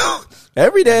playing it now.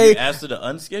 Every day. You asked her to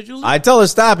unschedule it? I tell her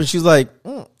stop, and she's like,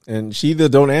 and she either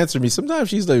don't answer me. Sometimes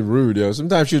she's like rude, yo.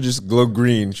 Sometimes she'll just glow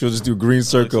green. She'll just do green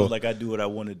circle. Like I do what I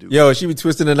want to do. Yo, she be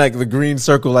twisting in like the green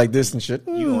circle like this and shit.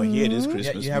 You gonna hear this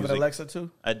Christmas You have an music. Alexa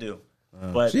too? I do.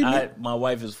 But my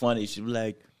wife is funny. She be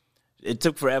like, it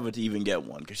took forever to even get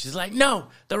one because she's like, no,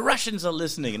 the Russians are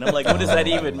listening. And I'm like, what does that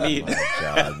even mean?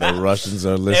 God, the Russians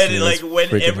are listening. And like when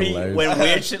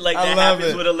weird shit like that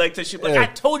happens with Alexa, she's like, I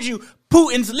told you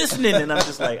Putin's listening. And I'm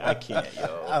just like, I can't,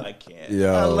 yo. I can't.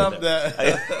 Yo, I love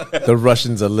that. the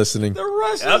Russians are listening. The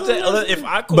Russians. If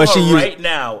I call her right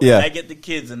now and I get the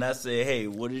kids and I say, hey,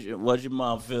 what's your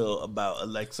mom feel about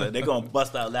Alexa? They're going to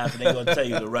bust out laughing. They're going to tell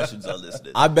you the Russians are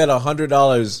listening. I bet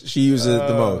 $100 she uses it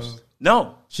the most.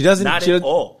 No. She doesn't. Not at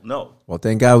all. No. Well,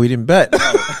 thank God we didn't bet. No,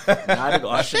 not at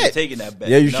all. I should have taken that bet.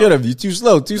 Yeah, you should have. You're too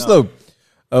slow. Slow.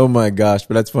 Oh my gosh,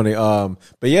 but that's funny.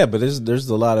 But there's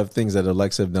a lot of things that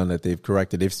Alexa have done that they've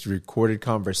corrected. They've recorded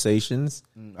conversations,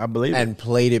 I believe, and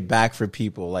played it back for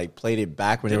people. Like played it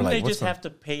back when Didn't they were like, they just have to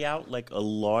pay out like a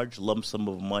large lump sum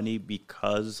of money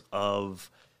because of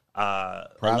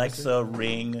Alexa,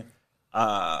 Ring,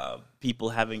 people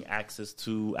having access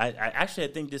to. I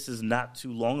think this is not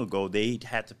too long ago. They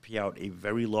had to pay out a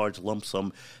very large lump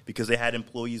sum because they had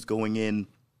employees going in,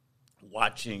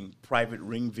 watching private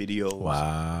Ring videos.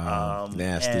 Wow,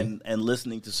 nasty. And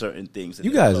listening to certain things. And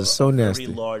you guys are so nasty.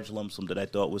 Very large lump sum that I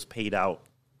thought was paid out.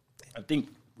 I think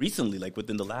recently, like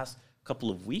within the last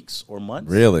couple of weeks or months.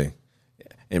 Really,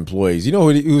 employees. You know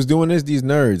who's doing this? These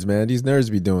nerds, man. These nerds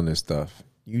be doing this stuff.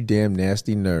 You damn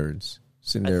nasty nerds.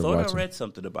 Sitting there watching. I read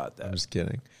something about that. I'm just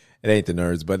kidding. It ain't the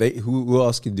nerds, but who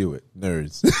else can do it?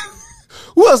 Nerds.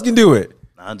 Who else can do it?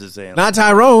 I'm just saying. Not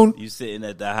Tyrone. You sitting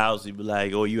at the house, you be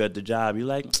like, "Oh, you at the job?" You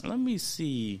like, let me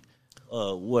see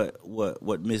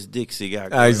what Miss Dixie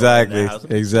got. Exactly.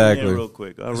 Real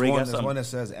quick. There's one that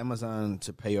says Amazon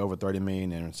to pay over $30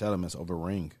 million in settlements over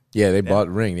Ring. Yeah, they bought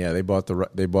Ring. Yeah, they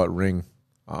bought Ring.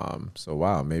 So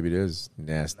wow, maybe it is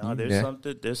nasty. No, there's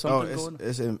something. There's something going on.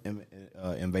 It's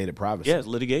invaded privacy. Yeah, it's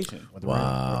litigation.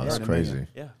 Wow, that's crazy.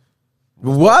 Yeah.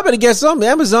 Well, I better get something.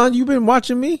 Amazon, you been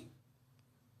watching me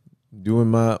doing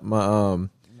my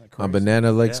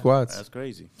banana leg squats. That's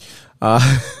crazy.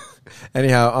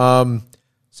 Anyhow,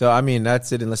 so I mean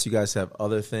that's it. Unless you guys have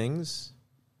other things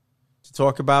to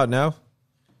talk about now.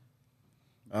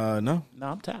 No,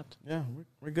 I'm tapped. Yeah,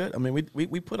 we're good. I mean,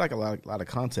 we put like a lot of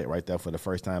content right there for the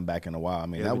first time back in a while. I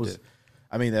mean,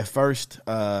 that first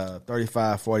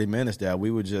 35, 40 minutes there,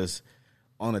 we were just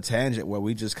on a tangent where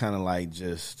we just kind of like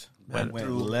just went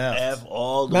left.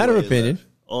 All the matter way of opinion. Left.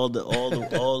 All the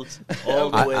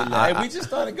way left. We just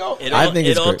started going. I think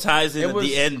it all great. ties in at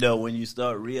the end though when you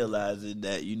start realizing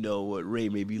that what Ray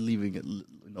may be living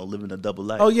a double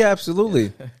life. Oh yeah,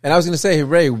 absolutely. And I was going to say, hey,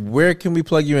 Ray, where can we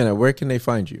plug you in at? Where can they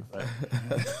find you?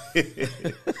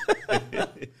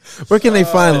 Where can they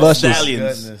find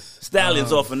Luscious?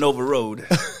 Stallions off of Nova Road.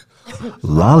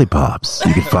 Lollipops.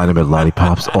 You can find them at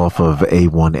Lollipops off of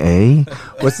A1A.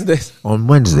 What's this? On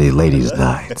Wednesday, ladies'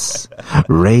 nights.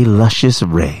 Ray Luscious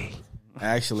Ray.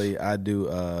 Actually, I do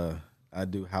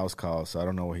house calls, so I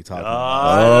don't know what he's talking about.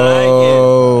 I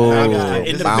like it.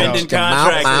 Independent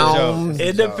contractor.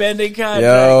 Independent contractor.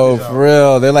 Yo, for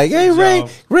real. They're like, hey,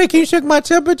 Ray, can you check my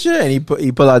temperature? And he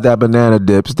pull out that banana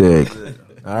dipstick.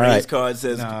 All right. Ray's card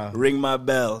says, ring my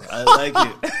bell. I like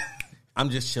it. I'm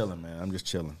just chilling, man. I'm just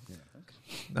chilling. Yeah.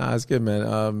 Nah, it's good,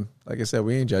 man. Like I said,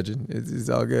 we ain't judging. It's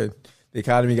all good. The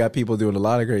economy got people doing a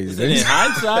lot of crazy things. In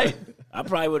hindsight, I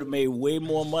probably would have made way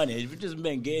more money if it just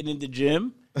been getting in the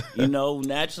gym.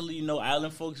 Naturally,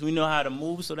 island folks, we know how to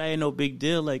move, so that ain't no big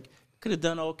deal. Like, could have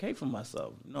done okay for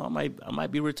myself. I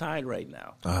might be retired right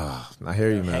now. I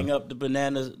hear you, man. Hang up the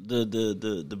bananas,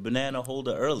 the banana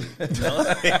holder early.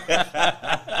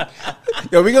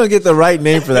 Yo, we're gonna get the right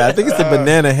name for that. I think it's the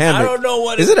banana hammock. I don't know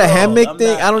what is it. A hammock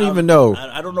thing? I don't even know.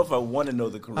 I don't know if I want to know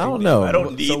the correct. I don't know. Name. I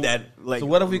don't need that. So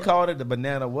what if we called it the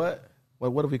banana? What do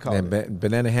we call it?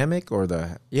 Banana hammock or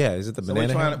the Is it the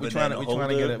banana? We're trying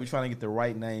to get the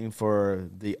right name for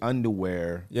the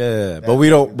underwear. Yeah, but we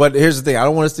don't. But here's the thing: I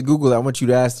don't want us to Google it. I want you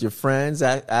to ask your friends,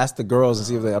 ask the girls, and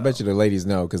see if I bet you the ladies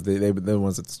know because they're the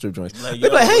ones at the strip joints.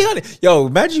 They're like, hey, honey, yo,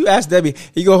 imagine you ask Debbie.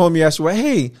 You go home, you ask her,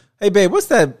 hey, babe, what's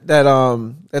that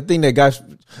thing that guy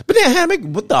banana hammock?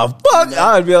 What the fuck?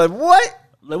 I'd be like, what?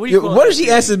 Like, what did she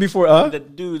ask us before? The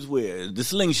dudes wear the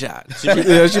slingshot. She be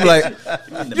like,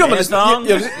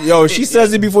 yo, she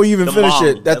says it before you even finish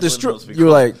it. That the strip, you're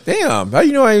like, damn. How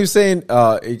you know I was saying?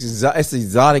 It's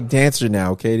exotic dancer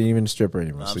now. Okay, it ain't even a stripper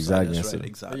anymore. So exotic dancer.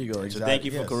 Right, there you go. So thank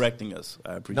you for correcting us.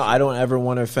 I appreciate. No, I don't ever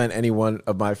want to offend any one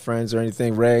of my friends or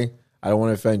anything. Ray, I don't want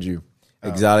to offend you.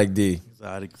 Exotic D.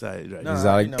 Exotic, right?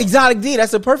 No, exotic D.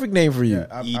 That's a perfect name for you.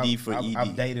 Yeah, ED for ED.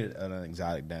 I've dated an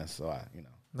exotic dancer, so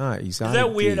Nah, exotic. Is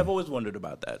that weird? D. I've always wondered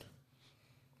about that.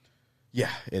 Yeah,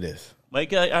 it is.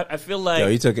 Like I feel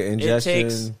like you took an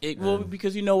ingestion.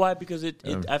 Because you know why? Because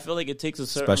I feel like it takes a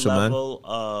certain level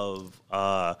of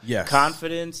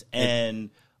confidence and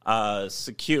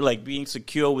secure, like being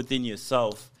secure within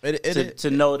yourself to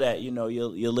know that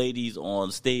your lady's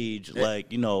on stage,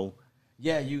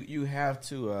 Yeah, you have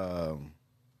to.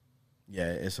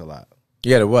 It's a lot.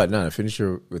 You got to what? No, finish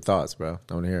your thoughts, bro.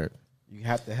 Don't hear it. You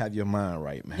have to have your mind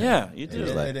right, man. Yeah, you do.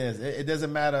 It is. It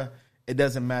doesn't matter. It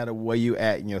doesn't matter where you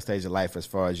at in your stage of life as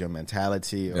far as your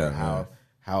mentality or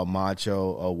how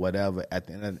macho or whatever. At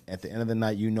the end of the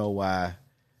night, you know why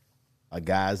a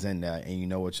guy's in there, and you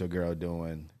know what your girl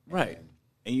doing, right?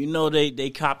 And you know they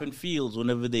copping fields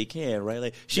whenever they can, right?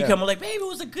 Like she coming like, baby, it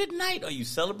was a good night. Are you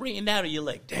celebrating that, or you're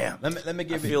like, damn? Let me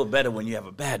give I feel better when you have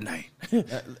a bad night.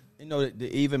 To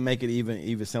even make it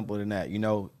even simpler than that.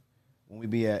 When we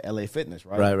be at LA Fitness,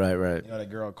 right? Right. The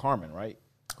girl Carmen, right?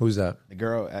 Who's that? The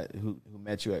girl who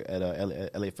met you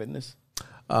at LA Fitness.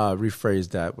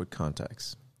 Rephrase that with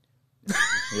context.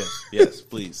 yes,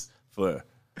 please.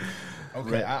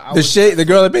 Okay, the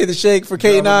girl that made the shake for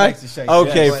Kate and I.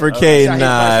 Okay, for Kate and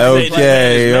I.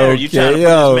 Okay. You trying to put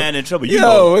this man in trouble?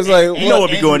 It's like you know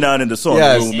what be going on in the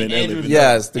sauna room.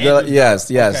 Yes, the girl. Yes,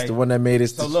 the one that made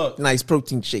us nice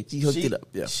protein shake. She hooked it up.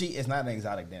 Yeah, she is not an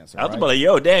exotic dancer. I was about like,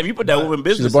 yo, damn, you put that woman in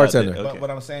business. She's a bartender. But what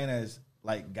I'm saying is,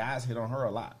 like, guys hit on her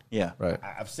a lot. Yeah, right.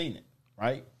 I've seen it,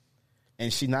 right?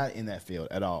 And she's not in that field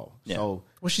at all. Yeah. So,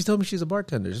 she told me she's a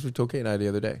bartender. Just we told Kate and I the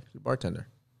other day. She's a bartender.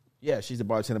 Yeah, she's a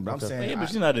bartender, but I'm saying, but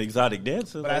she's not an exotic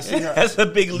dancer. But I see her. That's a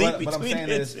big leap between.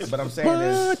 But I'm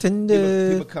saying is,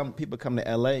 people come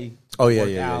to LA. Oh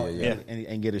yeah.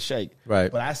 And get a shake.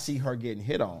 Right. But I see her getting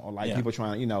hit on, or like people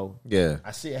trying,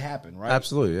 I see it happen. Right.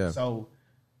 Absolutely. Yeah. So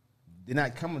they're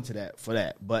not coming to that for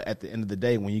that. But at the end of the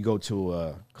day, when you go to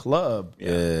a club,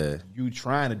 you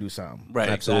trying to do something. Right.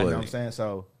 Absolutely. You know what I'm saying?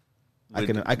 So. I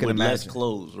can with imagine. Less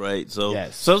clothes, right? So,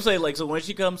 yes. So say so when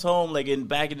she comes home, like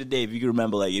back in the day, if you can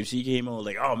remember, like if she came home,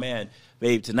 like, oh man,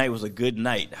 babe, tonight was a good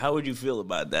night. How would you feel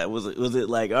about that? Was it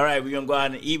like, all right, we're gonna go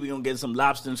out and eat, we're gonna get some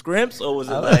lobster and scrimps, or was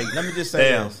it like, let me just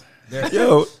say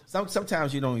this.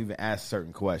 Sometimes you don't even ask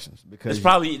certain questions because it's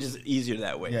probably just easier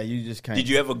that way. Yeah, you just can't. Did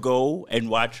you ever go and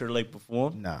watch her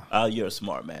perform? No. You're a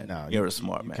smart man. No, you're a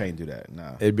smart man. You can't do that.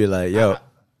 No. It'd be like, yo.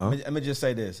 Let me just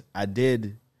say this. I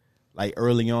did, like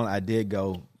early on, I did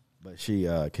go. But she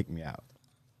kicked me out.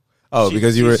 Oh,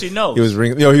 because she knows. He was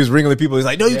wringing people. He's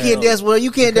like, no, you can't dance with her.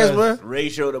 You can't dance with her. Ray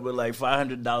showed up with like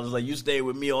 $500. Like, you stay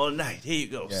with me all night. Here you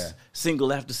go. Yeah.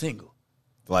 Single after single.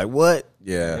 Like, what?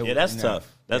 Yeah. Yeah, that's tough.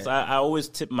 That's I always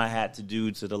tip my hat to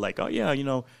dudes that are like, oh, yeah,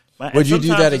 Would you do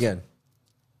that again?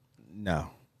 No.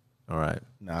 All right.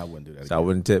 No, I wouldn't do that again. I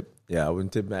wouldn't tip. Yeah, I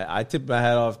wouldn't tip my. I tip my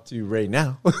hat off to Ray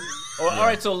now. All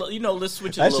right, so let's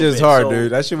switch it a little bit. That shit's hard,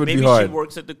 dude. That shit would be hard. Maybe she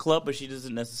works at the club, but she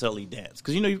doesn't necessarily dance.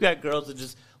 Because you've got girls that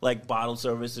just like bottle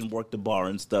service and work the bar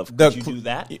and stuff. Could you do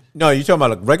that? No, you talking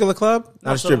about a regular club,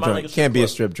 not a strip joint. Can't be a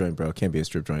strip joint, bro. Can't be a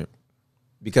strip joint.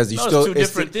 Because it's two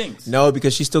different things. No,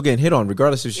 because she's still getting hit on,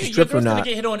 regardless if she's stripped or not.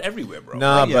 Get hit on everywhere, bro.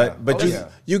 Nah, but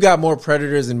you got more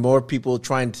predators and more people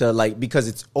trying to because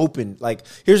it's open. Like,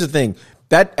 here's the thing: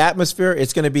 that atmosphere,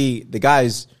 it's going to be the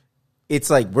guys. It's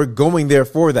like we're going there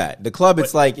for that. The club,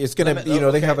 it's like it's going to,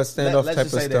 they have a standoff type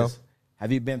of stuff.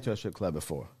 Have you been to a strip club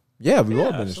before? Yeah, we've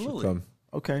all been to a strip club.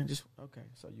 Okay,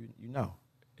 so you know.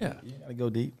 Yeah, you got to go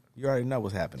deep. You already know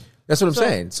what's happening. That's what I'm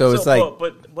saying. So it's like,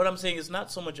 but what I'm saying is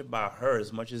not so much about her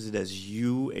as much as it is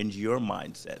you and your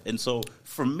mindset. And so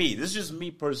for me, this is just me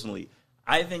personally.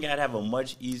 I think I'd have a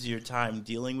much easier time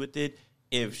dealing with it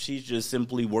if she's just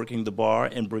simply working the bar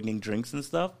and bringing drinks and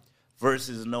stuff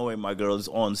versus knowing my girl is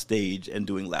on stage and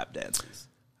doing lap dances.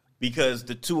 Because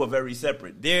the two are very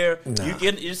separate.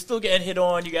 You're still getting hit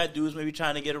on. You got dudes maybe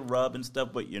trying to get a rub and stuff,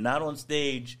 but you're not on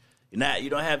stage. You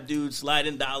don't have dudes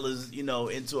sliding dollars,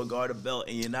 into a garter belt,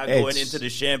 and you're not going into the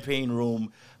champagne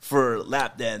room for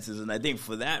lap dances. And I think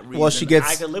for that reason,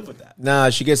 I can live with that.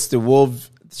 Nah, she gets the wolf.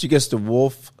 She gets the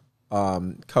wolf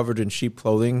covered in sheep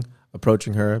clothing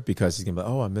approaching her because he's gonna be like,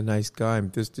 oh, I'm the nice guy. I'm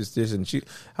this, and she.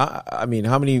 I mean,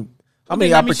 how many How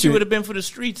many opportunities? She opportunities? would have been for the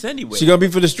streets anyway. She's gonna be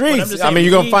for the But I'm streets. just I mean, saying,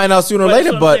 you're gonna find out sooner or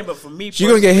later, but for me she's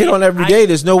gonna get hit on every day. I-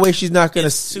 There's no way she's not gonna.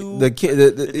 It's too- The kid,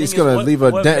 The thing it's is, gonna what- leave a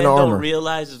what dent in men the don't armor.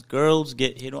 realize is girls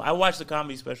get hit on. I watched the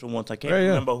comedy special once. I can't Yeah, yeah.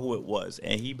 remember who it was,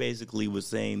 and he basically was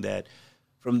saying that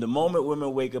from the moment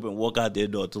women wake up and walk out their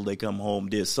door till they come home,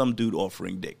 there's some dude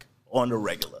offering dick on the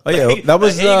regular. Oh yeah, that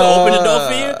was. Like, he gonna open the door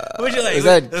for you. What you like? Is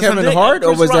that There's Kevin some dick? Hart or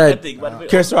Chris was Rock, I that think.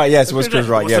 Chris Rock? Yes, it was Chris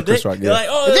Rock. Want Yeah, some Chris dick? Rock. You're Yeah. like,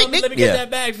 oh, let me get Yeah.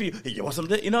 that bag for you. Hey, you want some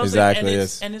dick? You know what Exactly, I'm saying?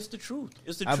 yes. And it's the truth.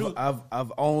 It's the truth.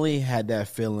 I've only had that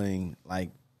feeling like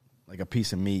a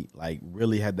piece of meat. Like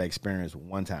really had that experience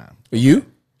one time. You?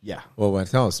 Yeah. Well,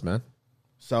 tell us, man.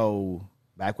 So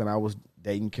back when I was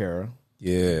dating Kara,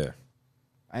 Yeah.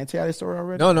 I didn't tell you that story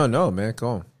already. No, man. Go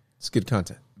on. It's good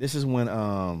content. This is when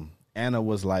Anna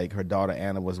was like, her daughter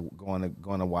Anna was going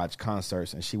to watch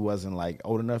concerts, and she wasn't like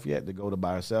old enough yet to go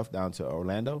by herself down to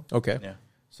Orlando. Okay. Yeah.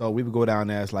 So we would go down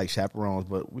there as like chaperones,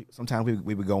 but sometimes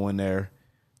we would go in there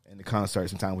in the concert.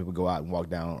 Sometimes we would go out and walk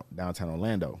downtown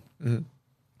Orlando. Mm-hmm.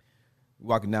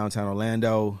 Walking downtown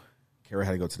Orlando, Kara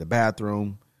had to go to the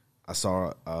bathroom. I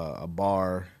saw a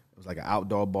bar. It was like an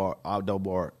outdoor bar, indoor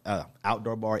bar. Yeah.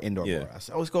 I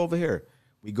said, "Oh, let's go over here."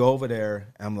 We go over there,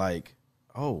 and I'm like,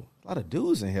 "Oh, a lot of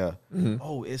dudes in here. Mm-hmm.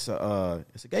 Oh, it's a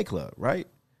gay club, right?"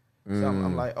 So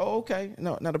I'm like, "Oh, okay,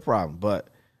 no, not a problem." But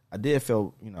I did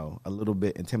feel, a little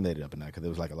bit intimidated up in that because there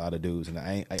was like a lot of dudes, and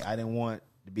I didn't want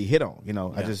to be hit on. Yeah.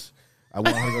 I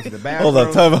wanted her to go to the bathroom. Hold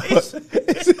on, time out. Wait,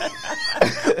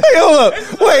 hold up.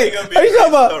 Wait, are you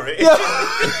talking about?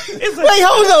 Wait,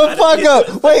 hold the fuck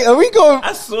up. Wait, are we going?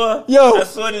 I saw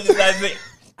this guy say,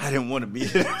 I didn't want to be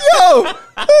here.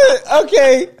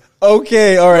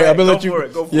 Okay, all right. I'm gonna Go let you. for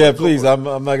it, go for yeah, it, go please. for it. I'm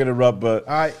not gonna rub, but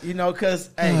All right, because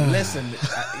hey, listen,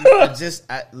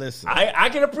 listen. I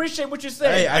can appreciate what you're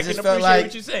saying. Hey, I just can felt appreciate like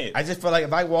what you're saying. I just felt like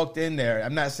if I walked in there,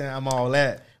 I'm not saying I'm all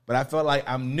that, but I felt like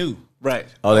I'm new. Right.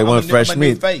 oh, they I'm want a fresh I'm a new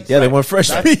meat. face, Yeah, they right? want fresh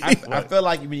So meat. I feel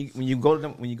like when you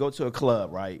go to a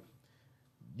club, right,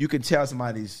 you can tell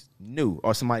somebody's new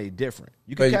or somebody different.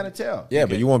 You can But- kind of tell. Yeah,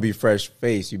 but you won't be fresh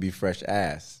face. You be fresh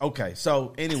ass. Okay,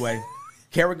 so anyway,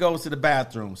 Kara goes to the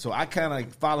bathroom, so I kind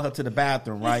of follow her to the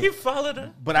bathroom, right? You followed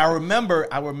her. But I remember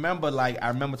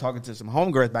talking to some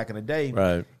homegirls back in the day.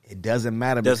 Right. It doesn't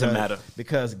matter. Doesn't matter.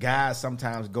 Because guys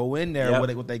sometimes go in there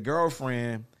Yep. with their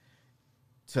girlfriend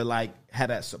to like have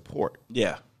that support.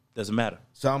 Yeah. Doesn't matter.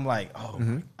 So I'm like,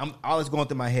 I'm always going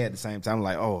through my head at the same time. I'm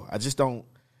like, I just don't,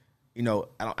 I don't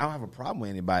have a problem with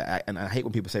anybody. And I hate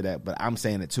when people say that, but I'm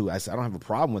saying it too. I said I don't have a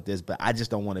problem with this, but I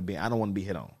just don't want to be. I don't want to be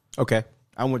hit on. Okay.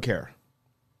 I'm with Kara.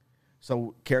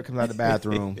 So Kara comes out of the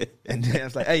bathroom, and then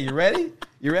it's like, "Hey, you ready?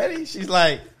 You ready?" She's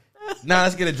like, "Nah,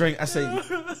 let's get a drink." I say, "You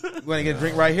want to get a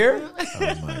drink right here?" Oh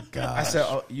my god. I said,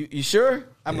 "Oh, you sure?"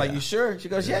 I'm like, "You sure?" She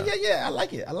goes, "Yeah. I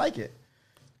like it.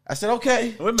 I said,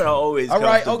 "Okay, Women are always all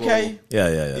right, comfortable. okay."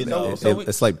 Yeah. You know,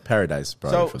 It's like paradise,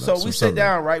 bro. So we sit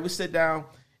down, right? We sit down,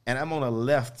 and I'm on the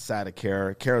left side of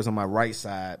Kara. Kara's on my right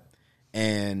side,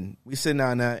 and we sitting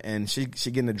down there, and she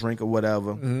getting a drink or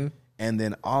whatever, and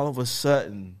then all of a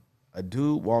sudden, a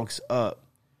dude walks up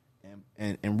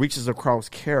and reaches across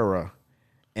Kara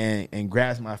and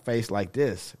grabs my face like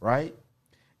this, right?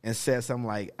 And says something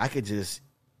like, "I could just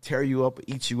tear you up,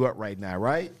 eat you up right now,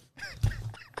 right?"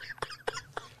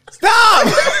 Stop!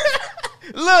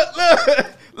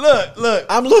 Look.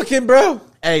 I'm looking, bro.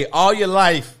 Hey, all your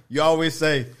life, you always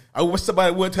say, "I wish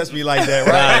somebody would touch me like that,"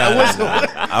 right?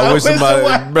 I wish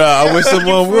somebody, bro. I wish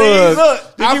someone would.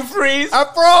 Look, Did you freeze? I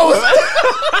froze.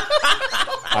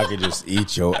 I could just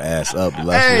eat your ass up, Hey,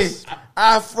 luscious.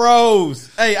 I froze.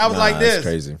 Hey, I was like That's this.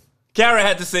 crazy. Kara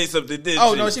had to say something, didn't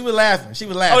Oh she? no, she was laughing. Oh, she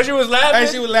was laughing?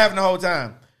 Hey, she was laughing the whole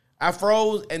time. I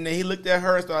froze, and then he looked at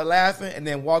her and started laughing, and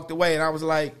then walked away. And I was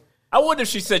like, I wonder if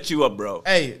she set you up, bro.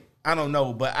 "Hey, I don't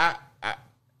know," but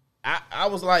I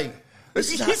was like,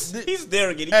 He's there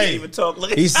again. He Hey. can't even talk.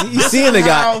 Look at He's seeing the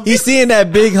guy. He's seeing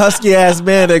that big husky ass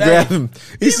man that grabbed him.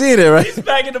 He's seeing it, right? He's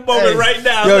back in the moment Hey. right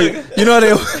now. Yo, Look. you know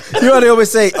how they always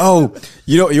say, "Oh,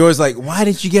 you're always like, why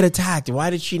did you get attacked? Why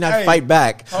did she not Hey, fight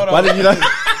back? hold on. Why did you not?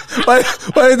 Why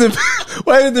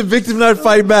did the victim not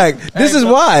fight back? This is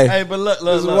why. Hey, but look,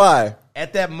 This is why.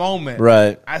 At that moment,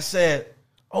 Right. I said,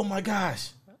 "Oh my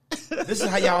gosh, this is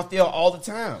how y'all feel all the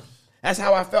time." That's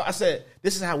how I felt. I said,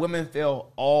 "This is how women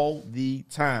feel all the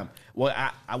time." Well,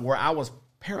 where I was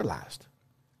paralyzed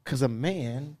because a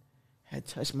man had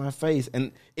touched my face,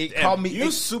 and it called me.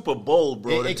 You super bold,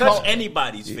 bro. To it touch called-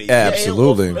 anybody's face.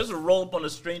 Absolutely. Let's roll up on a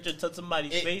stranger, touch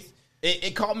somebody's face.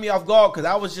 It caught me off guard because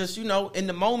I was just, in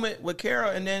the moment with Kara,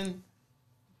 and then,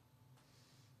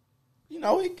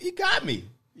 he got me.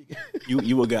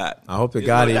 You a god. I hope the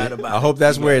God. I hope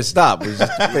that's where it stopped. Was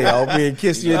just I hope he didn't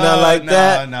kiss you and nothing like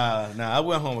that. No. I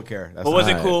went home with Kara. But was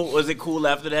it cool? Was it cool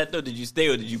after that though? Did you stay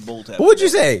or did you bolt? What would you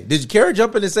say? Did Kara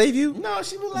jump in to save you? No,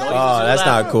 she was laughing. Oh, that's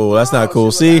not cool. That's not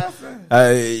cool. See,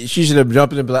 she should have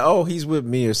jumped in and be like, "Oh, he's with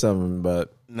me" or something.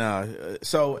 But no.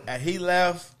 So he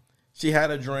left. She had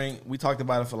a drink. We talked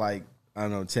about it for like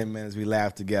 10 minutes. We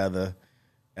laughed together,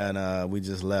 and we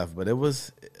just left. But it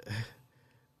was.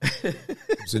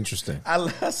 It's interesting. I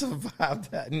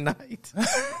survived that night.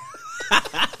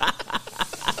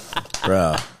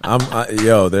 Bro, I'm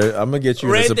gonna get you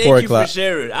in Ray, a support class. Thank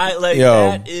you for sharing.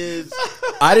 That is.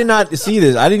 I did not see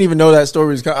this. I didn't even know that story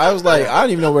was. I was like, I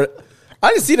don't even know where. I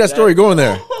didn't see that story going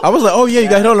there. I was like, oh yeah, you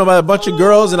got hit on by a bunch of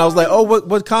girls, and I was like, oh,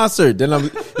 what concert? Then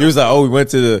he was like, oh, we went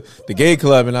to the gay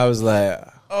club, and I was like,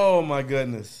 oh my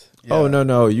goodness. Yeah. Oh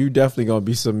no, you definitely gonna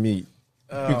be some meat.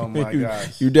 Oh my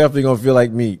gosh. You definitely gonna feel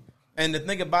like meat. And the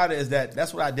thing about it is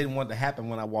that's what I didn't want to happen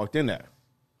when I walked in there.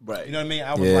 Right. You know what I mean?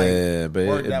 I was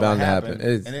but it's bound to happen.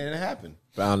 And it happened.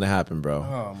 Bound to happen, bro.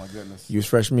 Oh my goodness. You was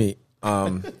fresh meat.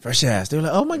 Fresh ass. They were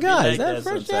like, oh my God, is that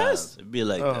fresh ass? It'd be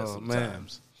like that sometimes. Man.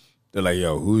 They're like,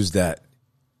 yo, who's that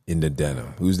in the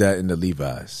denim? Who's that in the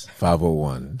Levi's?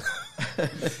 501.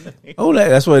 Oh,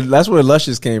 that's where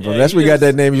Luscious came from. That's where he got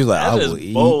that name. He was like, I will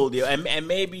eat. Bold, and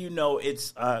maybe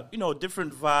it's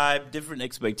different vibe, different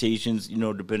expectations,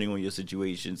 depending on your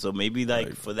situation. So maybe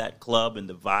for that club and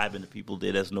the vibe and the people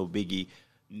there, that's no biggie.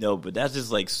 No, but that's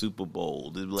just like super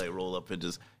bold. It'd like roll up and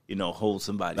just hold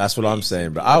somebody. That's what I'm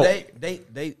saying. But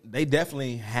they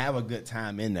definitely have a good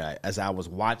time in there. As I was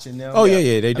watching them. Oh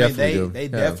yeah, they definitely do. They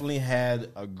definitely had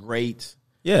a great.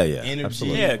 energy,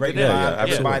 absolutely. Great vibe.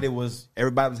 Everybody was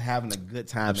having a good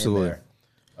time. Absolutely. In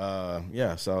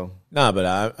there. So but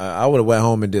I would have went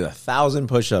home and did 1,000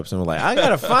 push-ups and was like, I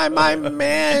gotta find my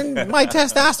man, my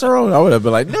testosterone. I would have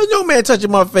been like, no man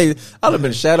touching my face. I'd have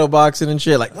been shadow boxing and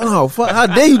shit. Like, oh fuck, how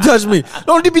dare you touch me?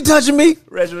 Don't you be touching me?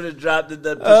 Reg would have dropped the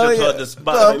push-ups on the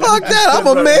spot. Fuck that, I'm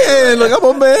a man. Look, I'm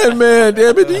a man.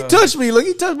 Damn it, he touched me. Look,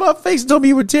 he touched my face and told me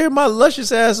he would tear my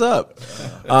luscious ass up.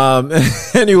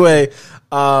 Anyway.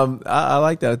 I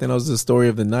like that. I think that was the story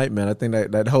of the night, man. I think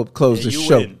that helped close the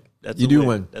show. Win. You do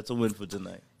win. That's a win for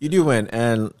tonight. You do win.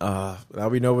 And now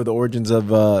we know where the origins of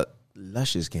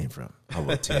Luscious came from. I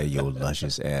will tear your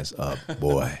luscious ass up,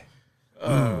 boy.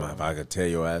 If I could tear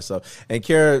your ass up. And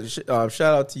Kara, shout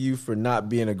out to you for not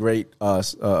being a great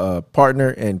partner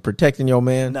and protecting your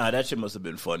man. Nah, that shit must have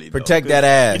been funny. Protect that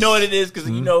ass. You know what it is? Because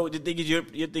the thing is, you're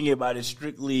thinking about it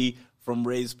strictly from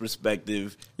Ray's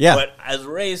perspective. Yeah. But as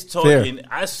Ray's talking,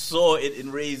 I saw it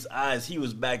in Ray's eyes. He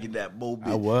was back in that moment.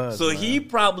 I was. So he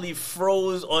probably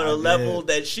froze on a level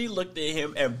that she looked at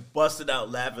him and busted out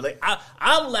laughing. Like,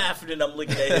 I'm laughing and I'm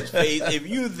looking at his face. If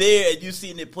you there and you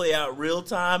seen it play out real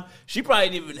time, she probably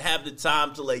didn't even have the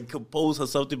time to like compose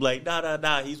herself to be like,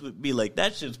 nah, he's with me. Like,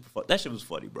 that shit was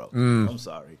funny, bro. I'm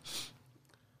sorry.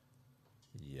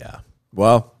 Yeah.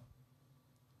 Well,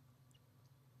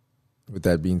 with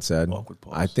that being said,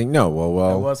 I think no.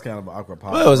 Well, it was kind of an awkward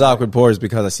pause. Well, it was awkward pause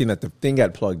because I seen that the thing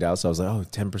got plugged out, so I was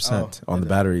like, 10% on the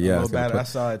battery. Yeah, I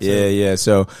saw it too. Yeah.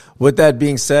 So with that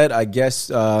being said, I guess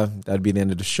that'd be the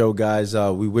end of the show, guys.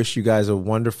 We wish you guys a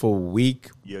wonderful week,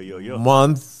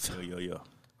 month.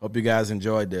 Hope you guys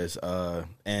enjoyed this,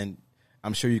 and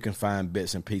I'm sure you can find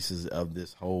bits and pieces of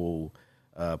this whole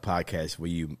podcast where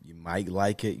you might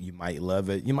like it, you might love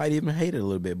it, you might even hate it a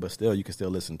little bit, but still, you can still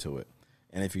listen to it.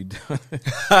 And if you do, oh,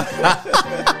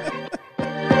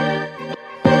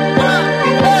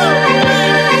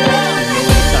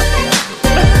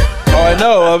 I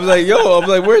know. I was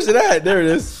like, where's it at? There it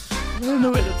is.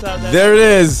 There it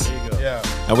is. There you go.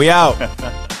 Yeah. And we out.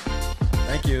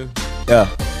 Thank you. Yeah.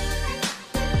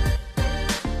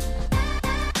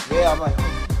 Yeah, I'm like.